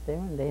businesses there,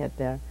 and they had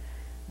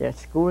their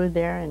school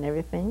there and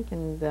everything,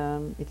 and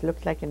it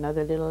looked like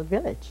another little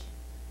village.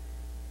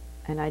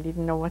 And I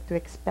didn't know what to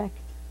expect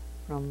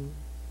from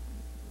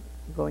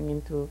going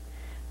into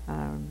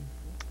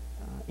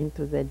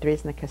the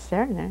Dresdner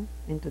Kaserne,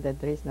 into the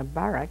Dresdner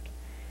barrack.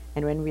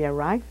 And when we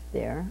arrived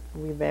there,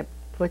 we were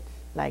put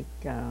like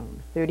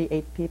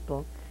 38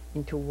 people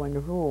into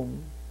one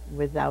room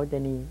without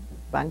any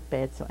bunk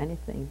beds or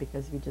anything,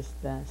 because we just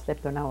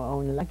slept on our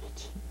own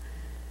luggage.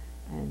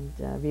 And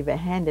we were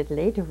handed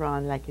later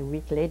on, like a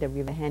week later,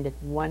 we were handed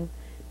one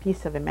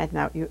piece of a mat.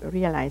 Now you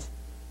realize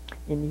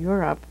in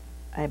Europe,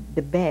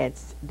 the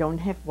beds don't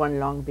have one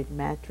long big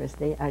mattress.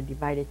 They are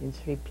divided in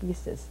 3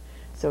 pieces.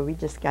 So we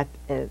just got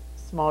a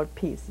small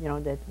piece, you know,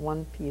 that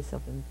one piece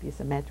of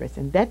mattress.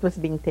 And that was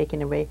being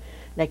taken away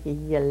like a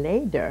year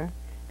later,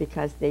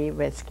 because they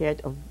were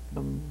scared of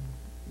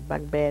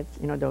bug beds,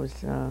 you know,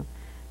 those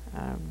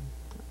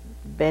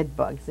bed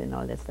bugs and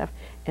all that stuff.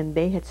 And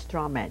they had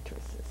straw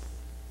mattresses.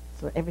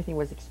 So everything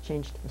was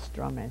exchanged for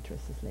straw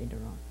mattresses later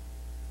on.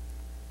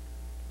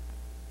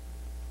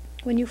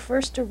 When you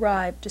first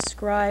arrived,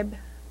 describe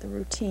the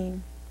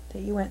routine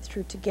that you went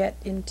through to get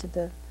into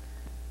the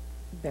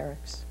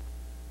barracks.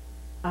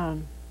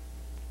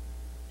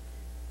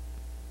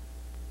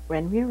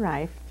 When we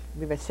arrived,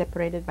 we were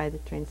separated by the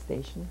train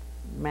station,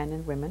 men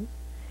and women,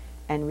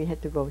 and we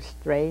had to go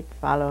straight,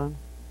 follow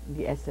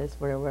the SS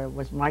where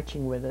was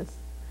marching with us.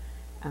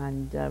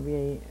 And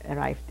we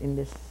arrived in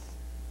this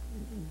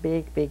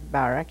big, big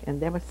barrack, and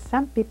there were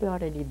some people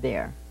already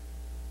there.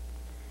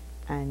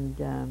 And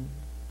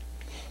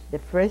the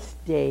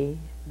first day,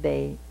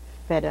 they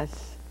fed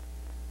us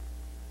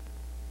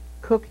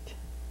cooked,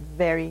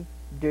 very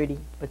dirty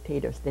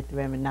potatoes that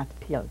were not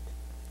peeled.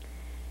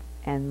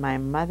 And my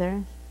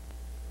mother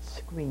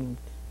screamed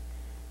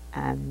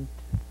and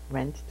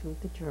went to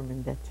the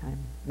German that time,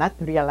 not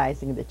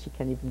realizing that she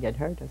can even get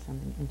hurt or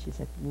something. And she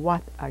said,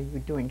 "What are you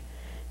doing?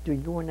 Do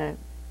you want to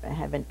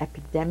have an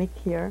epidemic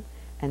here?"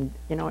 And,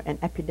 you know, an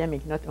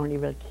epidemic not only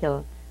will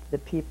kill the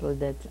people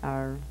that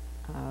are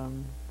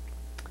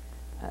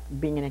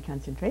being in a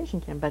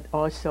concentration camp, but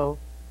also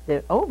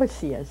the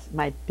overseers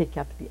might pick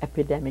up the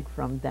epidemic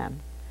from them.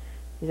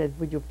 He said,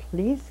 "Would you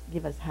please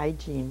give us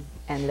hygiene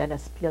and let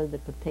us peel the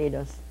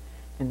potatoes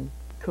and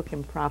cook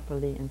them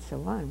properly and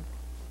so on?"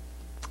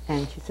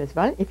 And she says,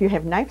 "Well, if you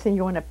have knives and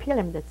you want to peel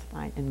them, that's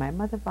fine." And my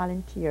mother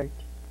volunteered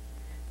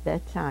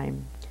that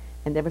time.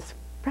 And there was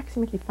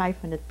approximately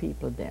 500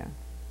 people there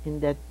in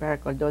that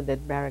barrack, although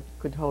that barrack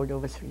could hold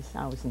over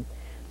 3,000.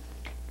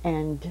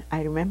 And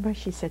I remember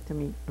she said to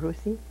me,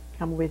 "Ruthie,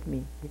 come with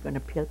me. We're going to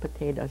peel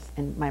potatoes."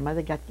 And my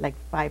mother got like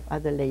 5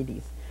 other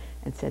ladies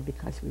and said,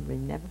 "Because we will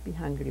never be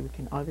hungry, we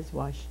can always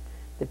wash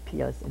the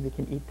peels and we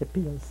can eat the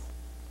peels."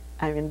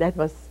 I mean, that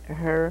was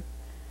her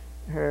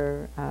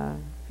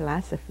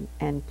philosophy.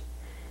 And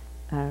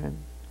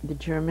the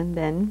German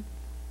then,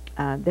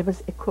 there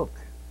was a cook.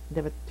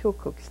 There were 2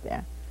 cooks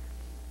there.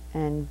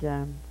 And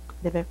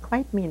they were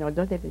quite mean.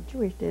 Although they were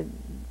Jewish,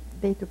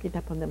 they took it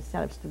upon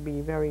themselves to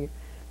be very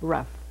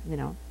rough, you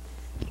know.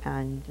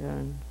 And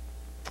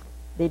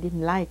they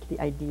didn't like the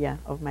idea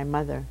of my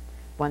mother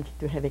wanting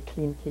to have a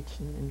clean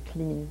kitchen and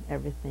clean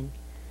everything.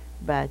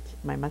 But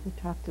my mother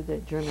talked to the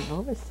German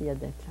overseer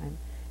that time,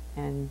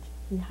 and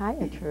he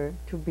hired her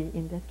to be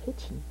in that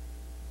kitchen.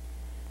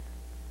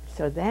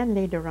 So then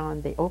later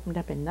on, they opened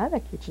up another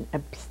kitchen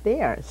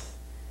upstairs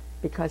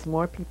because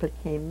more people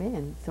came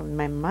in. So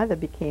my mother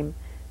became,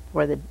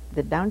 for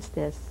the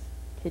downstairs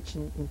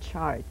kitchen, in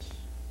charge.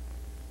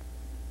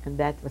 And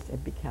that was a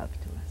big help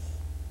to us.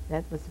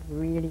 That was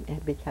really a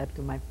big help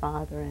to my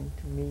father and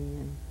to me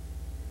and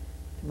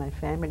to my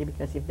family,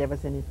 because if there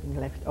was anything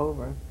left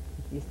over,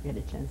 at least we had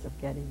a chance of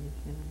getting it,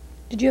 you know.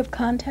 Did you have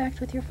contact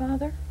with your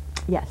father?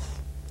 Yes.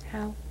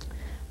 How?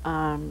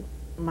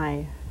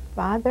 My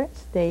father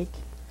stayed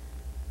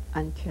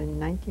until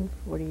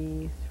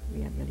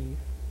 1943, I believe.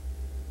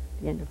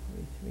 The end of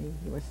 43,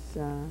 he was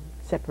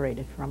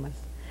separated from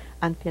us.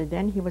 Until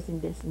then, he was in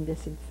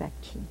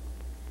disinfection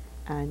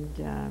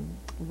and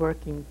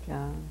working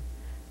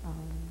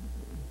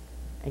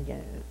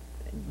again,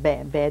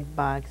 bed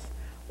bugs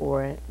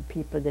or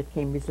people that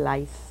came with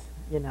lice,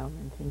 you know,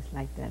 and things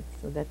like that.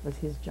 So that was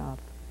his job,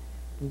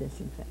 in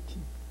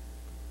disinfection.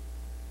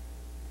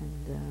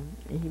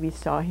 And we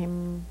saw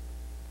him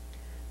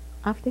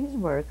After his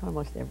work,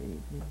 almost every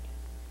evening.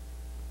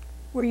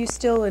 Were you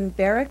still in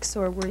barracks,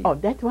 or were you? Oh,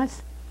 that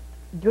was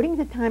during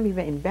the time we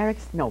were in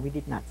barracks. No, we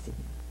did not see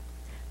him.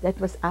 That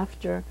was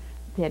after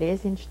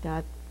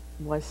Theresienstadt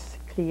was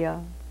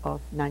clear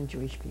of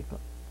non-Jewish people.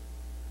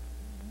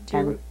 Do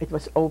you And it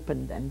was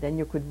open then. Then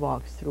you could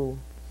walk through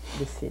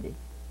the city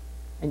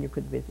and you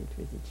could visit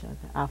with each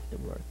other after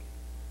work.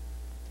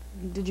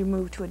 Did you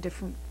move to a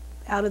different,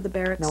 out of the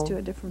barracks No, to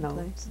a different no,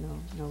 place?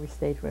 no, we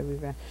stayed where we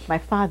were. My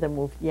father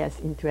moved, yes,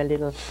 into a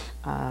little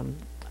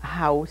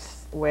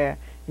house where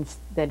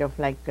instead of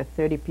like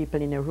 30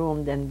 people in a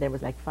room, then there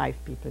was like 5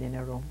 people in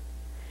a room.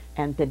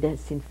 And the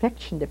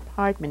disinfection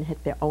department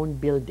had their own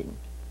building,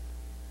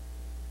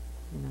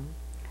 you know.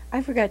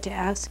 I forgot to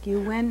ask you,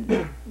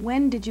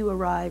 when did you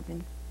arrive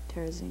in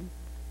Terezin?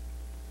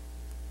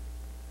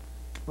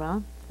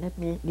 Well, let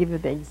me give you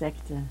the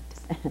exact.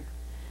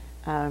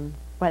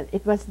 Well,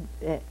 it was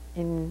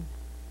in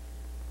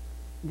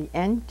the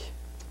end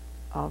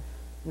of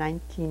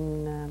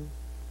 19.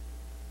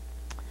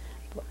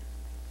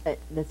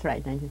 That's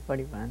right,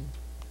 1941.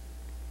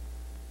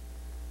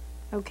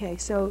 Okay,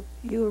 so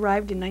you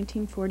arrived in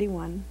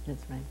 1941,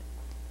 That's right.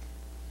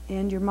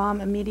 and your mom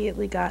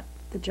immediately got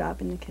the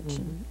job in the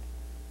kitchen.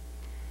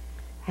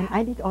 And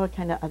I did all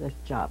kind of other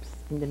jobs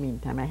in the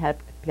meantime. I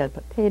helped peel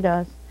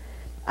potatoes.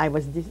 I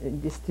was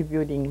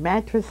distributing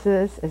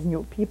mattresses as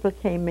new people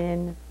came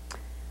in.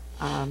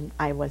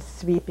 I was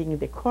sweeping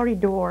the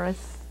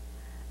corridors.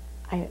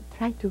 I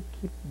tried to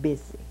keep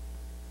busy,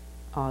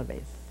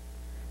 always,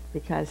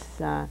 because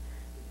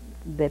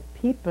the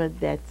people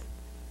that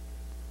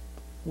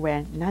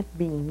were not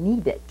being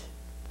needed,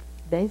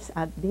 these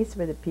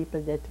were the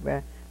people that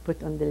were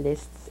put on the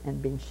lists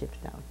and being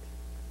shipped out.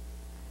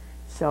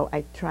 So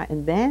I tried,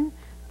 and then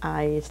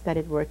I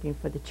started working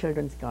for the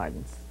children's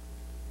gardens.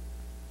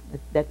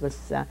 That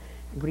was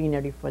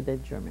greenery for the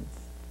Germans.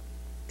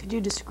 Could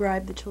you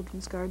describe the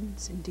children's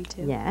gardens in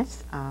detail?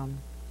 Yes,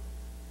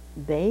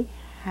 they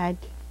had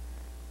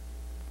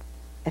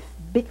a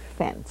big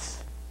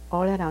fence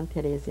all around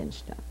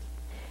Theresienstadt.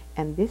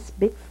 And this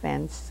big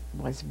fence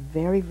was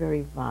very,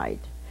 very wide.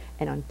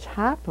 And on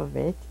top of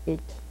it,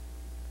 it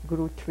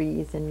grew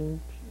trees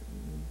and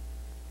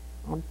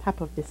on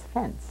top of this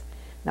fence.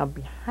 Now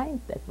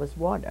behind that was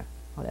water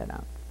all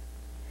around.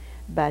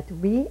 But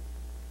we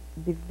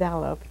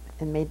developed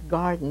and made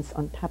gardens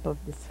on top of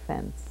this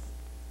fence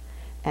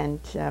and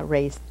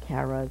raised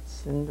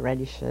carrots and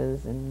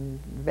radishes and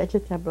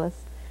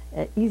vegetables,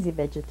 easy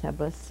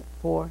vegetables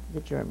for the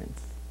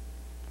Germans,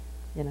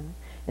 you know.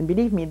 And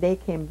believe me, they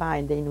came by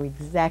and they knew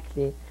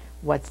exactly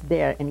what's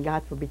there, and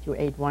God forbid you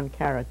ate one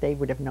carrot, they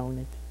would have known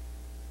it.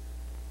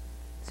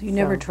 So you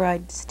never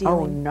tried Oh,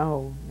 stealing?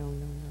 no, no,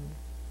 no, no,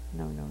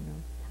 no, no, no.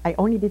 I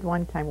only did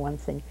one time one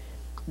thing.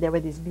 There were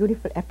these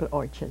beautiful apple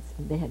orchards,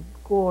 and they had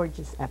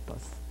gorgeous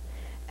apples.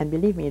 And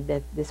believe me,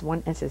 that this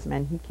one SS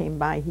man, he came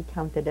by, he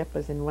counted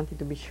apples and wanted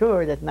to be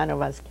sure that none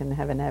of us can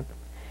have an apple.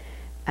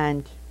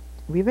 And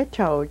we were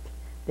told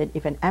that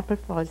if an apple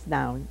falls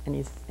down and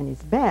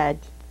is bad,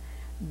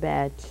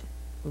 that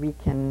we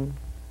can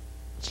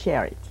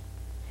share it.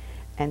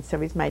 And so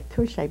with my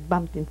tush, I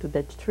bumped into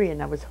that tree,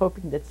 and I was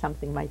hoping that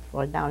something might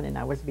fall down, and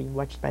I was being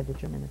watched by the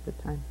German at the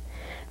time.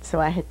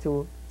 So I had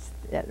to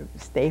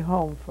stay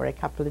home for a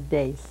couple of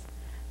days,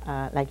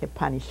 like a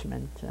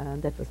punishment.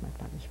 That was my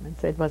punishment,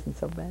 so it wasn't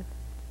so bad.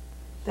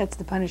 That's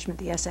the punishment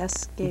the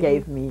SS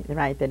gave you? Me,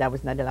 right, that I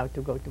was not allowed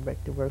to go to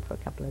work for a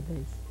couple of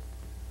days.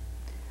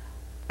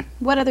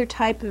 What other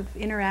type of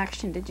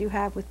interaction did you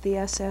have with the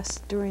SS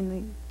during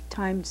the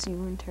times you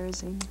were in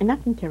Terezin? And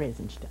not in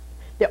Theresienstadt.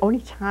 The only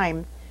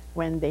time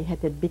when they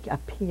had a big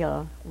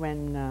appeal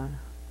when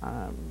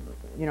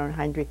you know,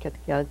 Heinrich got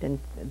killed, and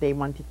they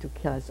wanted to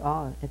kill us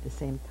all at the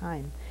same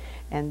time.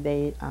 And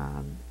they,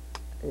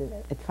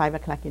 at 5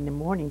 o'clock in the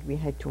morning, we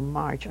had to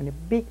march on a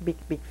big, big,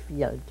 big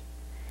field.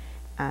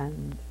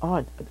 And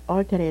all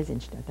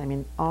Theresienstadt, I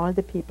mean, all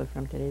the people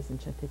from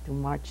Theresienstadt had to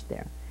march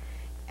there.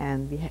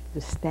 And we had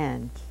to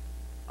stand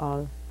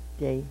all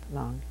day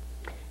long.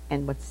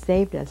 And what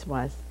saved us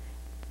was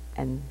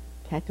a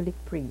Catholic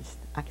priest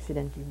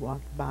accidentally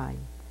walked by,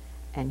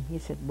 and he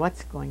said,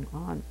 "What's going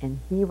on?" And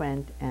he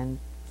went and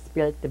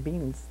spilled the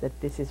beans that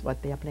this is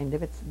what they are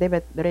planning. They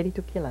were ready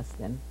to kill us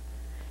then.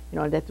 You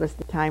know, that was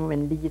the time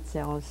when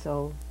Lidice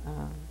also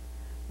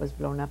was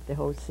blown up, the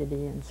whole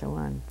city and so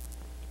on.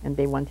 And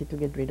they wanted to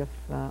get rid of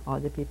all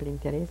the people in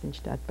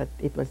Theresienstadt. But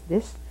it was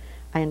this,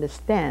 I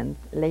understand,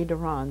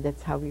 later on,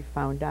 that's how we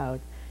found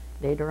out.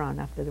 Later on,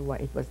 after the war,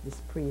 it was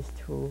this priest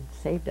who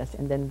saved us.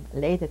 And then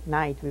late at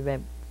night,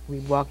 we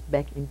walked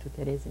back into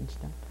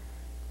Theresienstadt.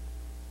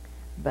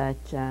 But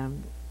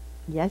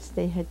yes,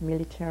 they had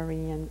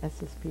military and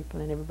SS people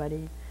and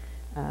everybody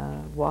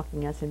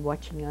walking us and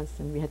watching us,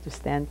 and we had to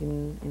stand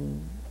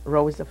in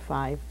rows of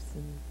 5s,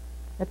 and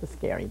that was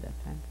scary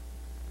that time.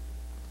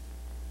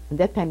 And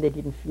that time they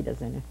didn't feed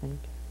us anything.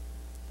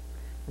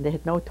 And they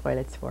had no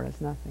toilets for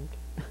us, nothing.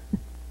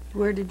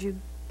 Where did you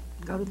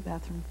go to the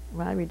bathroom?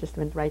 Well, we just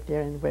went right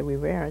there and where we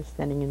were,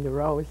 standing in the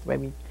rows where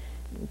we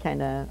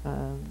kind of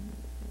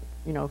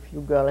you know, a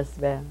few girls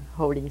were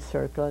holding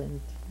circle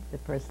and the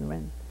person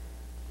went.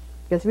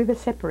 Because we were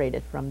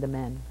separated from the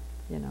men,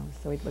 you know,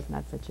 so it was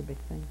not such a big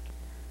thing.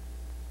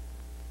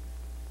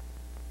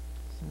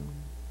 So.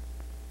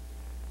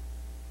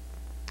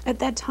 At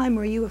that time,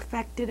 were you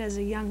affected as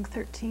a young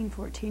 13,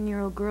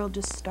 14-year-old girl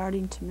just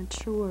starting to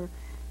mature?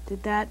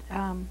 Did that,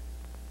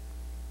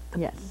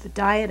 Yes. the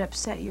diet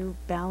upset your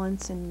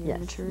balance and your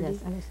Yes, maturity?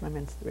 yes, I lost my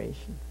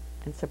menstruation.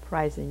 And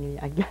surprisingly,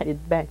 I got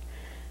it back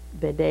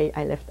the day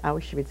I left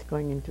Auschwitz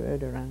going into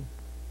Öderan,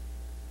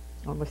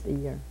 almost a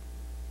year.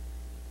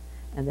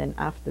 And then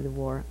after the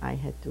war, I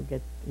had to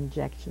get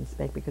injections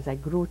back because I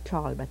grew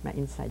tall, but my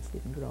insides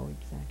didn't grow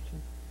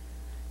exactly.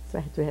 So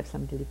I had to have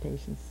some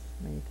dilatations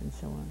made and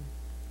so on.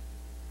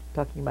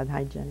 Talking about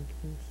hygienic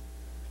things.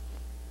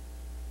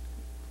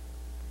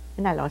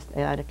 And I lost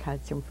a lot of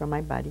calcium from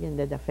my body, and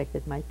that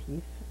affected my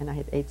teeth. And I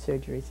had 8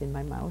 surgeries in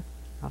my mouth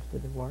after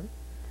the war,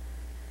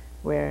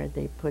 where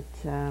they put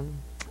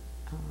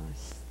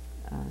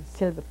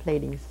silver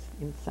platings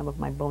in some of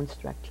my bone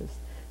structures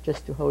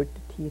just to hold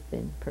the teeth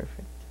in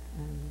perfect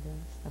and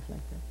stuff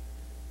like that.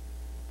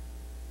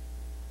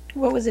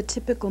 What was a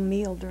typical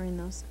meal during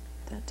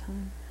that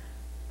time?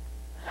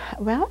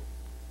 Well,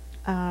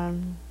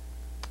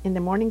 in the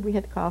morning we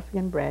had coffee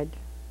and bread,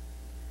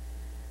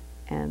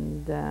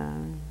 and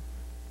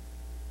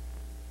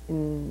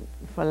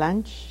for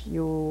lunch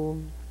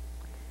you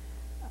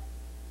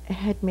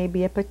had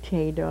maybe a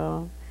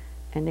potato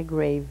and a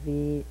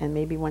gravy, and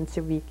maybe once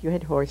a week you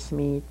had horse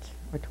meat,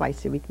 or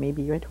twice a week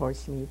maybe you had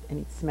horse meat, and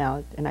it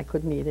smelled and I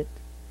couldn't eat it.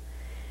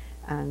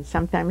 And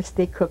sometimes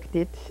they cooked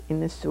it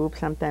in the soup,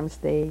 sometimes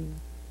they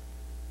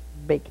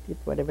baked it,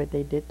 whatever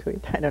they did to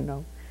it, I don't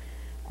know.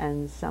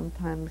 And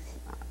sometimes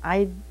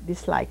I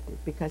disliked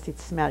it because it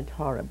smelled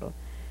horrible.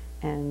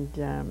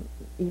 And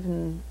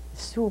even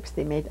soups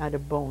they made out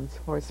of bones,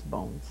 horse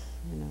bones,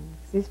 you know.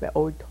 These were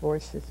old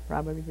horses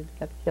probably that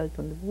got killed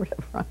on the border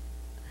front.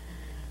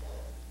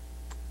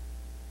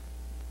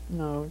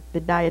 No, the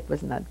diet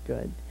was not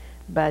good.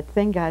 But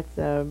thank God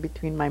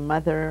between my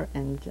mother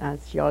and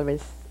she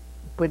always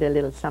put a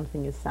little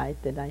something aside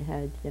that I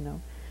had, you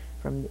know,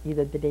 from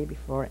either the day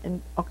before.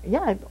 And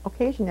yeah,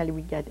 occasionally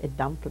we get a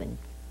dumpling,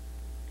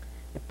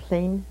 a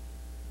plain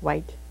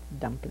white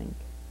dumpling,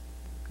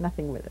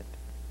 nothing with it.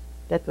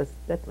 That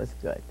was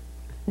good.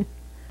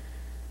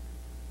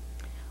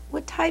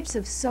 What types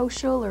of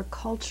social or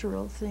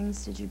cultural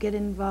things did you get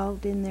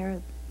involved in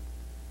there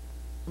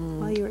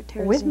while you were at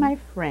Terezin? With my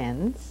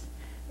friends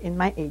in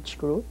my age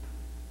group.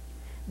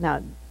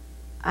 Now,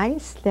 I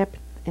slept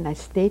and I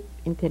stayed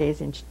in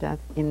Theresienstadt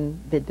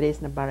in the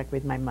Dresdner barrack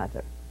with my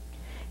mother.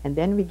 And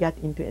then we got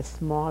into a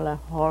smaller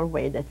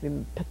hallway that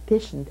we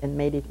partitioned and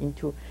made it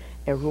into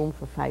a room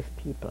for 5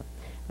 people.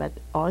 But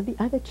all the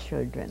other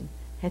children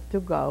had to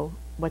go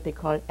what they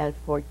call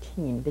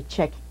L14, the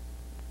Czech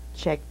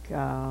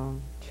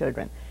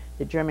children.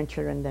 The German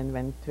children then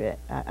went to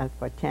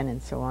L410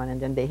 and so on, and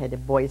then they had a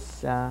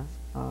boys'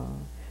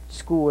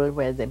 school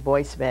where the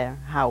boys were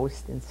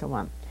housed and so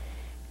on.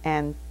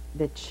 And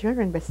the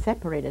children were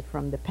separated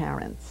from the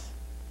parents.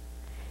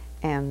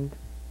 And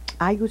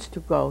I used to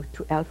go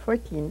to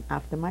L14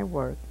 after my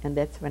work, and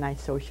that's when I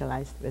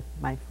socialized with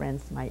my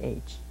friends my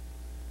age.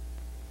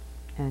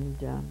 And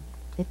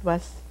it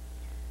was,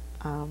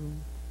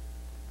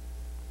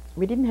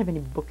 we didn't have any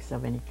books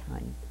of any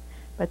kind,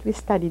 but we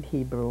studied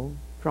Hebrew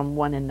from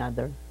one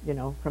another, you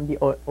know, from the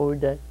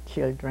older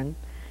children.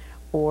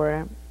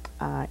 Or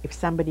if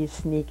somebody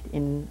sneaked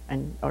in,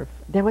 or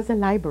there was a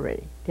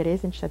library.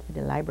 Theresienstadt had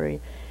a library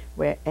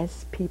where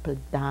as people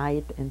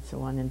died and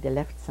so on, and they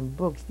left some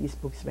books, these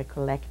books were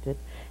collected,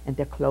 and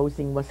their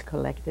clothing was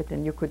collected,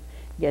 and you could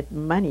get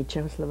money,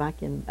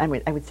 Czechoslovakian,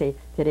 I would say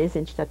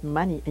Theresienstadt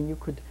money, and you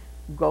could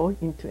go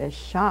into a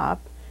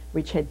shop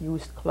which had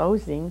used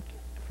clothing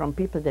from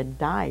people that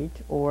died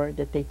or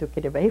that they took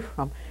it away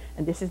from,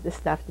 and this is the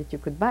stuff that you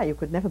could buy. You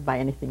could never buy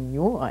anything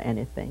new or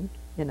anything,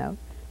 you know,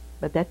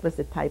 but that was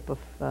the type of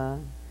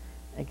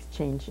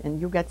exchange, and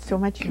you got so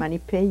much money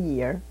per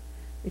year,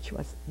 which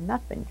was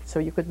nothing, so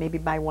you could maybe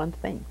buy one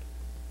thing.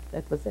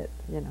 That was it,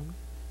 you know.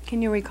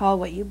 Can you recall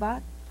what you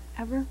bought,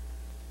 ever?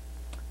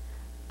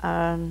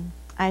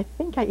 I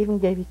think I even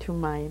gave it to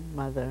my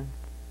mother.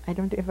 I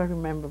don't ever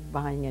remember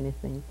buying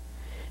anything,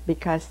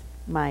 because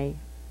my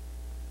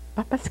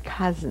papa's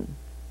cousin,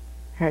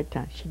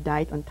 Herta, she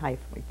died on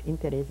typhoid in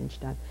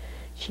Theresienstadt.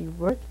 She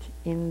worked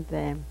in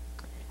the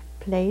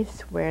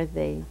place where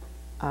they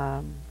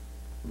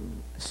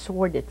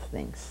sorted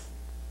things.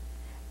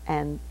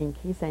 And in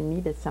case I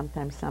needed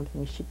sometimes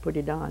something, she put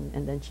it on,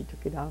 and then she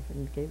took it off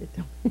and gave it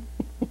to me.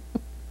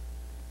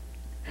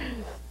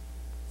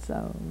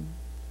 So.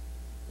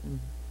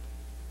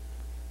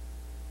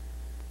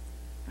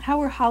 How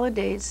were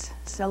holidays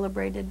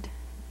celebrated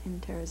in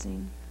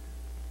Terezin?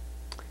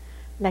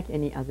 Like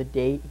any other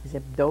day,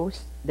 except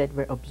those that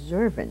were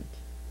observant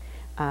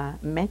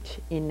met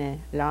in a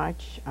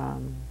large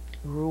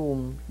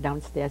room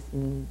downstairs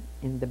in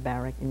the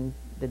barrack, in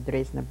the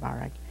Dresdner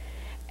barrack.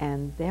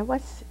 And there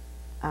was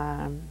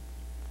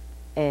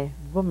a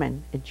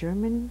woman, a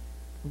German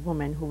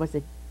woman who was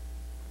a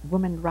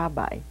woman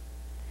rabbi,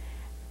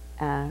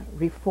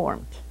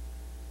 reformed,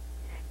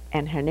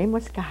 and her name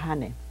was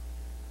Kahane.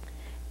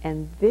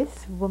 And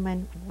this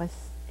woman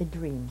was a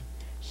dream.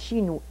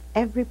 She knew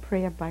every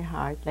prayer by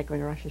heart, like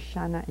on Rosh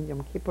Hashanah and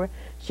Yom Kippur.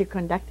 She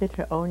conducted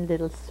her own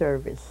little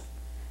service.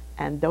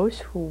 And those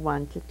who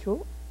wanted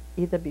to,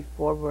 either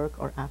before work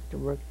or after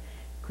work,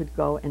 could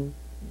go and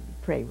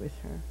pray with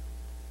her.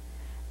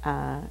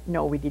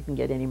 No, we didn't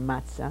get any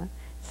matzah,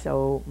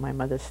 so my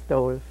mother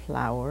stole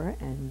flour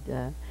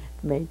and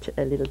made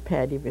a little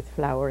patty with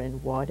flour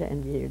and water,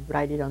 and we would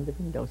write it on the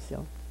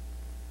windowsill.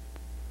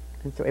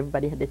 And so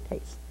everybody had a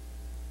taste.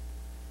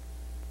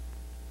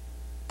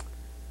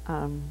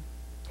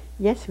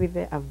 Yes, we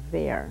were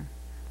aware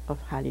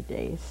of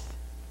holidays,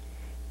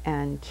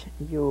 and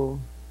you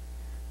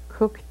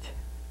cooked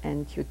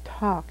and you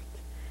talked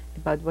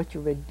about what you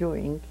were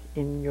doing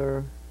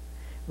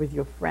with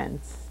your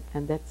friends,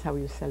 and that's how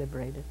you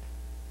celebrated.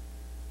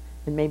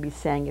 And maybe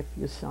sang a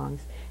few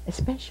songs.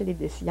 Especially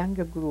this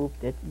younger group,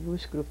 that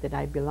youth group that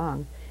I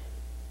belonged,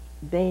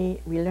 we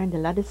learned a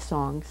lot of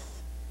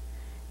songs,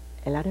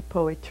 a lot of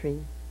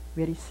poetry.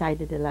 We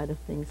recited a lot of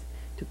things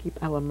to keep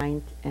our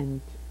mind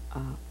and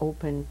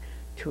open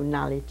to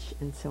knowledge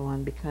and so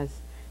on,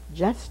 because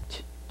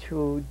just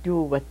to do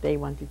what they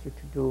wanted you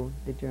to do,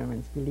 the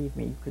Germans, believe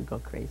me, you could go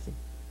crazy.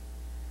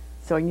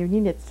 So you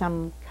needed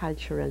some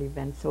cultural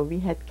event. So we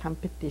had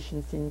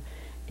competitions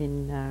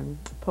in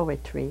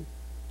poetry,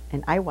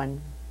 and I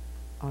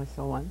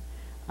also won,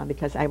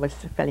 because I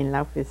fell in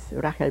love with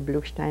Rachel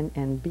Bluchstein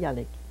and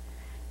Bialik,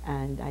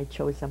 and I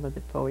chose some of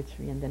the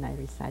poetry, and then I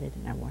recited,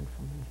 and I won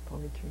from his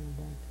poetry and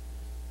that,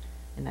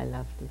 and I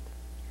loved it.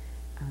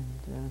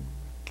 And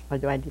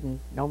although I didn't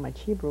know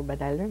much Hebrew,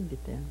 but I learned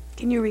it there.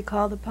 Can you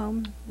recall the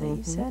poem that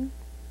you said?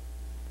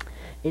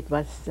 It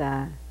was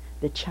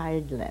The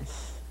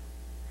Childless,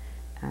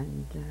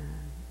 and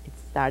it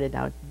started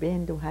out,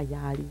 Ben du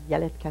hayali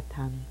yelet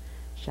katan,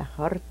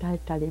 shachor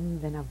talim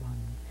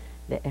venavon,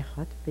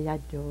 le'echot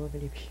biyado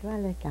v'lipshu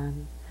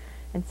alekan,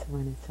 and so on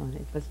and so on.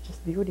 It was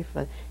just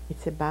beautiful.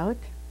 It's about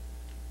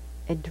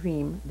a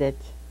dream that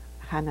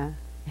Hannah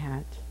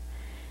had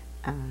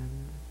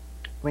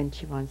when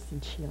she was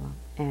in Shiloh,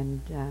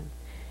 and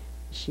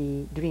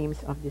she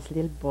dreams of this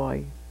little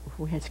boy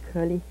who has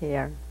curly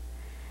hair,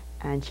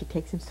 and she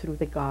takes him through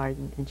the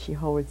garden and she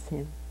holds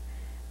him,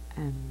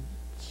 and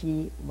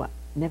she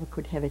never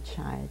could have a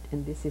child,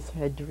 and this is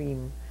her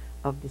dream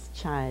of this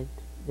child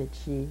that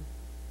she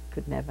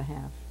could never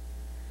have.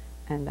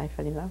 And I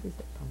fell in love with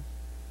that poem.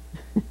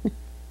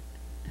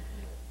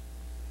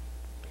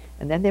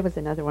 And then there was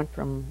another one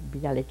from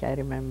Bialik, I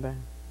remember.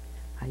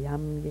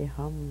 Hayam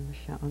yehom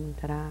sha'on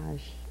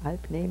tarash al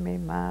pnei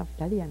meimav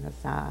dalia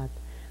nosa'at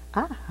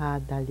aha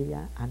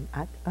dalia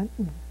an'at an,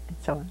 and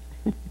so on.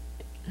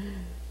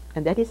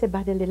 And that is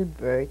about a little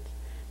bird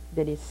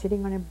that is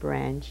sitting on a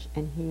branch,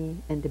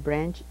 and the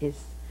branch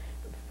is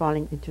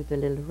falling into the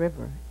little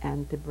river,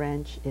 and the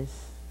branch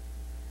is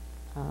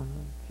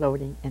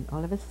floating, and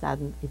all of a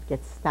sudden it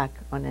gets stuck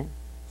on a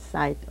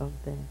side of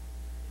the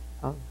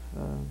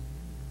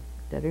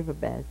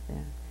riverbed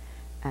there,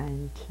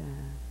 and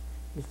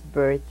this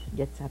bird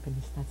gets up and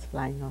he starts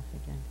flying off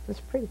again. It was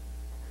pretty.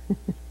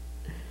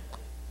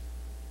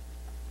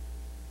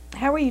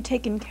 How were you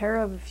taken care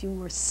of if you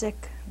were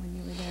sick when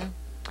you were there?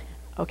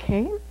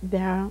 Okay,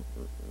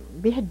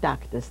 we had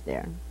doctors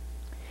there,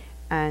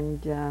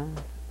 and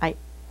I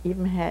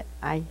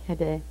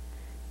had a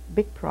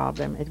big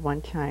problem at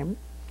one time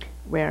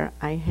where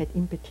I had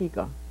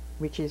impetigo,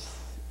 which is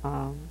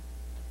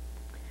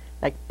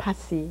like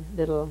pussy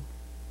little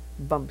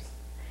bumps,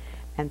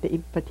 and the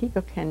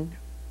impetigo can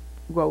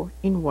go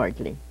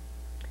inwardly,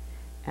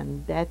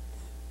 and that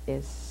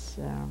is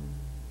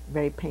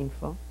very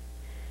painful,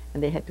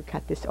 and they had to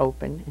cut this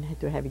open and had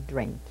to have it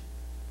drained.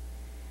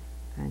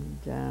 And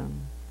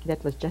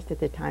that was just at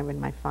the time when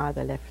my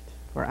father left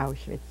for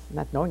Auschwitz,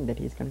 not knowing that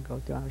he's going to go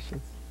to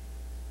Auschwitz.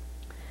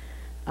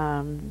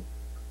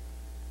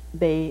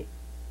 They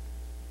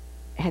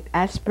had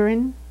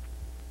aspirin,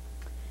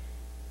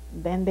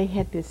 then they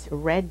had this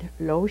red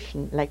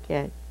lotion, like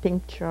a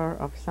tincture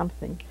of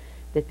something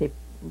that they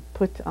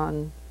put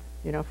on,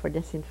 for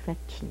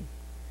disinfection.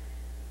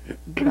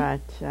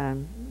 But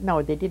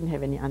no, they didn't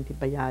have any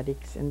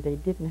antibiotics, and they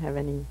didn't have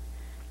any,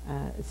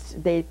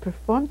 they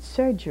performed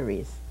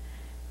surgeries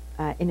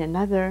in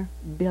another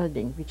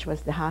building, which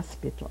was the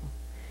hospital,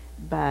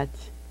 but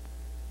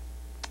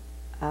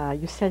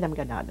you seldom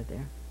got out of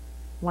there.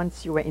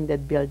 Once you were in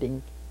that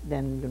building,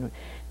 then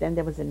then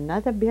there was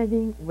another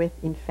building with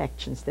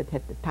infections that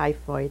had the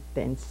typhoid,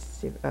 the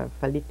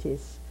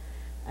encephalitis,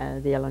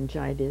 the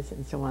laryngitis,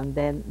 and so on.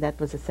 Then that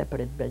was a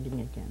separate building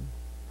again,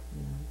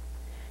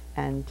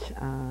 and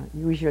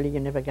usually you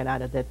never got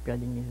out of that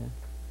building either.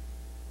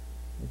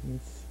 That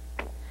means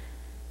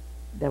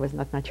there was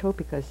not much hope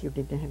because you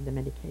didn't have the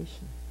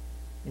medication.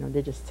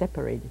 They just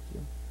separated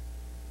you,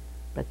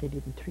 but they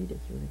didn't treat you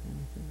with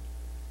anything.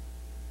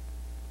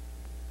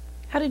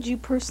 How did you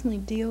personally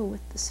deal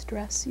with the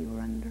stress you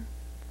were under?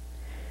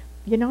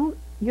 you know,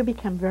 you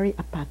become very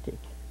apathic,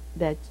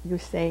 that you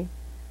say,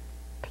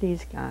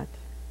 please God,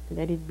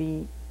 let it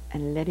be,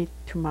 and let it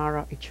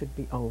tomorrow, it should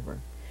be over.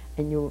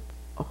 And you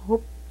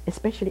hope,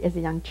 especially as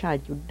a young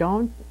child, you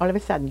don't, all of a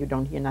sudden you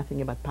don't hear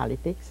nothing about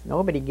politics.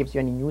 Nobody gives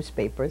you any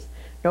newspapers.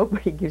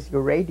 Nobody gives you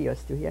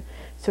radios to hear.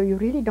 So you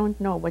really don't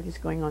know what is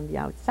going on the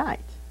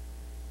outside.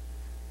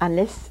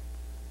 Unless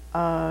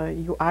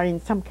you are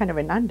in some kind of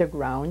an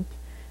underground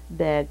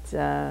that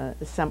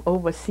some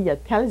overseer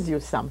tells you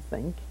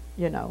something,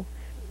 you know,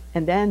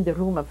 and then the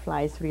rumor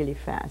flies really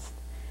fast.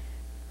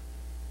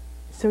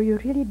 So you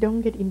really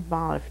don't get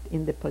involved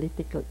in the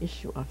political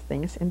issue of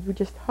things, and you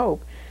just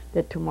hope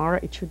that tomorrow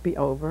it should be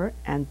over,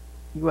 and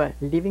you are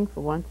living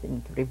for one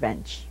thing,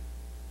 revenge.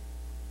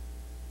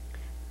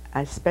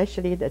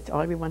 Especially, that's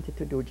all we wanted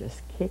to do,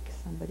 just kick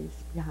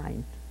somebody's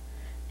behind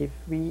if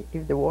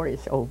the war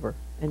is over.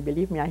 And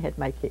believe me, I had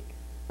my kick.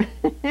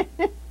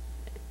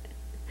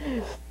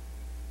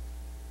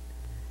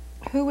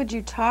 Who would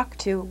you talk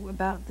to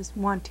about this,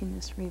 wanting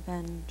this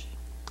revenge?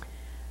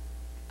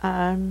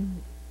 My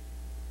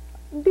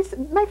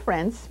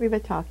friends, we were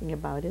talking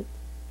about it.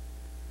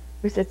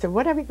 We said, so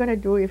what are we going to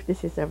do if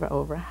this is ever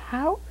over?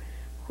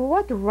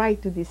 What right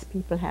do these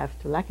people have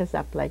to lock us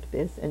up like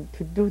this and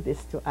to do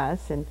this to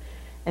us? And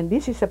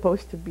this is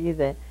supposed to be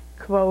the,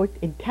 quote,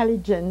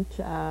 intelligent,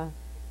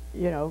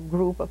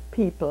 group of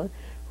people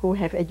who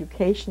have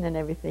education and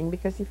everything.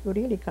 Because if you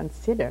really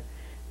consider,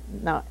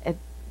 now,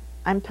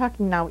 I'm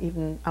talking now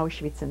even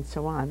Auschwitz and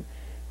so on,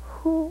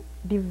 who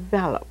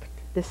developed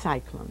the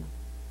cyclone?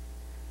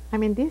 I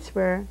mean, these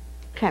were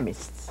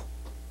chemists,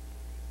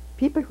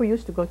 people who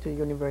used to go to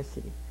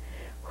university,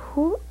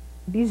 who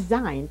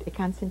designed a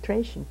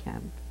concentration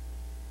camp,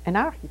 an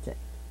architect,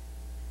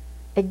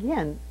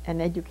 again,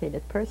 an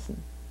educated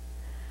person.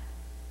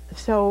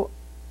 So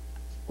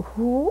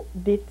who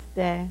did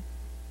the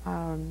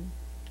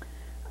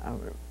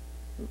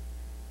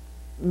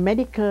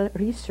medical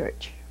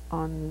research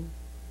on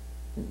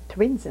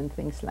twins and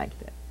things like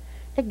that?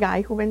 A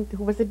guy who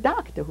was a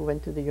doctor who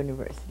went to the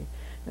university.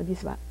 Now,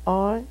 these were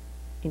all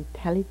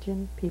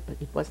intelligent people.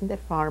 It wasn't a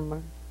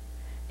farmer.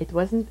 It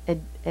wasn't a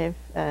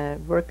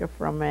worker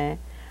from a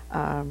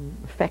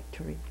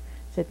factory.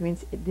 So it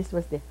means this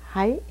was the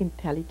high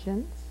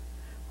intelligence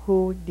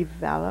who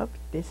developed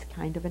this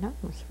kind of an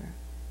atmosphere.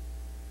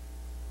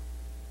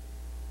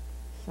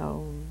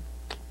 So,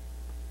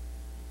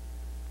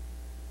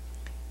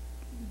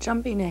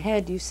 jumping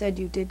ahead, you said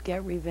you did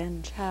get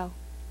revenge. How?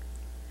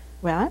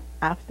 well,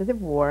 after the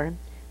war,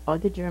 all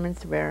the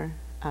Germans were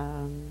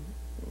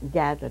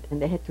gathered,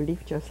 and they had to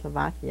leave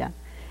Czechoslovakia.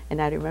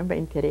 And I remember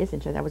in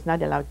Theresienstadt, I was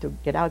not allowed to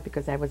get out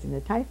because I was in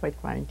the typhoid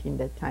quarantine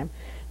that time.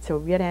 So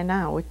we ran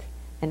out,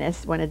 and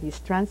as one of these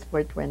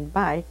transports went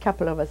by, a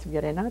couple of us, we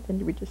ran out,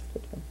 and we just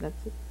killed them.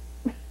 That's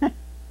it.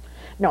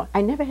 No,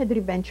 I never had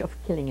revenge of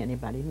killing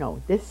anybody.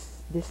 No,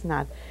 this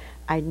not.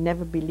 I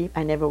never believe,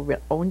 I never will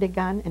own a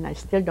gun, and I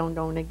still don't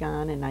own a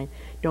gun, and I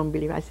don't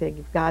believe, I say,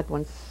 if God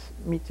wants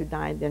me to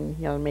die, then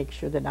he'll make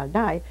sure that I'll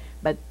die,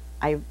 but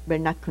I will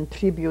not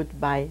contribute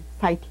by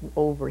fighting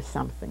over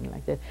something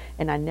like that.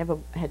 And I never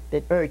had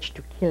the urge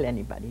to kill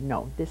anybody.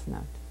 No, this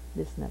not.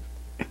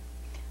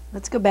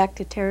 Let's go back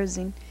to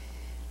Terezin.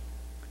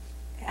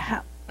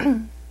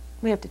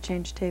 We have to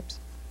change tapes.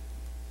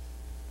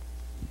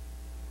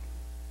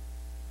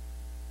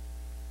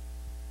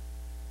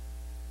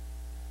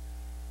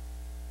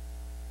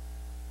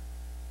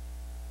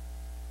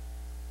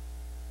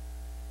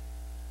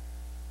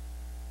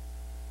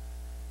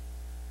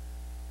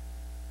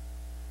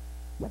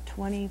 What,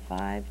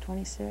 25,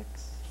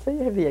 26? So you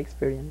have the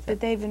experience. But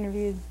they've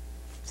interviewed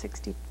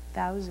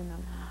 60,000 of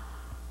them.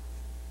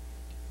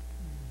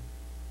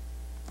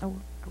 Oh,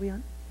 are we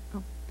on?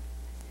 Oh.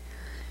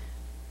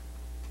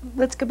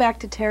 Let's go back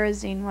to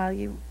Terezin while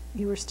you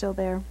were still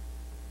there.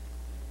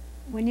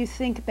 When you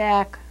think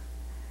back,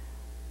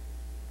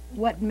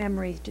 what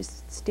memory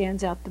just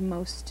stands out the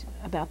most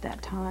about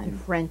that The time?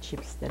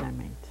 friendships that I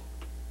made.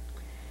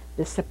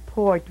 The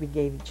support we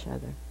gave each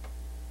other.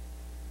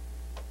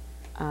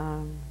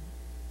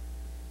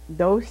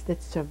 Those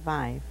that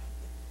survived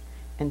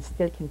and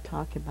still can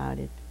talk about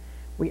it,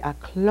 we are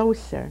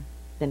closer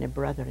than a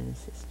brother and a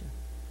sister.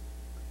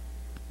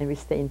 And we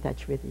stay in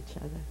touch with each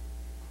other.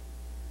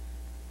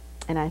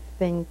 And I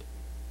think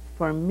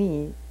for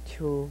me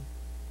to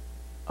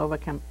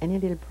overcome any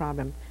little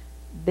problem,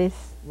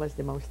 this was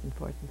the most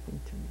important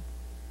thing to me.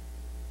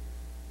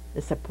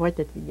 The support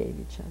that we gave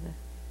each other.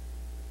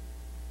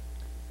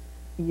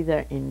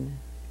 Either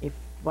if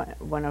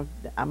one of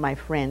my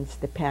friends,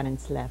 the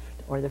parents left,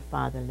 or the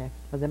father left,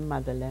 or the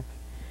mother left,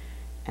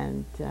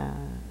 and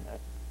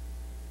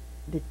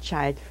the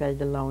child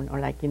felt alone, or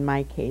like in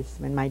my case,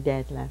 when my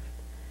dad left,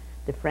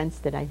 the friends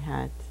that I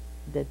had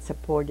that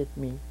supported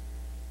me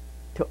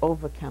to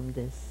overcome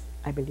this,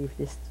 I believe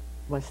this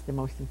was the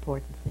most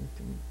important thing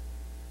to me.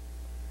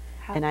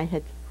 How? And I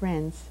had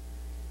friends,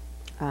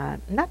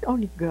 not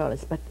only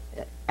girls, but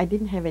I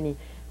didn't have any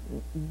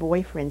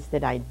boyfriends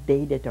that I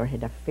dated or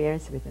had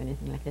affairs with or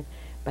anything like that,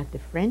 but the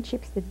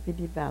friendships that we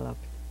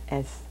developed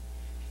as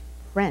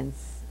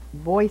friends,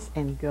 boys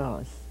and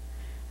girls,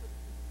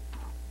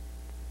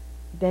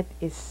 that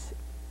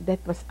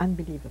was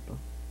unbelievable.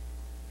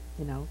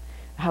 You know,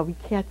 how we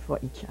cared for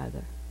each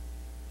other.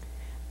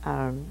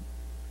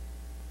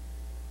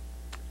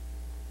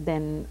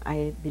 Then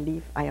I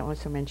believe I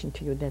also mentioned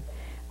to you that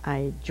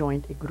I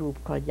joined a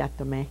group called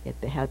Yatomeket,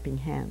 the Helping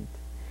Hand,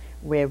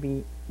 where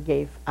we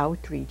gave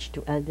outreach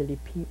to elderly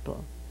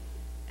people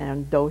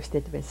and those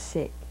that were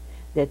sick,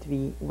 that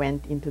we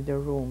went into the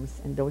rooms,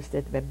 and those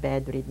that were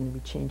bedridden, we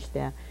changed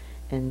their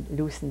and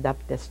loosened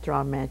up their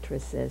straw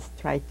mattresses,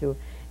 tried to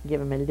give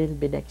them a little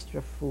bit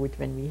extra food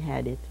when we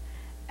had it,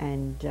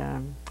 and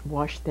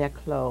washed their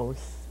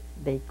clothes.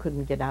 They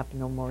couldn't get up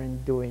no more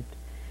and do it.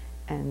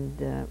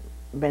 And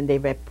when they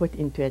were put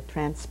into a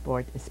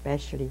transport,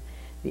 especially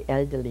the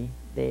elderly,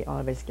 they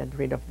always got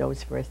rid of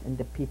those first, and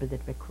the people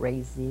that were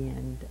crazy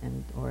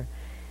or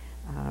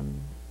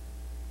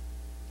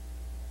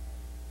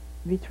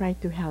we tried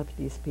to help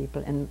these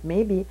people. And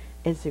maybe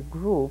as a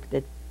group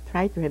that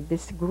tried to have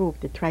this group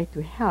that tried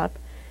to help,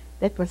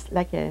 that was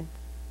like a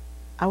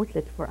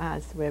outlet for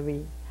us where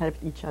we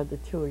helped each other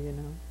too, you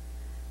know.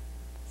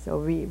 So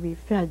we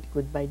felt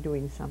good by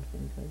doing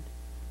something good.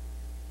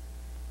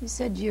 You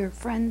said your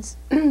friends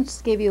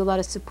gave you a lot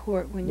of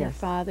support when your Yes.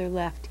 father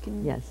left. Can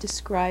you Yes.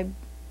 describe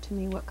to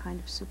me what kind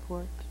of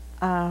support?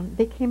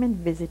 They came and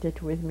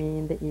visited with me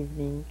in the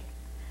evening,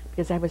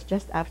 because I was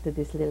just after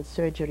this little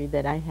surgery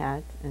that I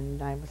had,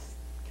 and I was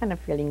kind of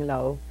feeling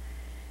low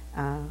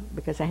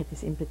because I had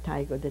this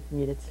impetigo that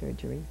needed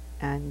surgery,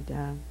 and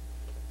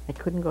I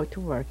couldn't go to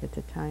work at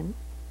the time.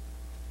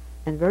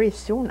 And very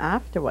soon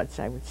afterwards,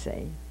 I would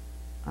say,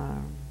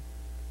 at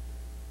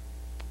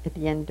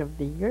the end of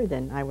the year,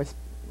 then I was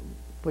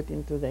put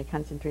into the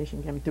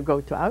concentration camp to go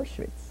to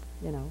Auschwitz,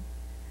 you know.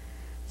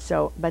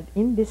 So, but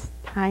in this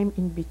time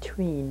in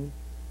between,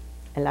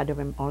 a lot of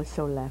them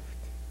also left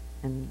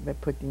and were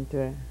put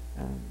into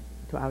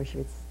to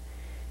Auschwitz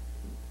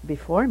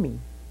before me.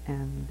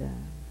 And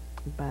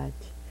but,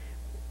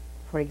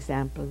 for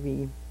example,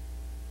 we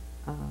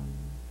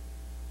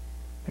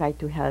tried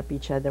to help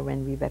each other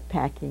when we were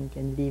packing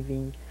and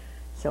leaving.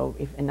 So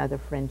if another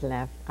friend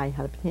left, I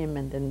helped him,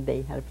 and then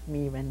they helped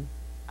me when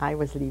I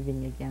was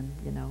leaving again,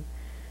 you know.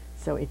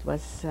 So it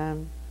was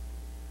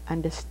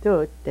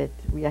understood that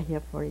we are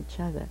here for each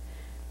other.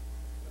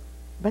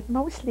 But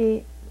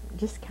mostly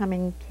just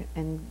coming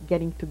and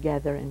getting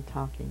together and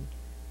talking.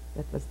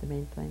 That was the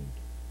main thing,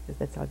 because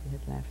that's all we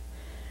had left.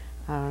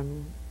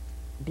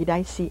 Did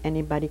I see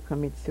anybody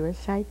commit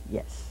suicide?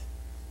 Yes.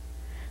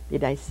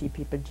 Did I see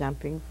people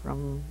jumping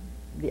from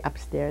the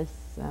upstairs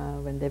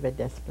when they were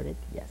desperate?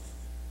 Yes.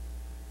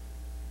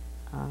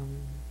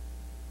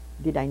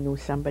 Did I know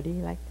somebody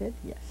like that?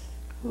 Yes.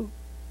 Who?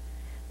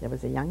 There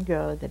was a young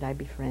girl that I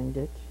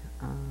befriended.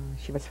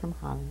 She was from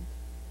Holland,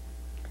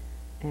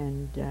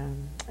 and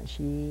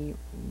she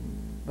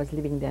was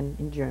living then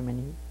in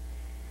Germany.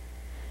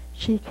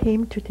 She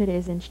came to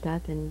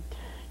Theresienstadt, and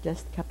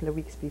just a couple of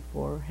weeks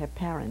before, her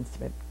parents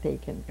were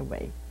taken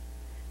away,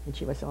 and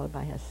she was all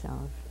by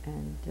herself.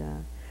 And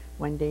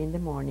one day in the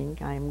morning,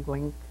 I'm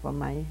going for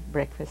my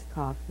breakfast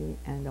coffee,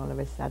 and all of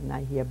a sudden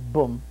I hear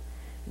boom,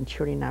 and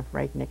sure enough,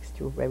 right next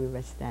to where we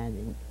were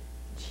standing,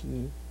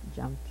 she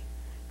jumped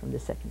from the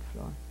second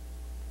floor.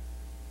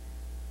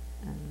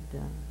 And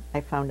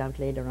I found out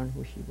later on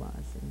who she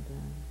was, and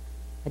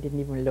I didn't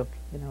even look,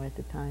 you know, at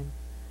the time.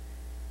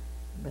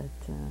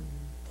 But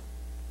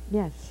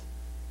yes,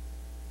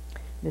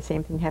 the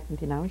same thing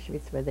happened in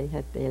Auschwitz, where they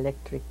had the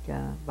electric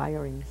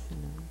wirings. You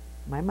know,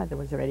 my mother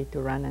was ready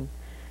to run, and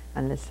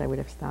unless I would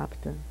have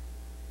stopped her.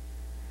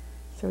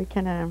 So we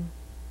kind of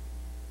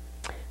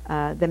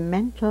the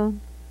mental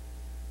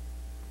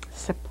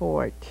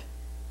support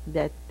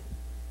that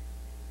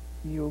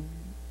you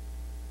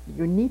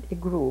need a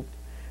group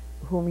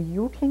whom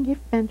you can give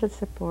mental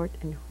support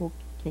and who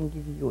can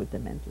give you the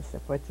mental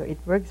support. So it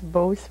works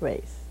both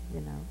ways,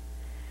 you know.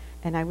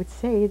 And I would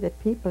say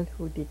that people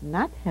who did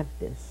not have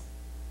this,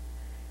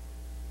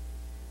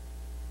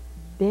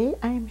 they,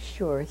 I am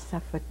sure,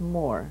 suffered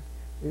more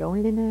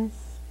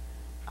loneliness,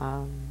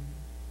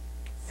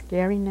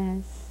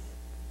 scariness,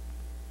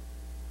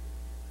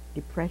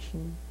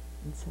 depression,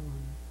 and so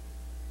on.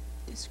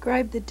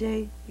 Describe the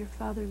day your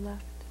father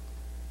left.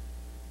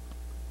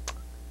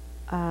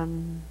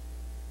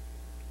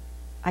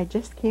 I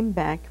just came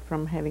back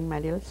from having my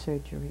little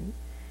surgery,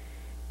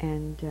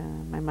 and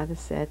my mother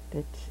said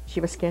that she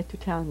was scared to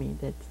tell me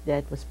that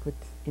Dad was put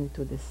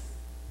into this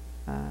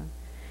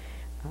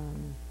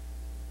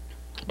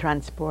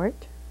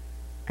transport,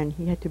 and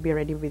he had to be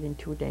ready within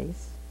 2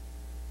 days.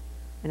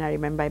 And I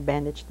remember I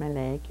bandaged my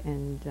leg,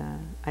 and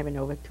I went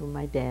over to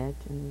my dad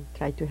and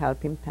tried to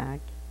help him pack.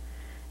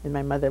 And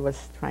my mother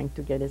was trying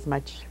to get as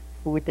much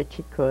food that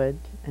she could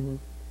and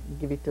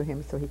give it to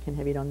him so he can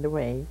have it on the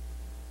way.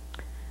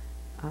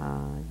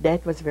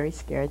 Dad was very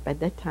scared. By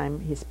that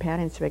time, his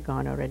parents were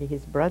gone already.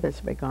 His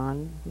brothers were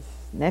gone. His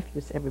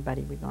nephews,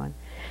 everybody were gone.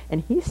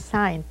 And he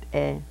signed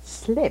a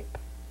slip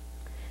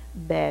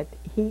that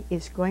he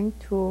is going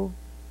to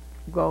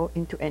go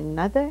into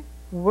another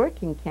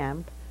working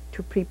camp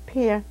to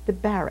prepare the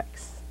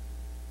barracks.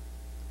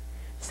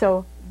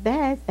 So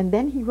that, and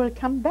then he will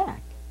come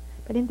back.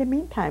 But in the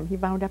meantime, he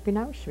wound up in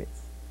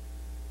Auschwitz.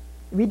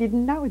 We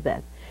didn't know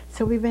that.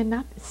 So we were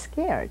not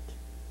scared.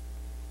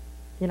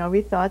 You know,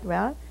 we thought,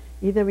 well,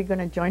 either we're going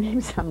to join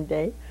him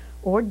someday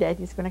or that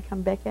he's going to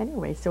come back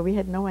anyway. So we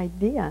had no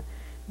idea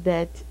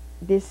that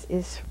this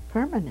is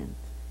permanent.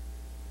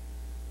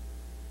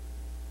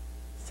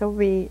 So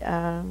we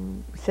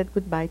said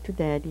goodbye to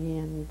Daddy,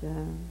 and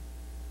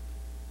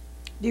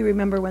Do you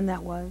remember when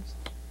that was?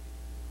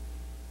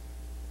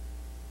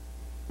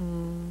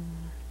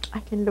 I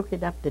can look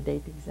it up, the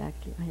date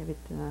exactly. I have it,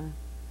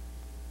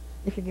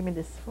 if you give me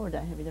this folder,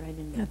 I have it right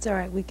in there. That's all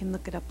right. We can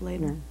look it up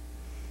later.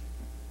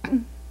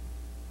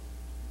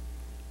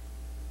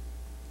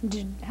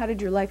 How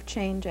did your life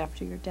change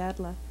after your dad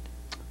left?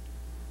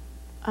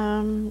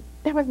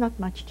 There was not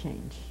much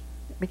change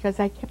because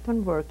I kept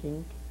on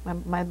working.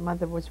 My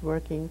mother was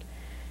working,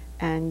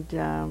 and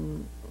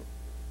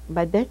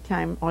by that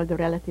time all the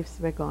relatives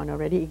were gone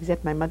already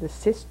except my mother's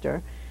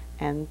sister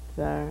and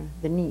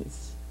the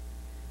niece,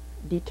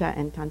 Dita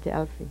and Tante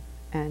Elfie.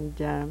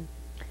 And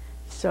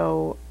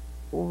so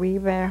we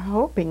were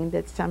hoping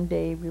that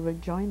someday we will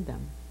join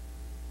them.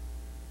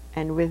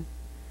 And with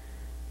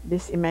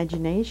this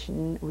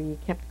imagination, we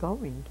kept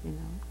going, you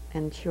know.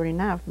 And sure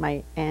enough,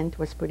 my aunt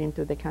was put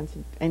into the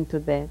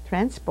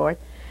transport,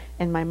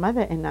 and my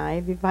mother and I,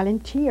 we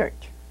volunteered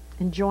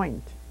and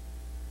joined,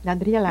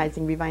 not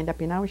realizing we wind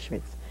up in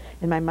Auschwitz.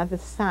 And my mother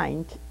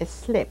signed a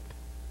slip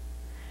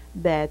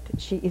that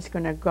she is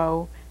going to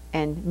go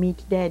and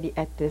meet Daddy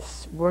at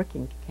this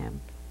working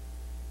camp.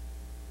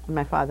 And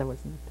my father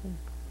was not there.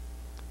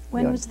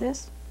 When was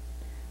this?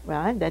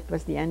 Well, that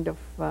was the end of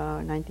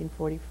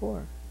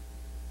 1944.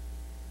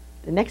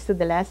 Next to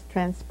the last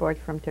transport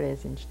from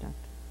Theresienstadt.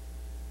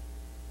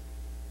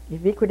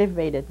 If we could have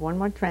waited one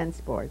more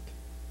transport,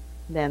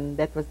 then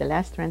that was the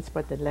last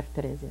transport that left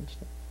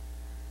Theresienstadt.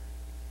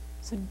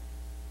 So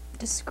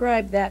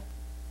describe that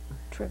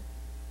trip.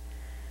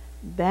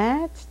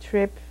 That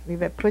trip, we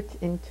were put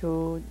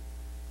into...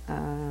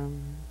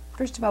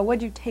 First of all, what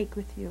did you take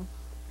with you?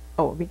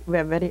 Oh, we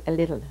were very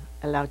little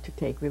allowed to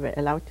take. We were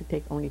allowed to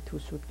take only 2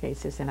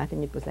 suitcases, and I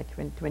think it was like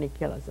 20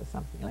 kilos or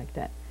something like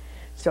that.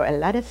 So a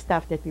lot of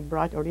stuff that we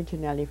brought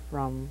originally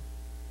from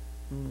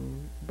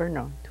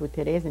Brno to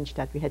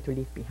Theresienstadt, we had to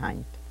leave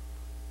behind.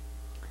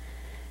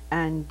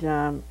 And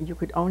you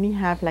could only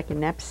have like a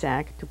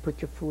knapsack to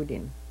put your food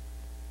in.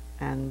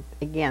 And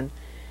again,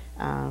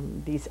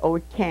 these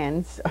old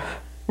cans,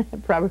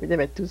 probably they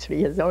were 2-3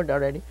 years old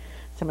already,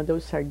 some of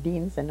those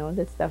sardines and all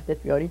that stuff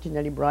that we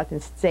originally brought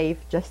and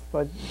saved just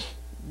for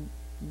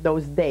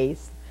those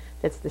days.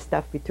 That's the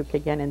stuff we took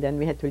again, and then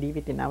we had to leave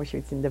it in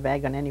Auschwitz in the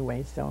wagon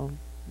anyway, so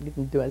it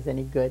didn't do us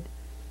any good.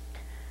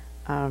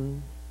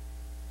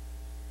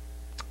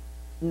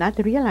 Not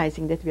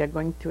realizing that we are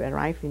going to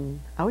arrive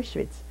in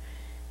Auschwitz,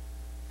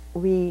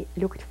 we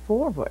looked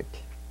forward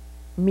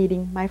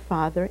meeting my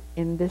father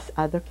in this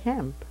other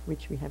camp,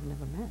 which we have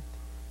never met,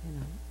 you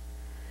know.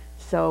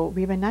 So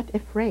we were not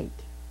afraid.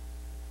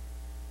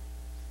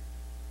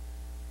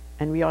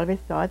 And we always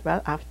thought,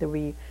 well, after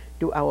we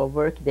do our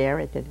work there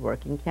at that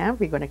working camp,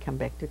 we're going to come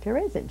back to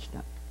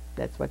Theresienstadt.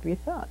 That's what we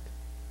thought.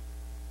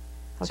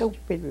 How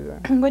stupid we were.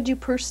 What did you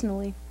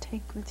personally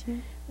take with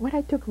you? What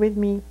I took with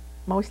me,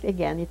 mostly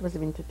again, it was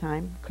winter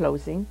time,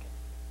 clothing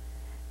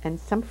and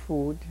some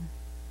food.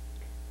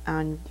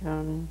 And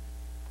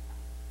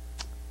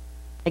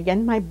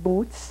again, my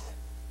boots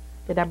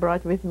that I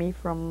brought with me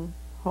from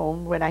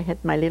home, where I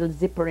had my little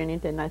zipper in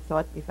it, and I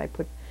thought if I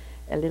put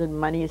a little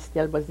money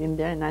still was in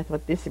there, and I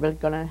thought this was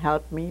going to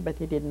help me,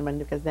 but it didn't,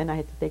 because then I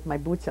had to take my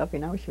boots off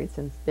in Auschwitz,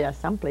 and they are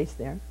someplace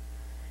there,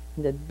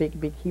 in that big,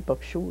 big heap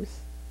of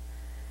shoes.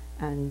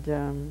 And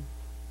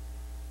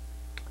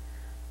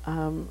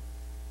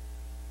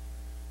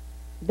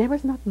there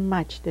was not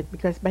much, that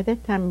because by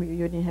that time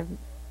you didn't have...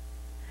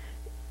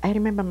 I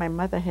remember my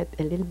mother had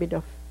a little bit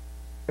of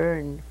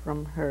urn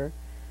from her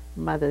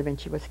mother when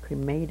she was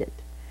cremated,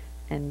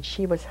 and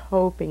she was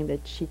hoping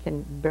that she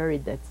can bury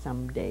that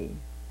someday.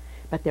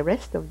 But the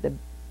rest of the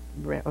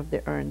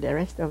urn, the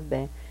rest of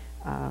the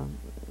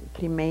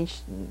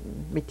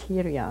cremation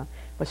material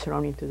was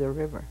thrown into the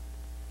river.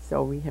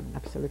 So we have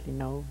absolutely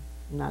no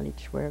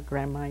knowledge where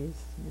Grandma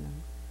is, you know.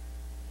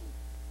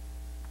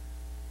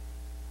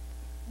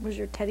 Was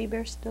your teddy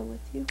bear still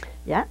with you?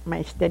 Yeah,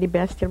 my teddy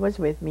bear still was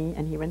with me,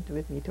 and he went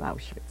with me to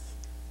Auschwitz.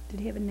 Did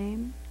he have a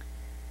name?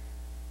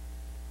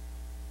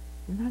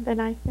 Not that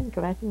I think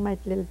of. I think my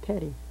little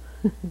Teddy.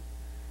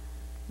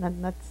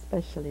 Not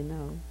especially,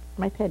 no.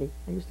 My Teddy.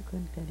 I used to call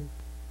him Teddy.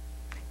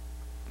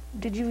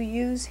 Did you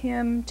use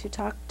him to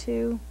talk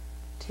to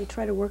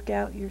try to work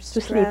out your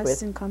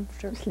stress and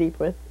comfort? To sleep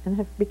with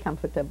and be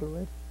comfortable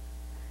with.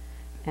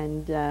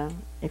 And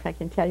if I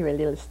can tell you a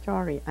little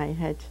story, I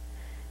had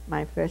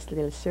my first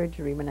little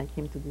surgery when I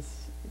came to the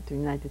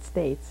United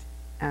States,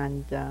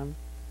 and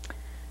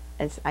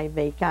as I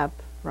wake up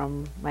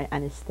from my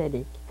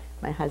anesthetic,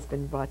 my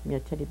husband brought me a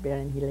teddy bear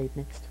and he laid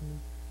next to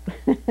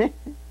me.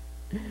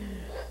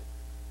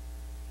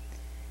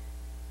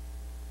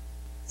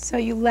 So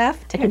you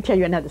left. I can tell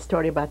you another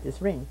story about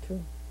this ring,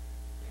 too.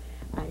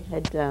 I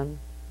had,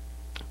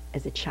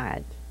 as a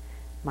child,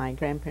 my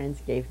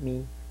grandparents gave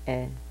me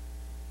a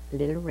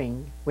little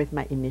ring with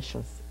my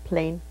initials,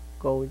 plain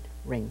gold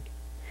ring.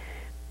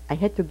 I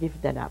had to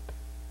give that up.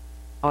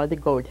 All the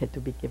gold had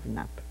to be given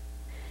up.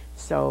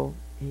 So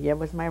here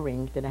was my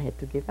ring that I had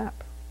to give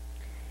up.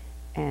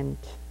 And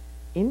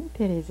in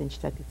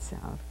Theresienstadt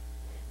itself,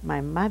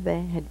 my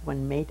mother had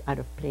one made out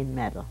of plain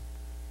metal,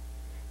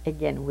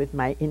 again with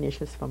my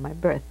initials for my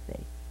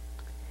birthday.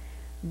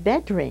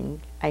 That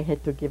ring I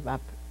had to give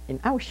up in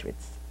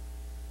Auschwitz.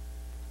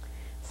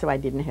 So I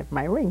didn't have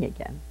my ring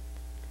again.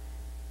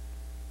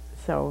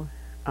 So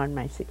on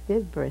my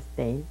 60th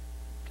birthday,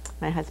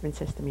 my husband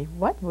says to me,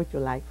 "What would you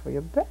like for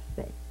your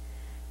birthday?"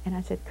 And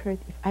I said, "Kurt,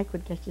 if I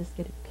could just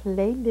get a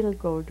plain little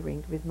gold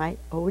ring with my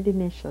old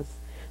initials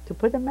to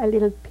put on my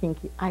little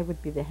pinky, I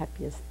would be the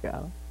happiest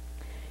girl."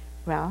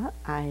 Well,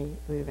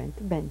 we went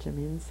to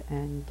Benjamin's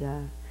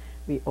and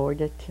we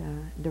ordered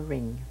the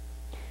ring.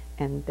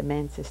 And the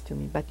man says to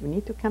me, "But you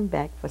need to come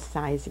back for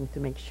sizing to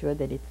make sure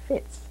that it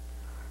fits."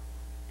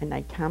 And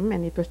I come,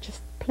 and it was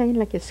just plain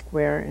like a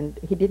square, and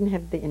he didn't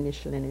have the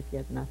initial in it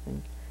yet,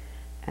 nothing.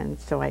 And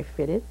so I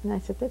fit it, and I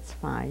said, "That's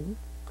fine."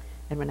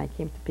 And when I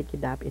came to pick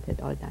it up, it had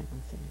all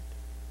diamonds in it.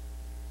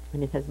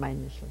 And it has my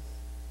initials.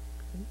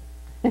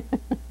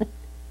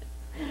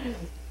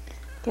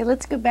 Okay,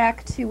 let's go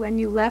back to when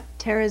you left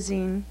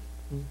Terezin.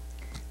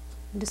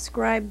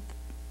 Describe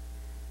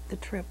the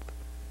trip.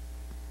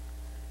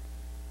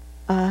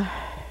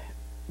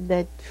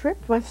 The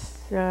trip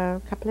was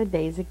a couple of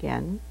days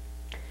again,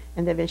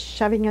 and they were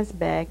shoving us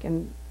back,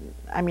 and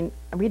I mean,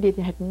 we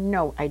had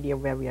no idea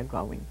where we are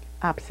going.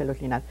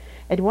 Absolutely not.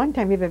 At one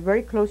time, we were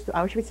very close to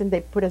Auschwitz, and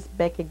they put us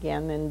back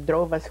again and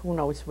drove us who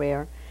knows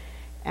where.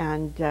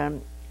 And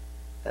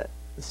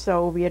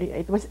so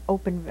it was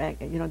open,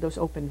 those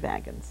open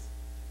wagons.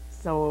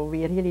 So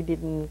we really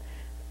didn't.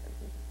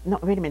 No,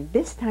 wait a minute.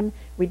 This time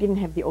we didn't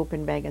have the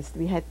open wagons.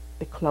 We had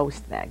the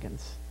closed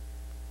wagons.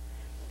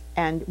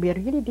 And we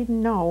really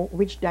didn't know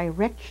which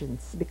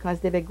directions,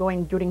 because they were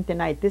going during the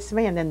night this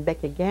way and then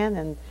back again.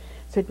 And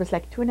so it was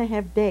like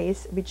 2.5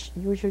 days, which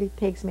usually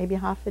takes maybe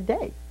half a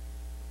day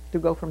to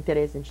go from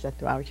Theresienstadt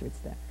to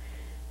Auschwitz there.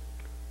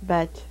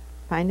 But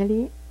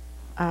finally,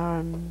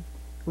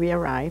 we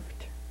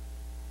arrived,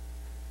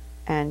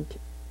 and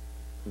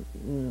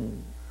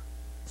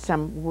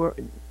some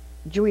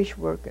Jewish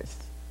workers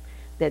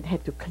that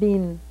had to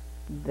clean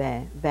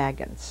the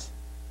wagons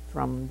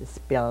from the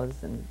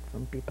spills and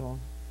from people,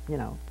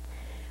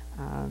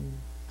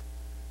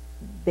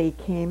 they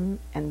came,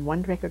 and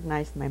one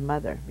recognized my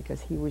mother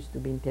because he used to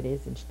be in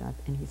Theresienstadt,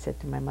 and he said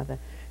to my mother,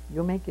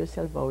 "You make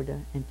yourself older,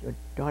 and your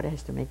daughter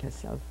has to make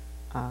herself,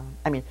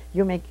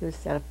 you make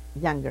yourself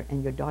younger,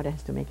 and your daughter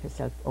has to make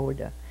herself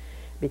older,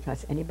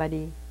 because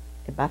anybody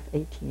above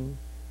 18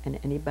 and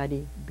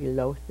anybody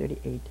below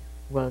 38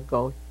 will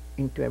go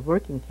into a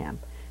working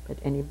camp, but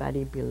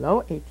anybody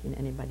below 18,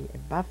 anybody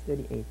above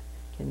 38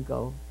 can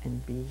go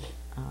and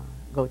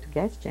go to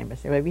gas chambers."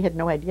 So we had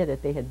no idea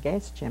that they had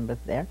gas chambers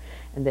there,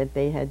 and that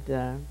they had,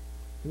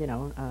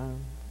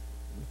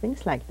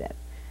 things like that.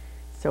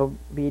 So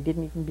we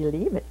didn't even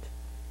believe it.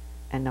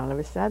 And all of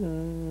a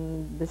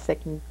sudden, the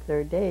second,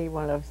 third day,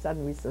 all of a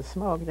sudden we saw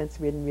smoke. That's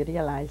when we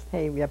realized,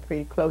 hey, we are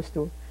pretty close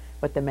to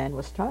what the man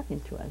was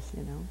talking to us,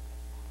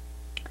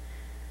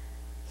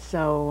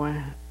 So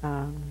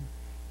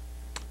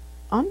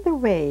on the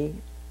way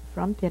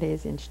from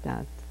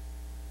Theresienstadt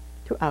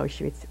to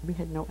Auschwitz, we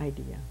had no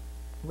idea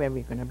where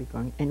we were going to be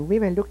going. And we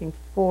were looking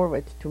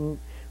forward to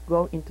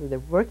go into the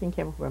working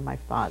camp where my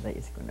father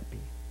is going to be.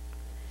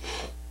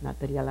 Not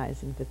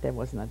realizing that there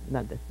was not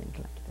a thing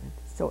like that.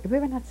 So we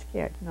were not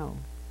scared, no.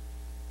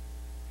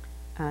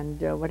 And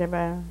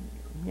whatever,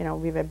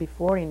 we were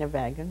before in a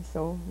wagon,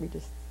 so we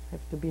just have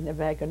to be in a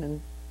wagon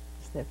and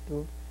just have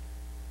to,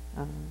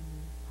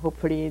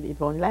 hopefully it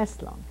won't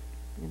last long,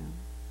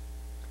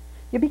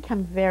 You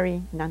become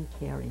very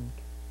non-caring,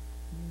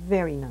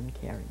 very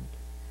non-caring.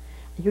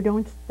 You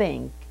don't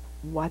think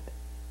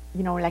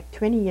like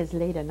 20 years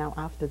later now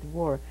after the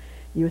war,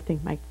 you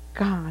think, my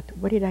God,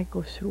 what did I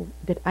go through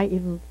that I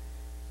even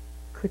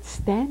could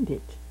stand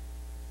it?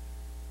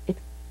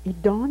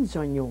 It dawns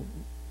on you,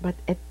 but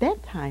at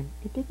that time,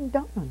 it didn't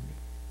dawn on me.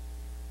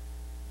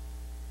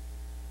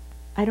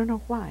 I don't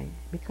know why,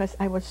 because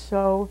I was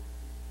so,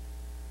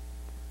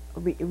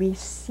 we've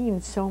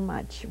seen so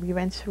much, we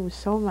went through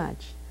so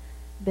much,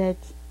 that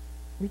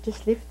we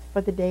just lived for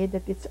the day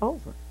that it's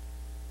over,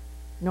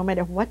 no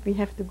matter what we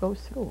have to go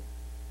through,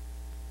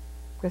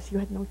 because you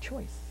had no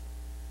choice.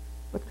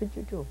 What could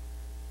you do?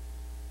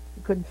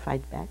 We couldn't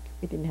fight back.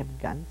 We didn't have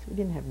guns. We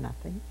didn't have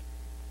nothing.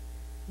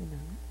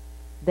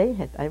 They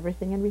had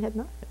everything and we had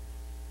nothing.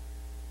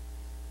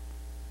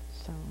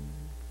 So,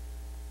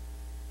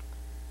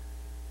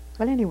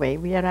 well, anyway,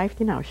 we arrived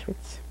in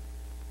Auschwitz.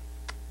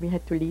 We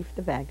had to leave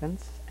the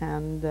wagons,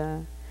 and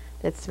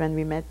that's when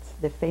we met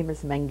the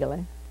famous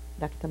Mengele,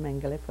 Dr.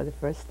 Mengele, for the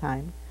first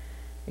time.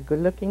 a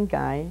good-looking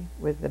guy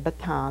with a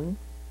baton,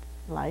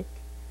 like,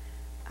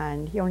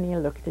 and he only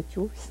looked at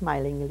you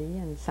smilingly,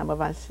 and some of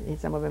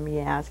them he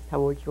asked how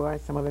old you are,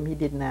 some of them he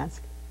didn't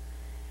ask,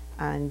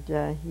 and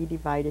he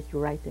divided you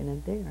right in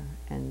and there,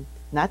 and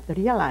not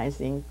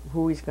realizing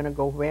who is going to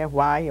go where,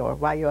 why, or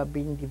why you are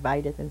being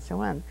divided, and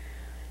so on.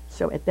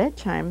 So at that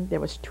time,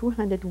 there was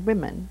 200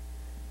 women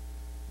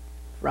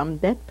from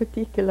that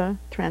particular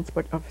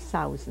transport of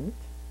 1,000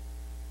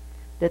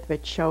 that were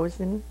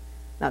chosen.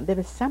 Now, there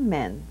were some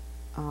men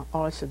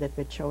also that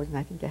were chosen,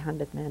 I think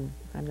 100 men,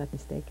 if I'm not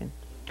mistaken.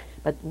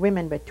 But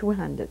women were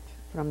 200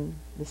 from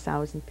the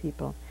 1,000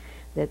 people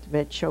that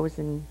were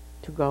chosen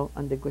to go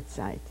on the good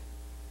side.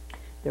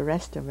 The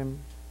rest of them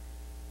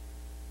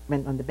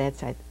went on the bad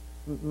side.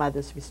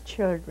 Mothers with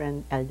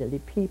children, elderly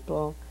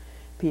people,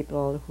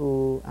 people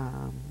who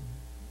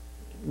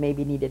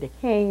maybe needed a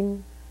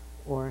cane,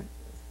 or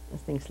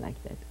things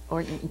like that.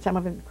 Or some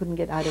of them couldn't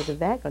get out of the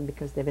wagon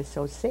because they were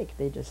so sick.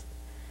 They just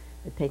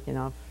were taken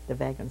off the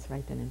wagons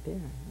right then and there,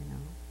 you know.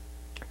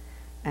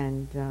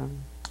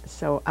 And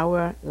so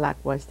our luck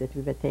was that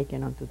we were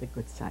taken onto the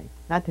good side,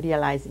 not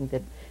realizing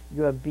that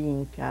you are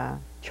being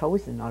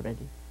chosen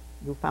already.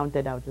 You found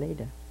that out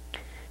later.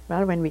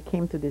 Well, when we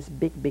came to this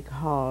big, big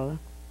hall,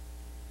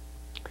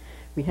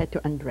 we had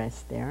to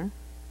undress there.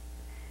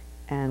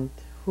 And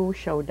who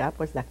showed up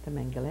was Dr.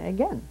 Mengele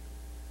again.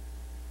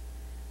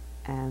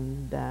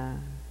 And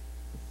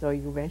so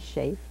you were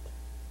shaved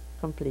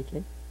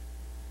completely.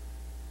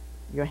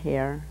 Your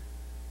hair,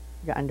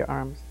 your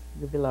underarms,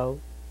 your below.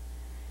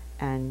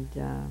 And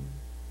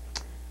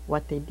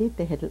what they did,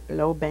 they had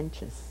low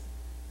benches.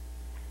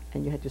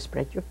 And you had to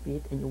spread your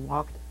feet, and you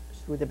walked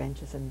through the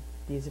benches, and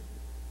these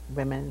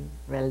women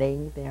were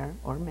laying there,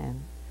 or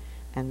men,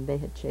 and they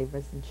had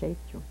shavers and shaved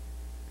you.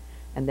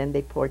 And then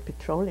they poured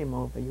petroleum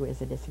over you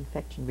as a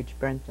disinfection, which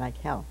burned like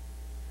hell.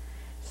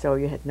 So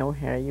you had no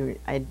hair.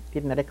 I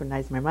didn't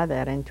recognize my mother.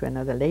 I ran to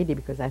another lady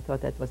because I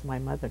thought that was my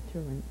mother too.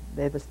 And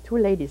there was two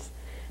ladies,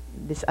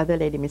 this other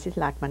lady, Mrs.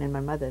 Lackman, and my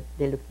mother.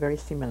 They looked very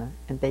similar,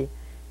 and they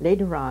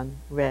later on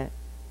were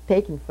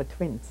taken for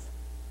twins.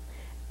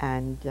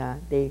 And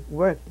they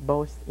worked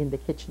both in the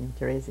kitchen in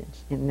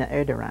Theresienstadt, in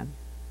Erderan.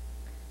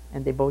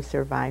 And they both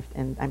survived,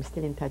 and I'm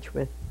still in touch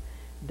with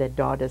the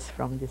daughters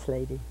from this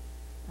lady.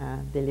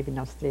 They live in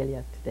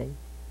Australia today.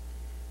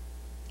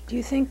 Do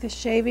you think the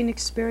shaving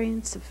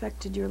experience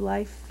affected your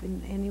life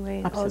in any way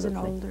as an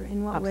Absolutely. older?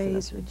 In what Absolutely.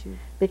 ways would you?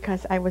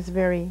 Because I was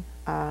very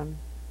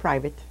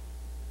private,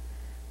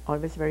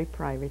 always very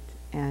private.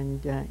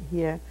 And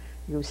here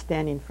you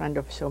stand in front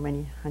of so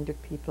many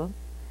 100 people,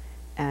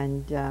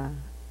 and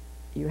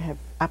you have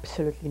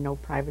absolutely no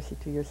privacy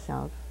to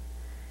yourself.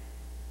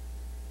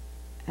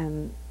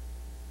 And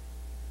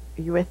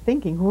you were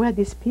thinking, who are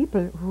these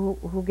people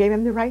who gave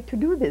them the right to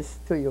do this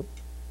to you?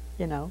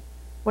 You know,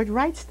 what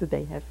rights do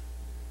they have?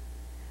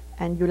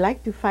 And you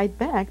like to fight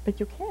back,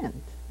 but you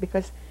can't,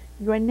 because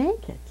you are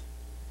naked.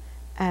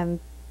 And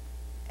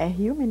a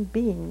human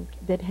being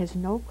that has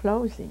no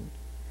clothing,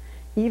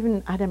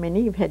 even Adam and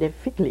Eve had a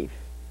fig leaf.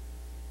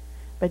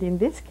 But in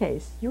this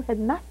case, you had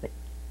nothing.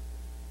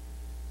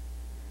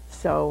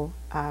 So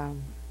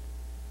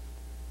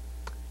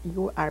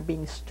you are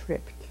being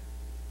stripped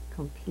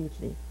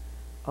completely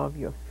of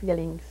your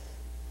feelings,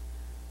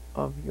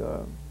 of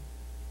your,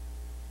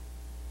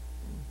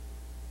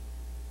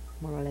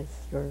 more or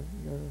less, your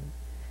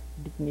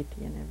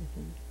dignity and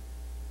everything.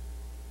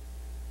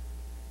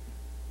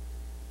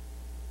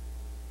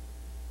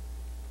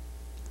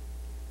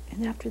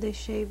 And after they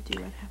shaved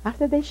you, what happened?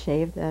 After they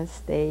shaved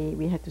us,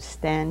 we had to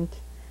stand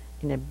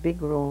in a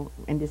big room,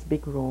 in this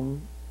big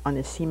room, on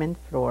a cement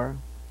floor,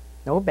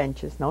 no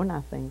benches, no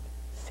nothing,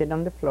 sit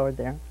on the floor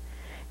there,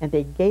 and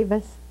they gave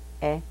us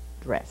a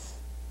dress.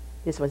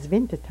 This was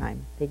winter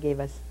time. They gave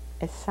us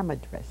a summer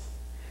dress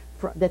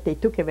that they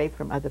took away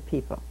from other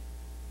people.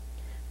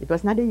 It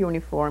was not a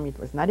uniform, it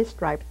was not a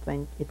striped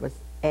thing, it was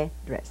a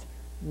dress.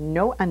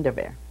 No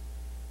underwear.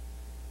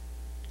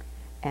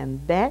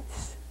 And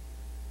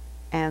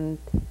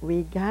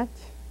we got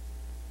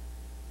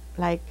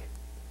like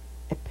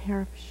a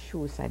pair of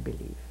shoes, I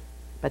believe,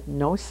 but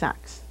no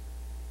socks.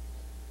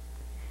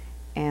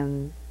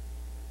 And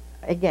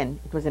again,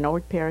 it was an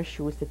old pair of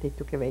shoes that they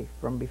took away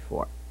from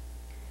before.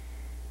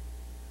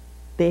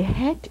 They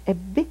had a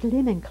big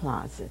linen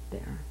closet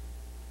there,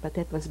 but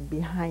that was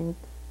behind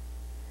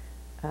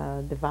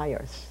the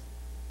wires,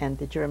 and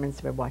the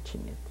Germans were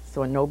watching it.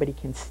 So nobody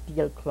can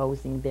steal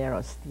clothing there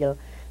or steal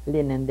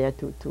linen there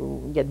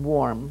to get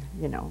warm,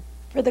 you know.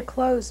 For the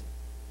clothes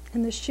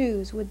and the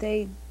shoes, would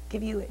they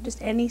give you just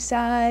any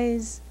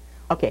size?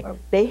 Okay,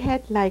 they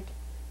had like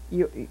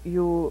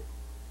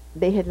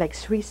they had like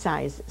 3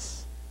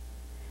 sizes,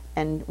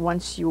 and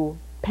once you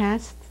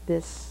passed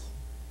this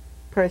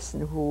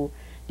person who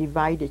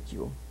divided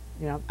you,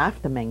 you know,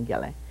 after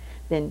Mengele,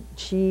 then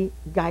she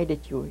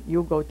guided you.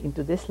 You go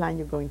into this line,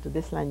 you go into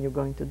this line, you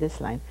go into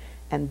this line,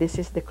 and this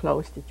is the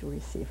clothes that you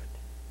received.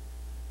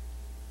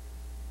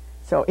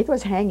 So it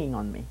was hanging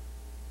on me.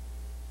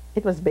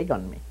 It was big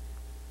on me,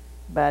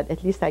 but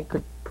at least I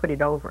could put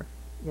it over,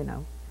 you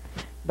know.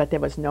 But there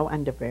was no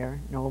underwear,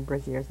 no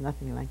brassieres,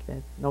 nothing like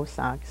that, no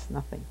socks,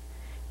 nothing.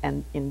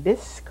 And in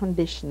this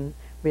condition,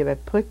 we were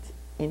put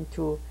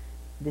into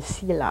the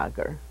sea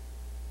lager,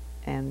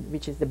 and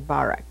which is the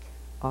barrack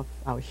of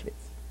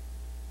Auschwitz.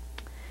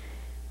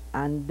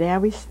 And there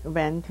we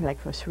went like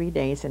for 3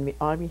 days, and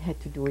all we had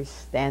to do is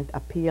stand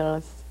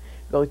appeals,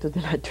 go to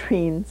the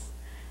latrines,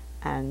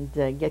 and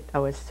get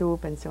our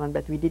soup and so on,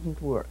 but we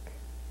didn't work.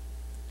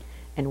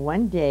 And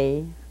one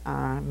day,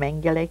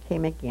 Mengele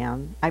came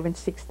again. I went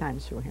 6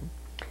 times through him,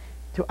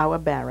 to our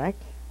barrack,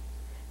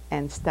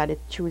 and started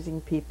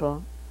choosing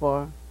people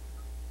for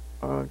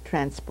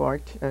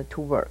transport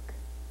to work.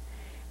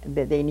 And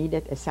they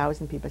needed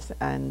 1,000 people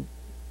and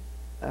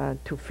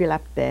to fill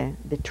up the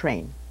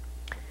train.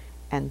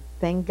 And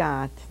thank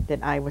God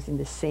that I was in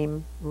the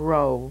same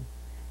row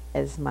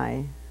as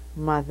my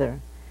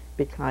mother,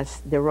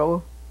 because the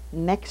row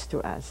next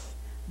to us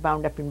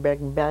wound up in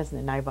Bergen-Belsen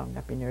and I wound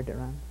up in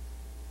Erdogan.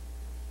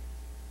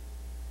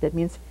 That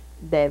means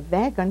the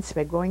wagons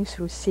were going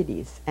through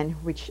cities, and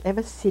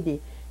whichever city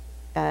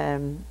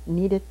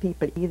needed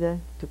people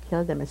either to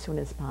kill them as soon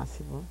as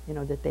possible, you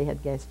know, that they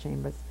had gas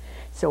chambers.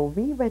 So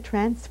we were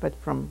transferred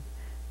from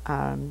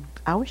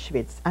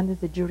Auschwitz under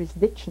the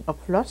jurisdiction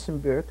of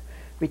Flossenburg,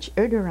 which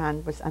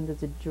Erdogan was under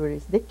the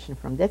jurisdiction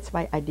from. That's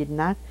why I did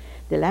not,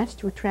 the last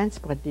 2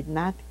 transports did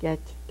not get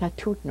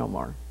tattooed no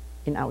more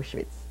in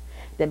Auschwitz.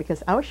 Then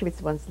because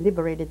Auschwitz was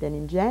liberated then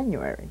in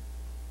January.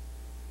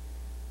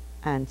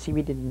 And see,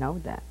 we didn't know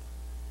that.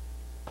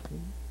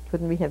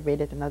 Couldn't we have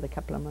waited another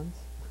couple of months?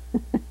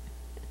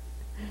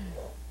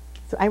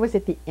 So I was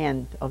at the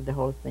end of the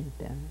whole thing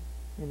there,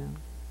 you know,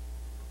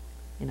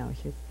 in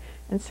Auschwitz.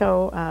 And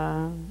so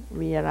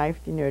we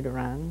arrived in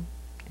Erdogan,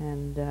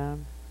 and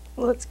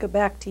Well, let's go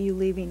back to you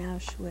leaving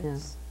Auschwitz. Yeah.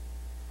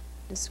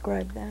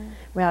 Describe that.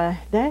 well,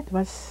 that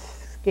was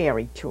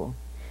scary too,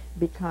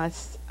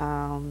 because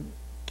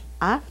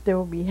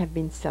after we have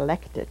been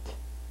selected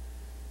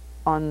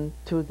on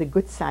to the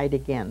good side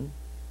again,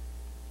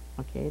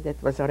 okay,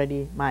 that was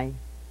already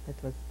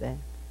that was the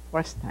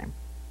first time.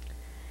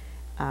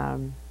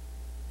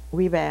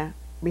 We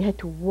had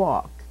to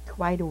walk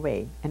quite a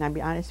way, and I'll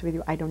be honest with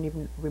you, I don't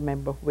even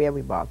remember where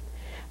we walked.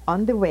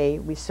 On the way,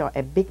 we saw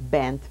a big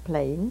band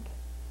playing,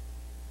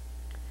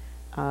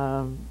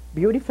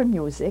 beautiful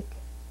music.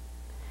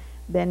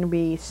 Then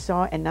we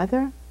saw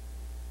another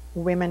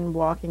women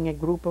walking, a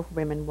group of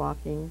women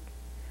walking,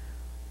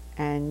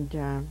 and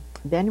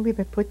then we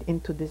were put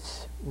into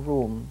this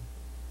room,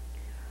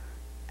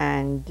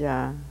 and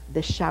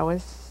the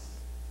showers,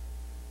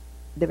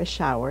 there were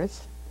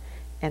showers,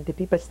 and the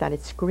people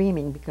started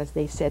screaming because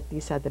they said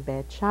these are the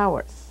bad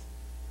showers.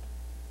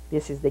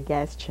 This is the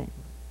gas chamber.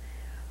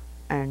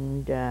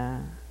 And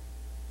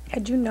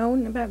Had you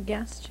known about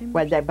gas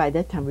chambers? well, by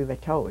that time we were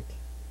told.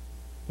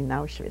 In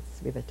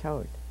Auschwitz, we were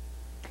told.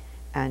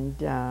 And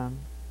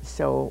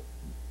so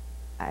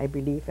I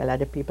believe a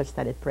lot of people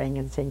started praying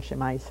and saying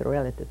Shema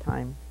Yisrael at the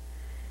time,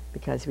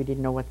 because we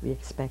didn't know what we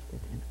expected.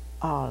 And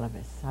all of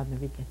a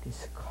sudden we get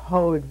this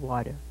cold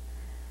water,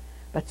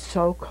 but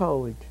so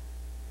cold.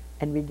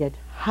 And we get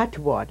hot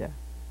water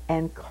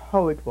and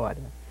cold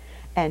water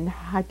and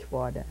hot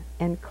water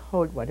and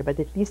cold water. But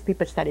at least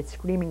people started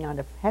screaming out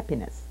of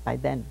happiness by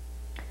then.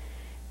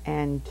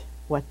 And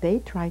what they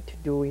try to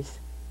do is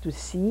to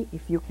see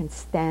if you can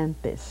stand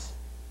this.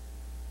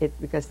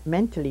 Because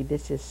mentally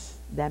this is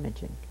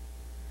damaging.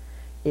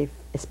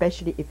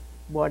 Especially if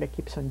water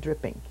keeps on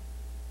dripping.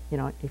 You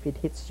know, if it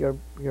hits your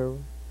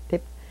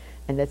tip,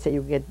 and let's say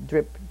you get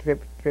drip,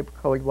 drip, drip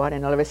cold water,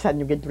 and all of a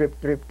sudden you get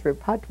drip, drip,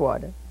 drip hot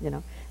water, you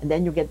know. And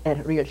then you get a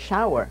real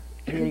shower,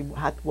 really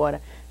hot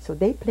water. So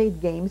they played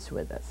games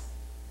with us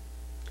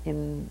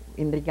in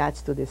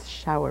regards to this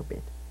shower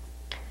bit.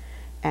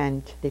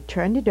 And they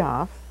turned it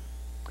off,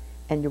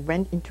 and you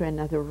went into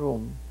another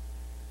room.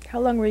 How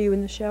long were you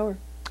in the shower?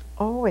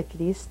 Oh, at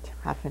least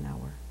half an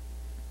hour.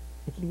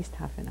 At least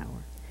half an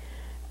hour.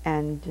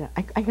 And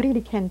I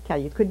really can't tell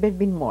you. It could have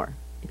been more.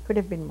 It could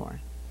have been more.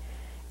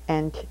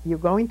 And you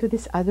go into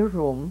this other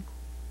room,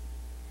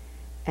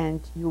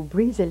 and you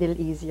breathe a little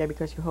easier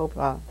because you hope,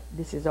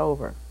 this is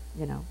over,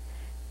 you know.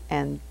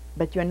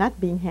 But you're not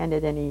being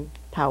handed any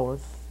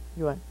towels.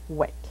 You are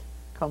wet,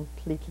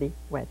 completely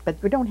wet. But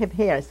you don't have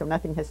hair, so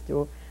nothing has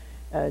to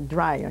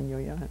dry on you.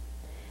 You know?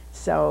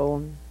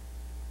 So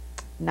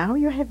now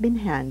you have been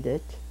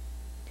handed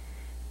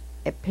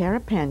a pair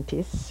of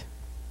panties,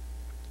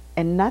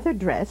 another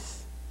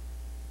dress.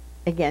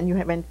 Again, you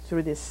went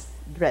through this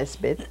dress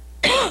bit,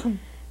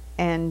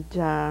 and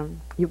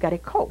you got a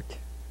coat.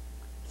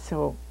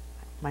 So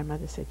my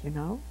mother said, you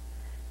know,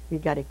 we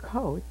got a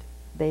coat.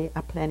 They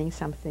are planning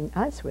something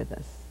else with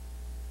us.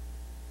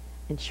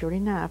 And sure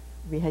enough,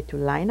 we had to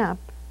line up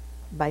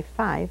by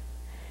 5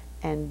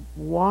 and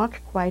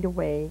walk quite a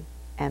way,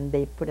 and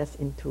they put us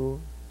into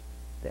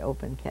the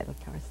open cattle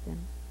cars then.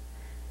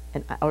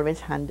 And I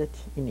always 100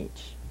 in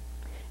each.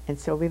 And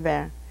so we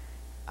were,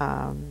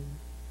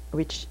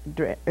 which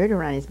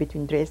Erdogan is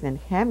between Dresden and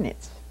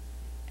Chemnitz.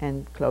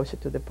 and closer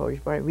to the Polish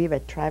border. We were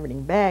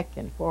traveling back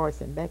and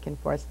forth and back and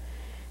forth,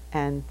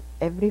 and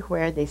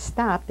everywhere they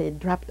stopped, they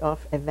dropped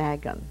off a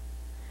wagon.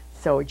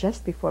 So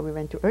just before we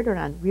went to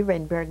Erdogan, we were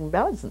in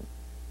Bergen-Belsen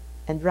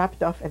and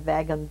dropped off a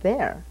wagon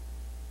there.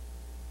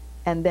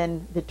 And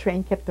then the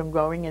train kept on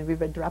going, and we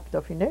were dropped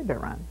off in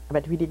Erdogan.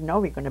 But we didn't know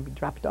we were going to be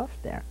dropped off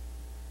there.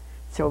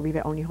 So we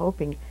were only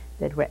hoping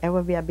that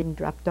wherever we are being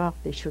dropped off,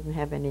 they shouldn't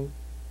have any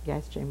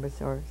gas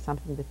chambers or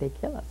something that they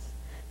kill us,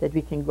 that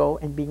we can go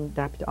and being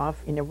dropped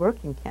off in a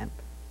working camp.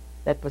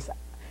 That was,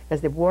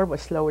 because the war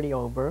was slowly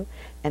over,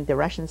 and the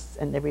Russians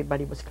and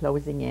everybody was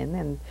closing in,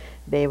 and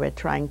they were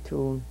trying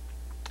to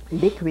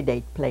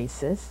liquidate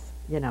places,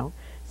 you know.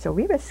 So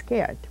we were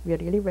scared. We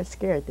really were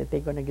scared that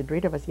they're going to get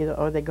rid of us either,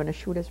 or they're going to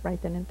shoot us right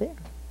then and there.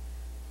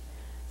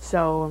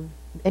 So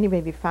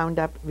anyway, we wound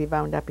up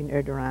in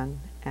Erdogan,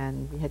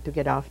 and we had to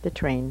get off the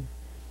train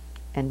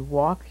and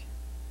walk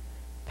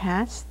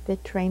past the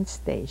train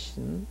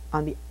station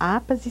on the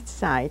opposite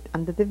side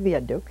under the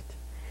viaduct.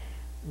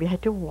 We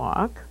had to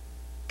walk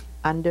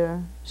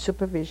under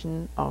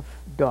supervision of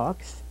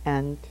dogs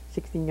and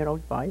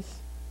 16-year-old boys,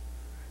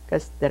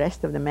 because the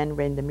rest of the men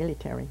were in the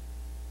military.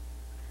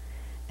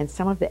 And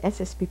some of the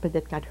SS people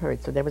that got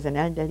hurt. So there was an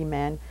elderly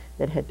man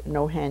that had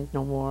no hand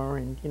no more,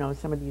 and you know,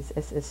 some of these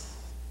SS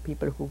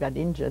people who got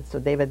injured, so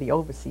they were the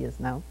overseers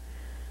now.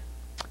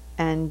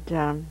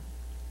 And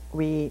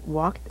we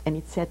walked, and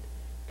it said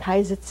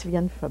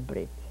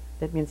Kaiserzwirnfabrik.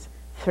 That means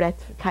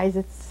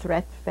Kaiser's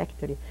threat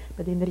factory.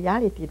 But in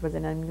reality, it was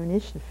an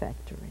ammunition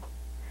factory.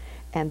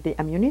 And the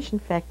ammunition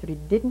factory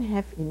didn't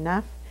have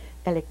enough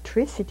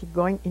electricity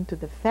going into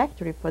the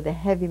factory for the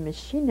heavy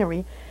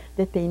machinery,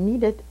 that they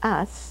needed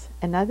us,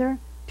 another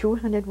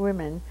 200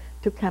 women,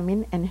 to come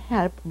in and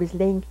help with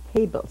laying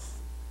cables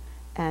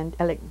and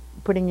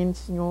putting in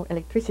new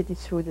electricity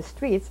through the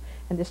streets,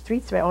 and the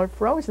streets were all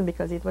frozen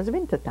because it was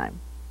winter time.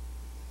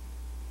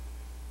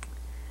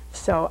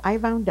 So I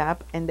wound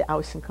up in the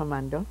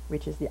Außenkommando,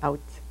 which is the out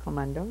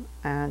commando,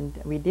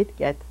 and we did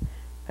get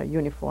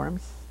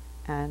uniforms,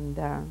 and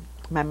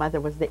my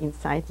mother was the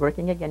inside,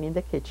 working again in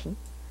the kitchen.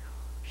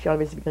 She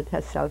always got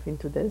herself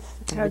into this.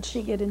 How'd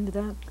she get into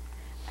that?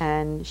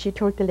 And she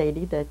told the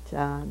lady that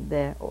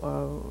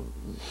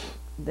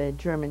the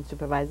German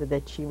supervisor,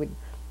 that she would,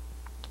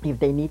 if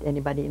they need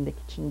anybody in the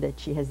kitchen, that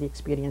she has the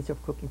experience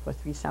of cooking for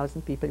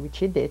 3,000 people, which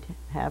she did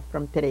have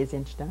from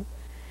Theresienstadt.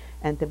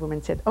 And the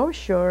woman said, oh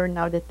sure,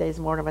 now that there's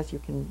more of us, you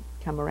can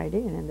come right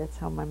in. And that's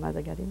how my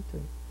mother got into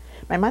it.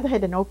 My mother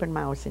had an open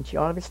mouth, and she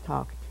always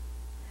talked.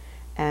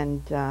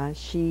 And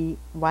she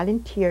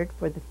volunteered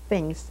for the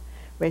things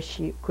where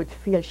she could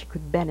feel she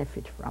could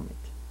benefit from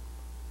it.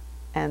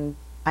 And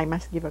I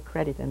must give her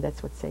credit, and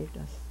that's what saved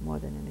us more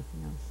than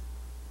anything else.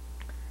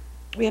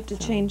 We have to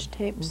change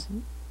tapes. Mm-hmm.